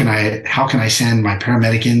 How can I send my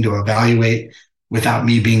paramedic in to evaluate without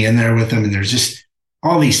me being in there with them? And there's just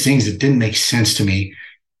all these things that didn't make sense to me.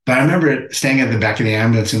 But I remember staying at the back of the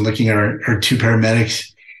ambulance and looking at our two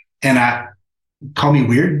paramedics, and call me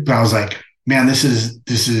weird, but I was like, man, this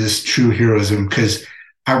is true heroism, because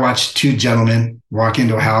I watched two gentlemen walk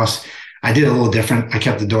into a house. I did a little different. I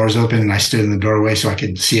kept the doors open and I stood in the doorway so I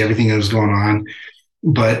could see everything that was going on.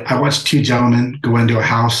 But I watched two gentlemen go into a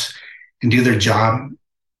house and do their job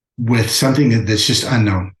with something that's just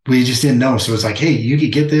unknown. We just didn't know. So it's like, hey, you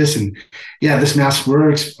could get this, and yeah, this mask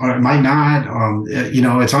works, or it might not.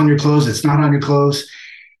 It's on your clothes, it's not on your clothes.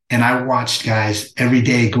 And I watched guys every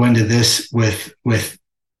day go into this with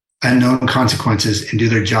unknown consequences and do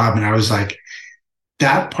their job. And I was like,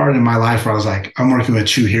 that part of my life where I was like, I'm working with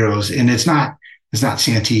true heroes. And it's not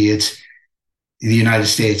Santee, it's the United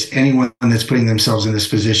States. Anyone that's putting themselves in this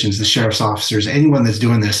positions, the sheriff's officers, anyone that's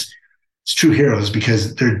doing this, it's true heroes,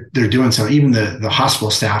 because they're doing so. Even the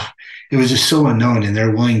hospital staff, it was just so unknown, and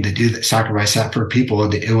they're willing to do that, sacrifice that for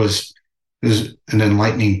people. It was an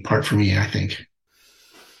enlightening part for me, I think.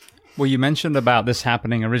 Well, you mentioned about this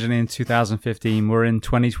happening originally in 2015. We're in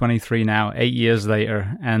 2023 now, 8 years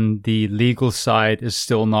later, and the legal side is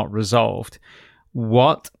still not resolved.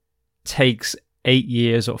 What takes 8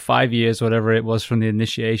 years or 5 years, whatever it was from the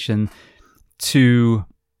initiation, to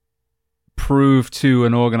prove to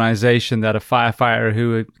an organization that a firefighter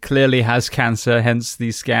who clearly has cancer, hence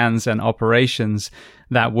these scans and operations,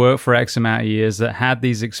 that worked for X amount of years, that had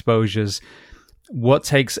these exposures, what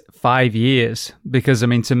takes 5 years? Because, I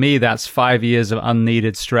mean, to me, that's 5 years of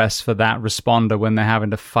unneeded stress for that responder when they're having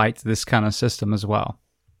to fight this kind of system as well.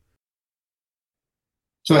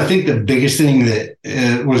 So I think the biggest thing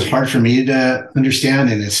that was hard for me to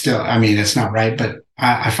understand, and it's still, I mean, it's not right, but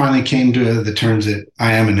I finally came to the terms that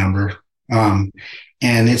I am a number. And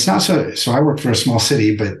it's not so I work for a small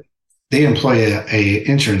city, but they employ a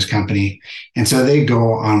insurance company. And so they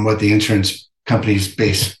go on what the insurance companies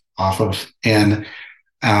base off of. And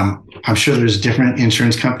I'm sure there's different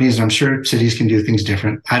insurance companies. I'm sure cities can do things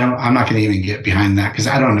different. I'm not going to even get behind that because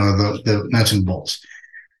I don't know the nuts and bolts.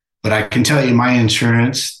 But I can tell you my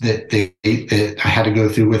insurance that I had to go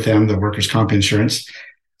through with them, the workers' comp insurance,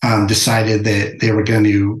 decided that they were going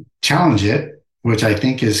to challenge it, which I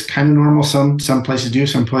think is kind of normal. Some places do,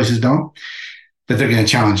 some places don't, but they're going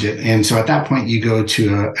to challenge it. And so at that point, you go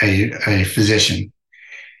to a physician.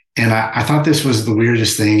 And I thought this was the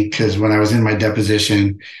weirdest thing because when I was in my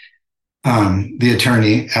deposition, the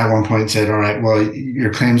attorney at one point said, all right, well,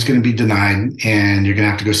 your claim is going to be denied and you're going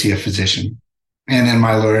to have to go see a physician. And then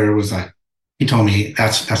my lawyer was like, he told me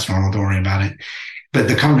that's normal. Don't worry about it. But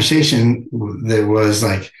the conversation that was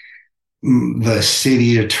like the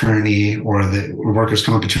city attorney or the workers'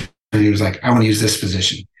 comp attorney was like, I want to use this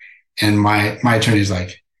physician. And my attorney is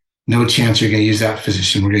like, no chance you're going to use that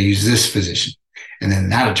physician. We're going to use this physician. And then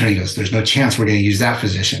that attorney goes, there's no chance we're going to use that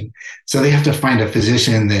physician. So they have to find a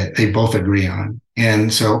physician that they both agree on.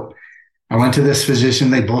 And so I went to this physician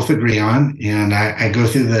they both agree on, and I go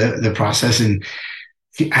through the process, and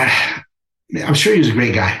I'm sure he was a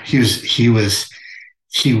great guy. He was,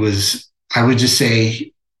 I would just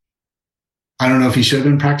say, I don't know if he should have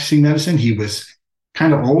been practicing medicine. He was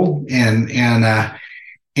kind of old. And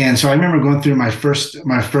so I remember going through my first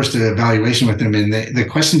evaluation with him, and the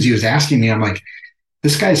questions he was asking me, I'm like,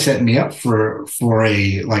 this guy's setting me up for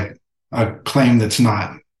a claim that's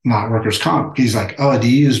not workers' comp. He's like, oh, do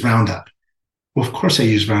you use Roundup? Well, of course I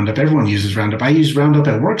use Roundup. Everyone uses Roundup. I use Roundup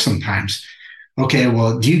at work sometimes. Okay,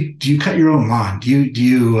 well, do you cut your own lawn? Do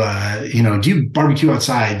you barbecue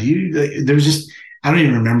outside? There's just, I don't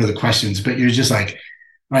even remember the questions, but you're just like,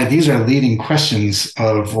 all right, these are leading questions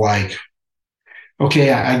of like,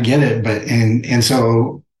 okay, I get it. But, and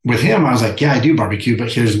so with him, I was like, yeah, I do barbecue,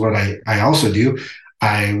 but here's what I also do.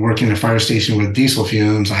 I work in a fire station with diesel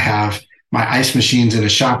fumes. I have my ice machines in a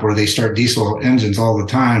shop where they start diesel engines all the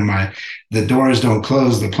time. The doors don't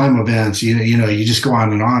close, the plasma vents, you just go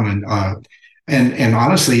on and on. And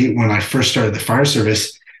honestly, when I first started the fire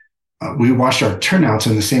service, we washed our turnouts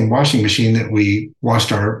in the same washing machine that we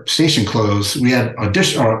washed our station clothes. We had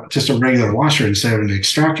just a regular washer instead of an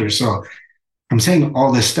extractor. So I'm saying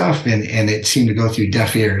all this stuff, and it seemed to go through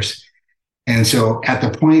deaf ears. And so at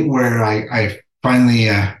the point where I finally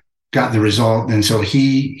got the result, and so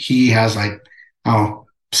he has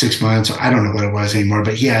 6 months. I don't know what it was anymore,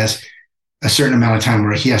 but he has a certain amount of time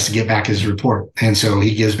where he has to get back his report. And so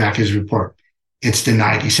he gives back his report. It's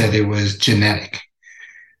denied. He said it was genetic.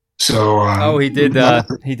 So he did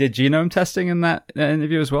genome testing in that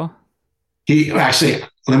interview as well. He actually,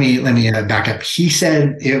 let me back up. He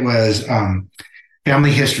said it was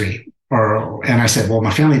family history, and I said, well,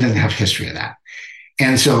 my family doesn't have history of that.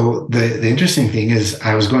 And so the interesting thing is,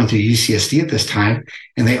 I was going through UCSD at this time,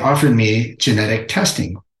 and they offered me genetic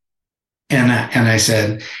testing, and I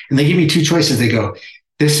said, and they gave me two choices. They go,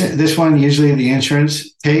 this one usually the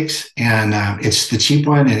insurance takes, and it's the cheap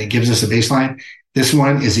one, and it gives us a baseline. This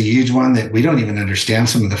one is a huge one that we don't even understand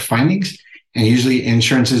some of the findings. And usually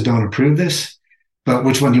insurances don't approve this, but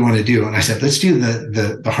which one do you want to do? And I said, let's do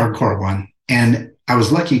the hardcore one. And I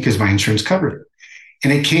was lucky because my insurance covered it.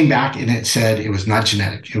 And it came back and it said it was not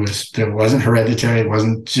genetic. It wasn't hereditary. It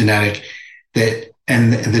wasn't genetic.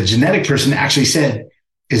 And the genetic person actually said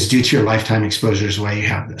it's due to your lifetime exposures why you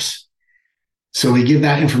have this. So we give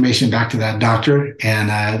that information back to that doctor,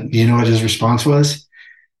 and you know what his response was?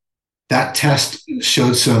 That test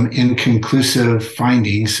showed some inconclusive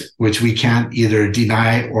findings, which we can't either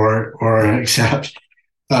deny or accept,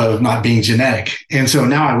 of not being genetic. And so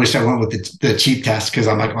now I wish I went with the cheap test, because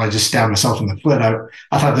I'm like, well, I just stabbed myself in the foot.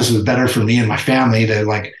 I thought this was better for me and my family to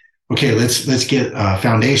like, okay, let's get a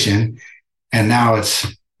foundation. And now it's,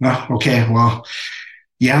 well, okay, well,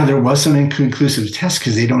 yeah, there was some inconclusive tests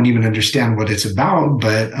because they don't even understand what it's about.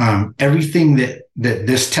 But everything that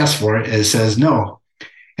this test for it says no.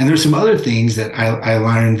 And there's some other things that I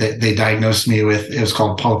learned that they diagnosed me with. It was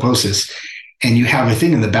called polyposis. And you have a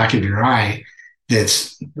thing in the back of your eye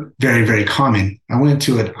that's very, very common. I went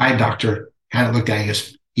to an eye doctor, had it looked at, he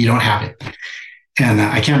goes, you don't have it. And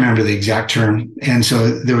I can't remember the exact term. And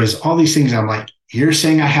so there was all these things. I'm like, you're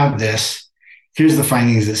saying I have this. Here's the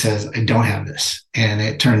findings that says I don't have this. And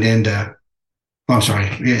it turned into, oh, I'm sorry,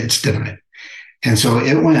 it's denied. And so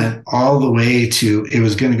it went all the way to, it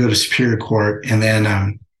was going to go to Superior Court. And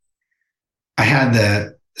then I had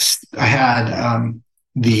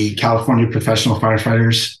the California Professional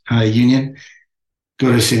Firefighters Union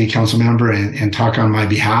go to a city council member and talk on my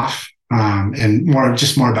behalf, and more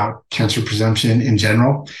about cancer presumption in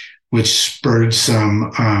general, which spurred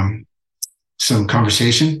some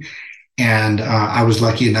conversation. And I was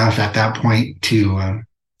lucky enough at that point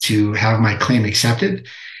to have my claim accepted.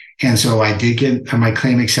 And so I did get my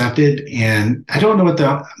claim accepted. And I don't know what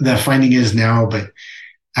the finding is now, but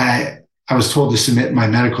I was told to submit my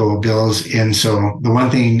medical bills. And so the one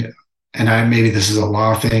thing, and maybe this is a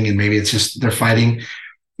law thing, and maybe it's just they're fighting,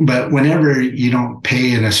 but whenever you don't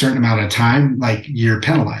pay in a certain amount of time, like, you're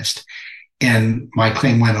penalized. And my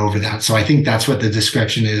claim went over that. So I think that's what the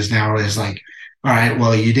description is now, is like, all right,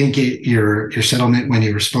 well, you didn't get your settlement when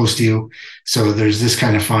you were supposed to. So there's this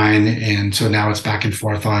kind of fine. And so now it's back and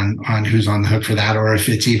forth on who's on the hook for that, or if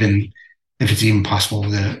it's even possible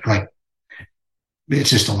to, like, it's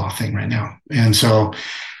just a law thing right now. And so,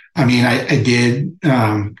 I mean, I did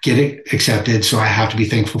get it accepted, so I have to be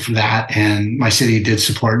thankful for that. And my city did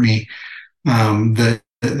support me.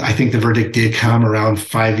 I think the verdict did come around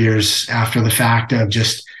 5 years after the fact of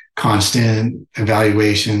just constant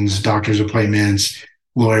evaluations, doctor's appointments,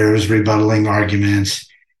 lawyers rebuttaling arguments,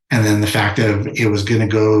 and then the fact of it was going to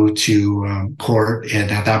go to court.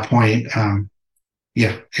 And at that point,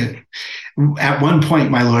 at one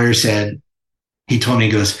point, my lawyer said, he told me,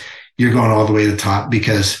 he goes, you're going all the way to the top,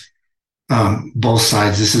 because both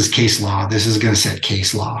sides, this is case law. This is going to set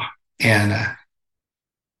case law. And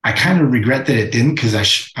I kind of regret that it didn't, because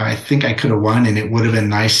I think I could have won, and it would have been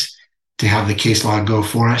nice to have the case law go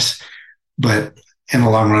for us. But in the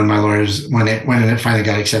long run, my lawyers, when it finally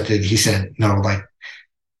got accepted, he said, no, like,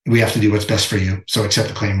 we have to do what's best for you. So accept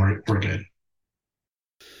the claim. We're good.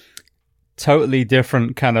 Totally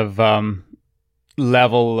different kind of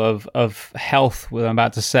level of health, what I'm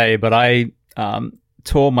about to say, but I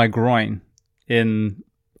tore my groin in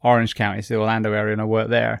Orange County, it's the Orlando area, and I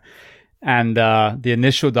worked there. And the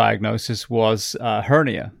initial diagnosis was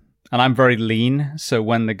hernia. And I'm very lean, so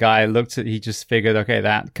when the guy looked at it, he just figured, okay,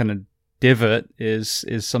 that kind of divot is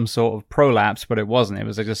some sort of prolapse, but it wasn't. It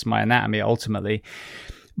was just my anatomy ultimately.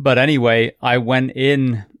 But anyway, I went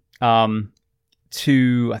in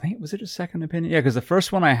to, I think, was it a second opinion? Yeah, because the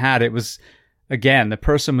first one I had, it was, again, the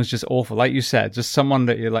person was just awful. Like you said, just someone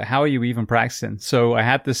that you're like, how are you even practicing? So I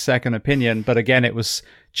had this second opinion, but again, it was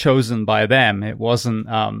chosen by them. It wasn't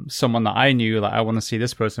someone that I knew, like, I want to see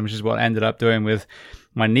this person, which is what I ended up doing with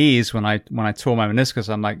my knees when I tore my meniscus.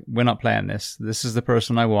 I'm like, we're not playing this. This is the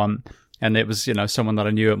person I want. And it was, someone that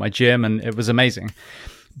I knew at my gym, and it was amazing.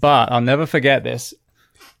 But I'll never forget this.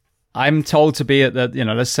 I'm told to be at the,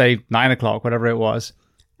 let's say 9 o'clock, whatever it was.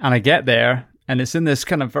 And I get there, and it's in this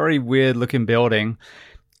kind of very weird looking building.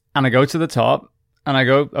 And I go to the top, and I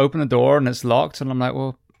go open the door, and it's locked. And I'm like,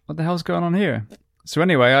 well, what the hell's going on here? So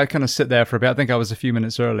anyway, I kind of sit there for a bit. I think I was a few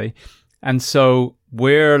minutes early. And so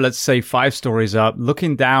we're, let's say, 5 stories up,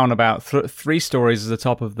 looking down about 3 stories at the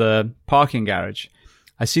top of the parking garage.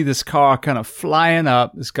 I see this car kind of flying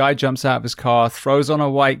up. This guy jumps out of his car, throws on a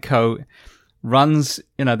white coat, runs,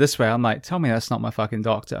 this way. I'm like, tell me that's not my fucking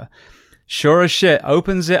doctor. Sure as shit,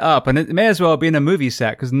 opens it up. And it may as well have been a movie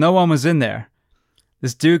set, because no one was in there.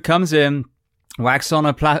 This dude comes in, whacks on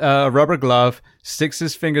a rubber glove, sticks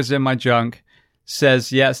his fingers in my junk,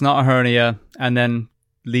 says, yeah, it's not a hernia, and then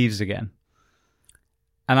leaves again.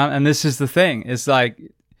 And this is the thing. It's like,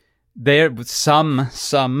 there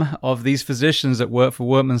some of these physicians that work for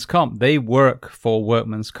workman's comp, they work for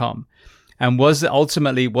workman's comp. And was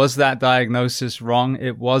that diagnosis wrong?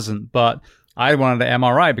 It wasn't. But I wanted an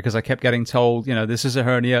MRI because I kept getting told, this is a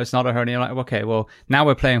hernia, it's not a hernia. I'm like, okay, well, now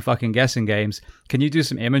we're playing fucking guessing games. Can you do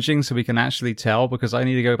some imaging so we can actually tell? Because I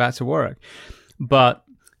need to go back to work. But,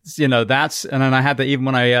 and then I had that even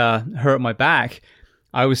when I hurt my back,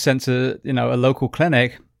 I was sent to, a local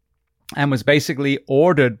clinic and was basically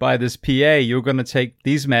ordered by this PA, you're going to take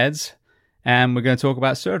these meds and we're going to talk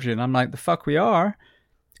about surgery. And I'm like, the fuck we are.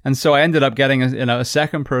 And so I ended up getting a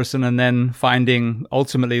second person, and then finding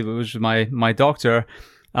ultimately it was my doctor,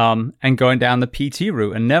 and going down the PT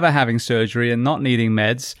route and never having surgery and not needing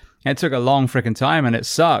meds. And it took a long freaking time and it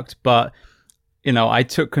sucked, but I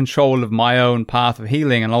took control of my own path of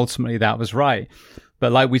healing, and ultimately that was right.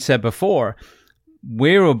 But like we said before,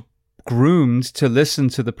 we're groomed to listen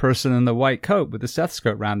to the person in the white coat with the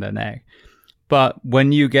stethoscope around their neck. But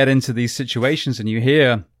when you get into these situations and you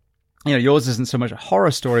hear, yours isn't so much a horror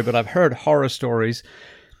story, but I've heard horror stories.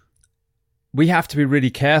 We have to be really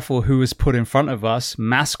careful who is put in front of us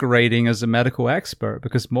masquerading as a medical expert,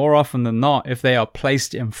 because more often than not, if they are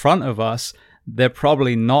placed in front of us, they're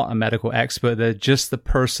probably not a medical expert. They're just the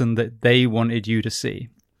person that they wanted you to see.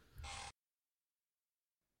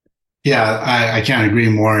 Yeah, I can't agree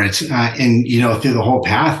more. It's, and, through the whole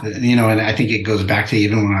path, and I think it goes back to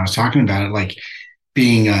even when I was talking about it, like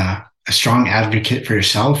being a strong advocate for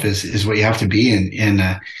yourself is what you have to be.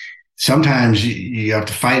 And sometimes you have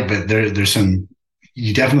to fight, but there's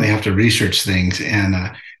you definitely have to research things. And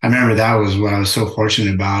I remember that was what I was so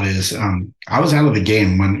fortunate about is I was out of the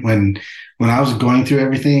game when I was going through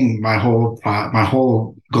everything. My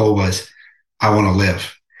whole goal was I want to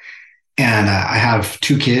live. And I have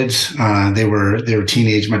two kids. They were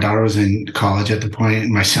teenage. My daughter was in college at the point,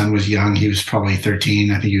 and my son was young. He was probably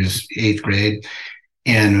 13. I think he was 8th grade.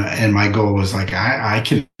 And my goal was like, I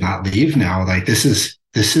cannot leave now. Like this is,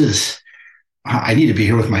 I need to be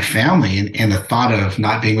here with my family. And the thought of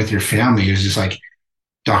not being with your family is just like,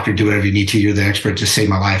 doctor, do whatever you need to. You're the expert. Just save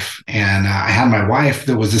my life. And I had my wife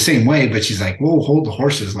that was the same way, but she's like, whoa, hold the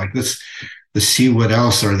horses. Like let's see what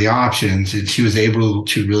else are the options. And she was able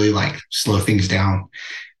to really like slow things down.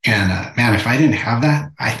 And man, if I didn't have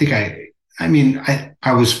that, I think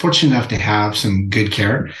I was fortunate enough to have some good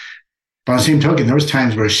care. But on the same token, there was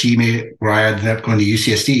times where I ended up going to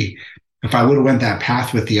UCSD. If I would have went that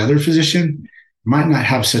path with the other physician, might not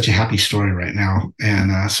have such a happy story right now.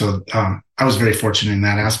 And so I was very fortunate in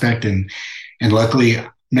that aspect. And luckily,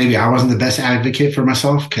 maybe I wasn't the best advocate for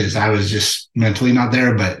myself because I was just mentally not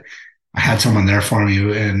there, but I had someone there for me,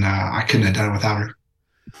 and I couldn't have done it without her.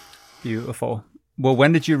 Beautiful. Well,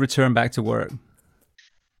 when did you return back to work?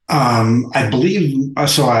 I believe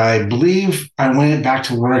I went back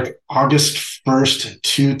to work August 1st,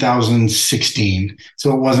 2016.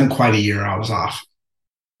 So it wasn't quite a year I was off.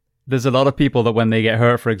 There's a lot of people that when they get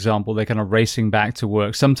hurt, for example, they're kind of racing back to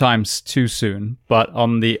work, sometimes too soon. But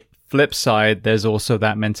on the flip side, there's also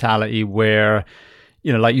that mentality where,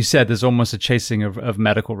 like you said, there's almost a chasing of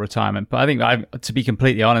medical retirement. But I think, to be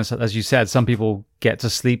completely honest, as you said, some people get to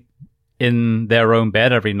sleep in their own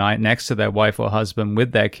bed every night next to their wife or husband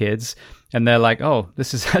with their kids, and they're like, oh,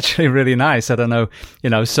 this is actually really nice. I don't know,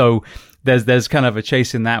 so there's kind of a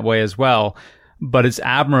chase in that way as well. But it's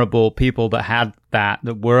admirable people that had that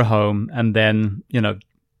were home and then,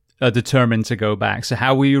 are determined to go back. So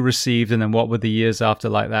how were you received, and then what were the years after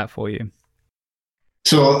like that for you?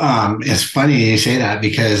 So it's funny you say that,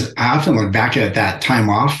 because I often look back at that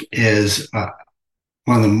time off as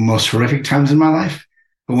one of the most horrific times in my life,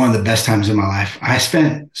 but one of the best times in my life. I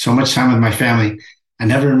spent so much time with my family. I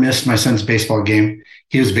never missed my son's baseball game.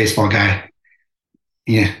 He was a baseball guy.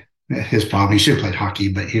 Yeah, his problem. He should have played hockey,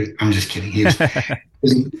 but I'm just kidding. His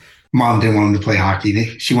mom didn't want him to play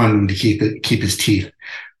hockey. She wanted him to keep his teeth.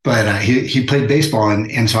 But he played baseball,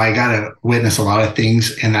 and so I got to witness a lot of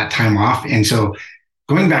things in that time off. And so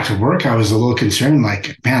going back to work, I was a little concerned,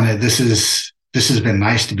 like, man, this has been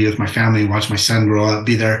nice to be with my family, watch my son grow up,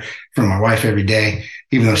 be there for my wife every day,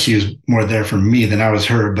 even though she was more there for me than I was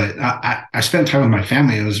her. But I spent time with my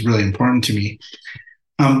family. It was really important to me.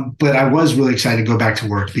 But I was really excited to go back to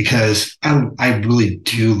work because I really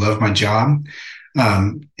do love my job.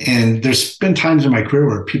 And there's been times in my career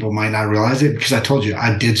where people might not realize it, because I told you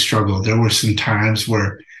I did struggle. There were some times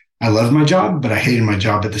where I loved my job, but I hated my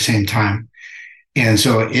job at the same time. And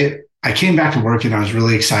so I came back to work and I was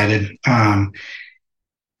really excited.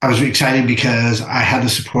 I was excited because I had the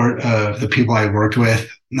support of the people I worked with.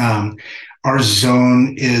 our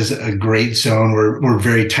zone is a great zone. We're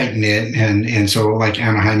very tight knit, and so like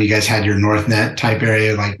Anaheim, you guys had your North Net type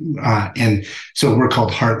area, and so we're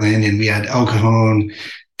called Heartland, and we had El Cajon, a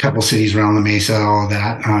couple cities around the Mesa, all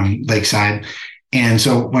that, Lakeside. And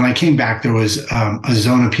so when I came back, there was a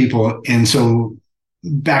zone of people. And so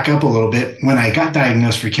back up a little bit, when I got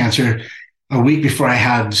diagnosed for cancer, a week before I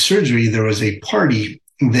had surgery, there was a party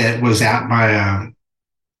that was at my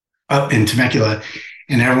up in Temecula,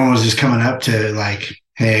 and everyone was just coming up to like,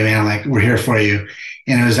 hey man, like we're here for you.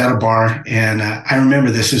 And it was at a bar. And I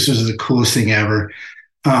remember this was the coolest thing ever.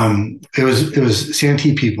 It was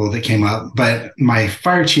Santee people that came up, but my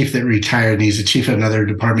fire chief that retired, and he's the chief of another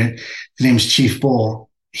department, his name's Chief Bull.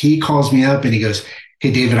 He calls me up and he goes,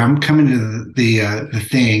 hey David, I'm coming to the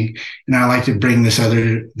thing, and I'd like to bring this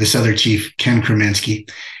other chief, Ken Kremensky.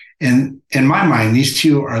 And in my mind, these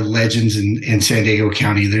two are legends in San Diego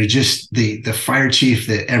County. They're just the fire chief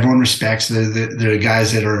that everyone respects. They're the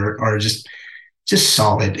guys that are just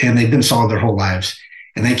solid, and they've been solid their whole lives.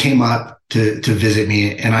 And they came up to visit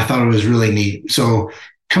me, and I thought it was really neat. So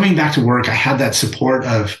coming back to work, I had that support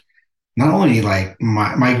of not only like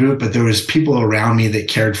my group, but there was people around me that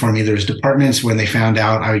cared for me. There was departments, when they found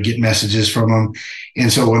out, I would get messages from them.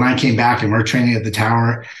 And so when I came back and we're training at the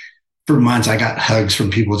tower for months, I got hugs from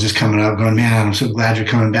people just coming up going, man, I'm so glad you're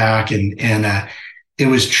coming back. And it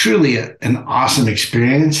was truly an awesome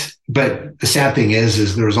experience. But the sad thing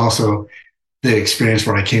is there was also the experience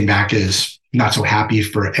where I came back as not so happy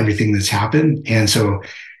for everything that's happened. And so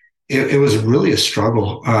it was really a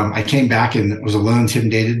struggle. I came back and was a little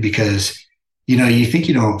intimidated because, you think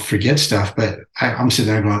you don't forget stuff, but I'm sitting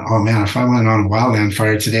there going, oh man, if I went on a wildland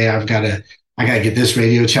fire today, I got to get this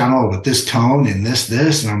radio channel with this tone and this,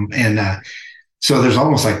 so there's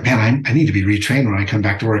almost like, man, I need to be retrained when I come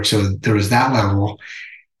back to work. So there was that level,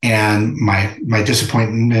 and my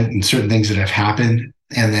disappointment in certain things that have happened.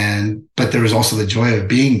 But there was also the joy of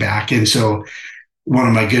being back. And so one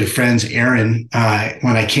of my good friends, Aaron,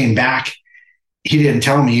 when I came back, he didn't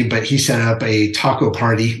tell me, but he set up a taco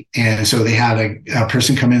party. And so they had a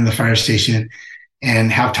person come into the fire station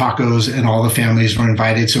and have tacos, and all the families were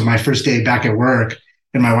invited. So my first day back at work,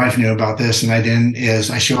 and my wife knew about this and I didn't,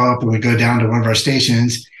 is I show up and we go down to one of our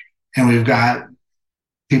stations, and we've got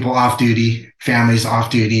people off duty, families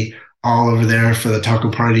off duty, all over there for the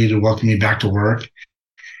taco party to welcome me back to work.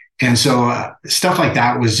 And so stuff like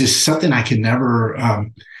that was just something I can never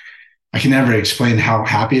explain how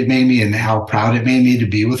happy it made me and how proud it made me to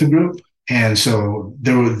be with a group. And so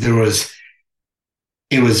it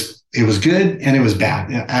was good and it was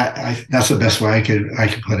bad. That's the best way I could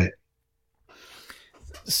put it.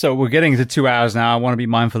 So we're getting to 2 hours now. I want to be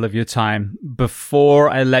mindful of your time. Before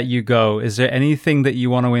I let you go, is there anything that you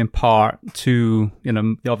want to impart to,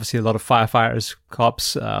 obviously a lot of firefighters,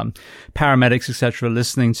 cops, paramedics, etc.,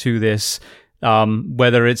 listening to this,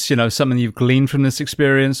 whether it's, something you've gleaned from this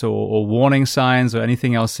experience or warning signs or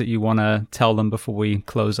anything else that you want to tell them before we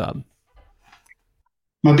close up?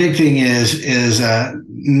 My big thing is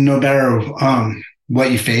no matter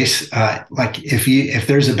what you face, like if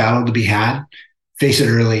there's a battle to be had, face it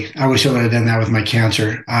early. I wish I would have done that with my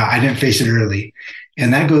cancer. I didn't face it early.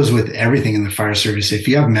 And that goes with everything in the fire service. If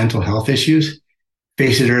you have mental health issues,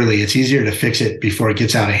 face it early. It's easier to fix it before it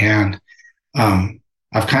gets out of hand.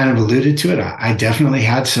 I've kind of alluded to it. I definitely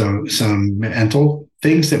had some mental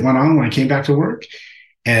things that went on when I came back to work,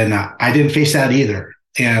 and I didn't face that either.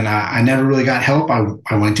 And I never really got help.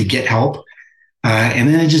 I went to get help, and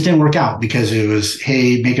then it just didn't work out because it was,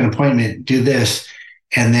 hey, make an appointment, do this.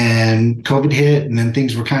 And then COVID hit, and then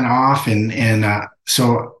things were kind of off. And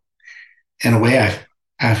so in a way,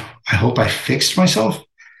 I hope I fixed myself,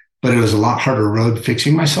 but it was a lot harder road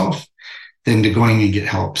fixing myself than to going and get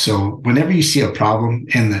help. So whenever you see a problem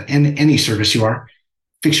in any service you are,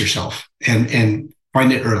 fix yourself and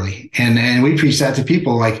find it early. And we preach that to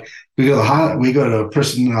people. Like we go to a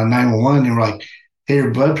person on 911 and we're like, hey,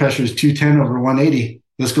 your blood pressure is 210 over 180.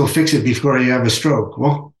 Let's go fix it before you have a stroke.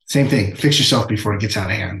 Well, same thing. Fix yourself before it gets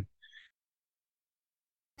out of hand.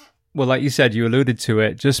 Well, like you said, you alluded to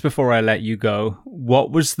it. Just before I let you go,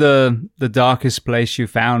 what was the darkest place you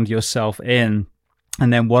found yourself in?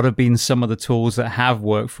 And then what have been some of the tools that have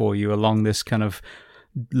worked for you along this kind of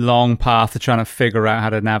long path to trying to figure out how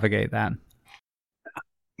to navigate that?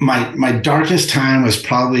 My darkest time was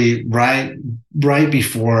probably right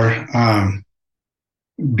before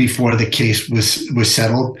the case was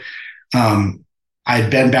settled.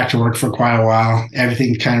 I'd been back to work for quite a while.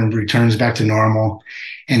 Everything kind of returns back to normal.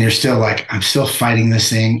 And you're still like, I'm still fighting this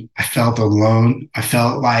thing. I felt alone. I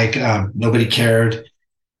felt like nobody cared.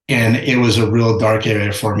 and it was a real dark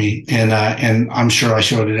area for me. And I'm sure I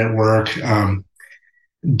showed it at work.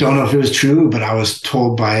 Don't know if it was true, but I was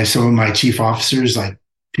told by some of my chief officers, like,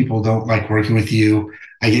 people don't like working with you.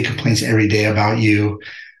 I get complaints every day about you.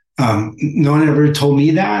 No one ever told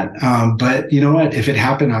me that. But you know what? If it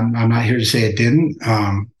happened, I'm not here to say it didn't.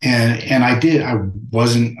 And I did. I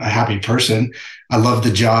wasn't a happy person. I loved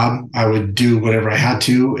the job. I would do whatever I had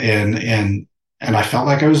to. And I felt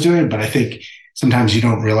like I was doing it, but I think sometimes you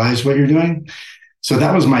don't realize what you're doing. So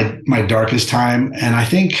that was my darkest time. And I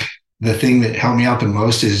think the thing that helped me out the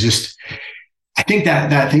most is just, I think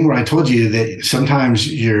that thing where I told you that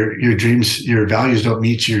sometimes your dreams, your values don't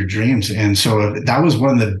meet your dreams. And so that was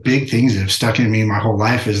one of the big things that have stuck in me my whole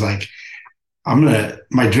life, is like,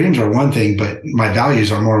 my dreams are one thing, but my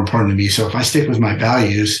values are more important to me. So if I stick with my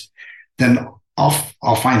values, then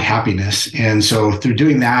I'll find happiness. And so through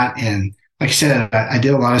doing that, and like I said, I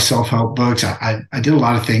did a lot of self-help books. I did a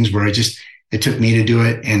lot of things where it took me to do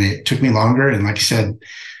it, and it took me longer. And like I said,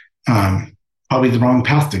 probably the wrong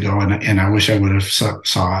path to go. And I wish I would have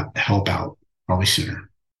sought help out probably sooner.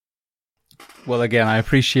 Well, again, I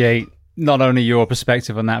appreciate not only your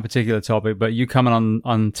perspective on that particular topic, but you coming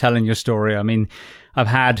on telling your story. I mean, I've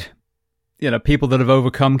had, people that have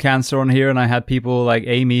overcome cancer on here, and I had people like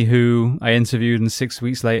Amy, who I interviewed, and 6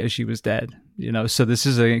 weeks later she was dead. So this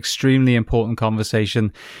is an extremely important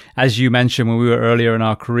conversation. As you mentioned, when we were earlier in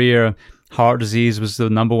our career, heart disease was the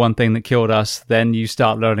number one thing that killed us. Then you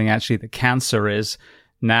start learning actually that cancer is.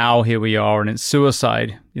 Now here we are, and it's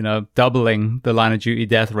suicide, doubling the line of duty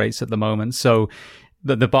death rates at the moment. So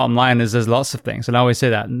the bottom line is there's lots of things. And I always say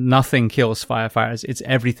that nothing kills firefighters. It's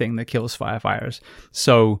everything that kills firefighters.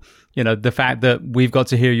 So, the fact that we've got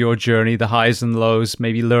to hear your journey, the highs and lows,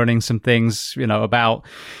 maybe learning some things, about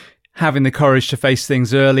having the courage to face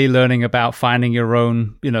things early, learning about finding your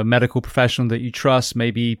own, medical professional that you trust,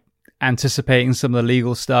 maybe anticipating some of the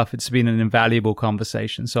legal stuff. It's been an invaluable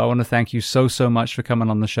conversation. So I want to thank you so much for coming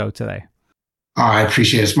on the show today. Oh, I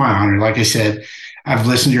appreciate it. It's my honor. Like I said, I've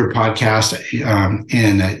listened to your podcast,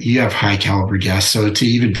 and you have high caliber guests. So to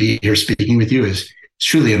even be here speaking with you is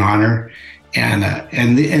truly an honor. And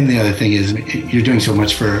the other thing is, you're doing so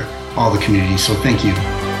much for all the community. So thank you.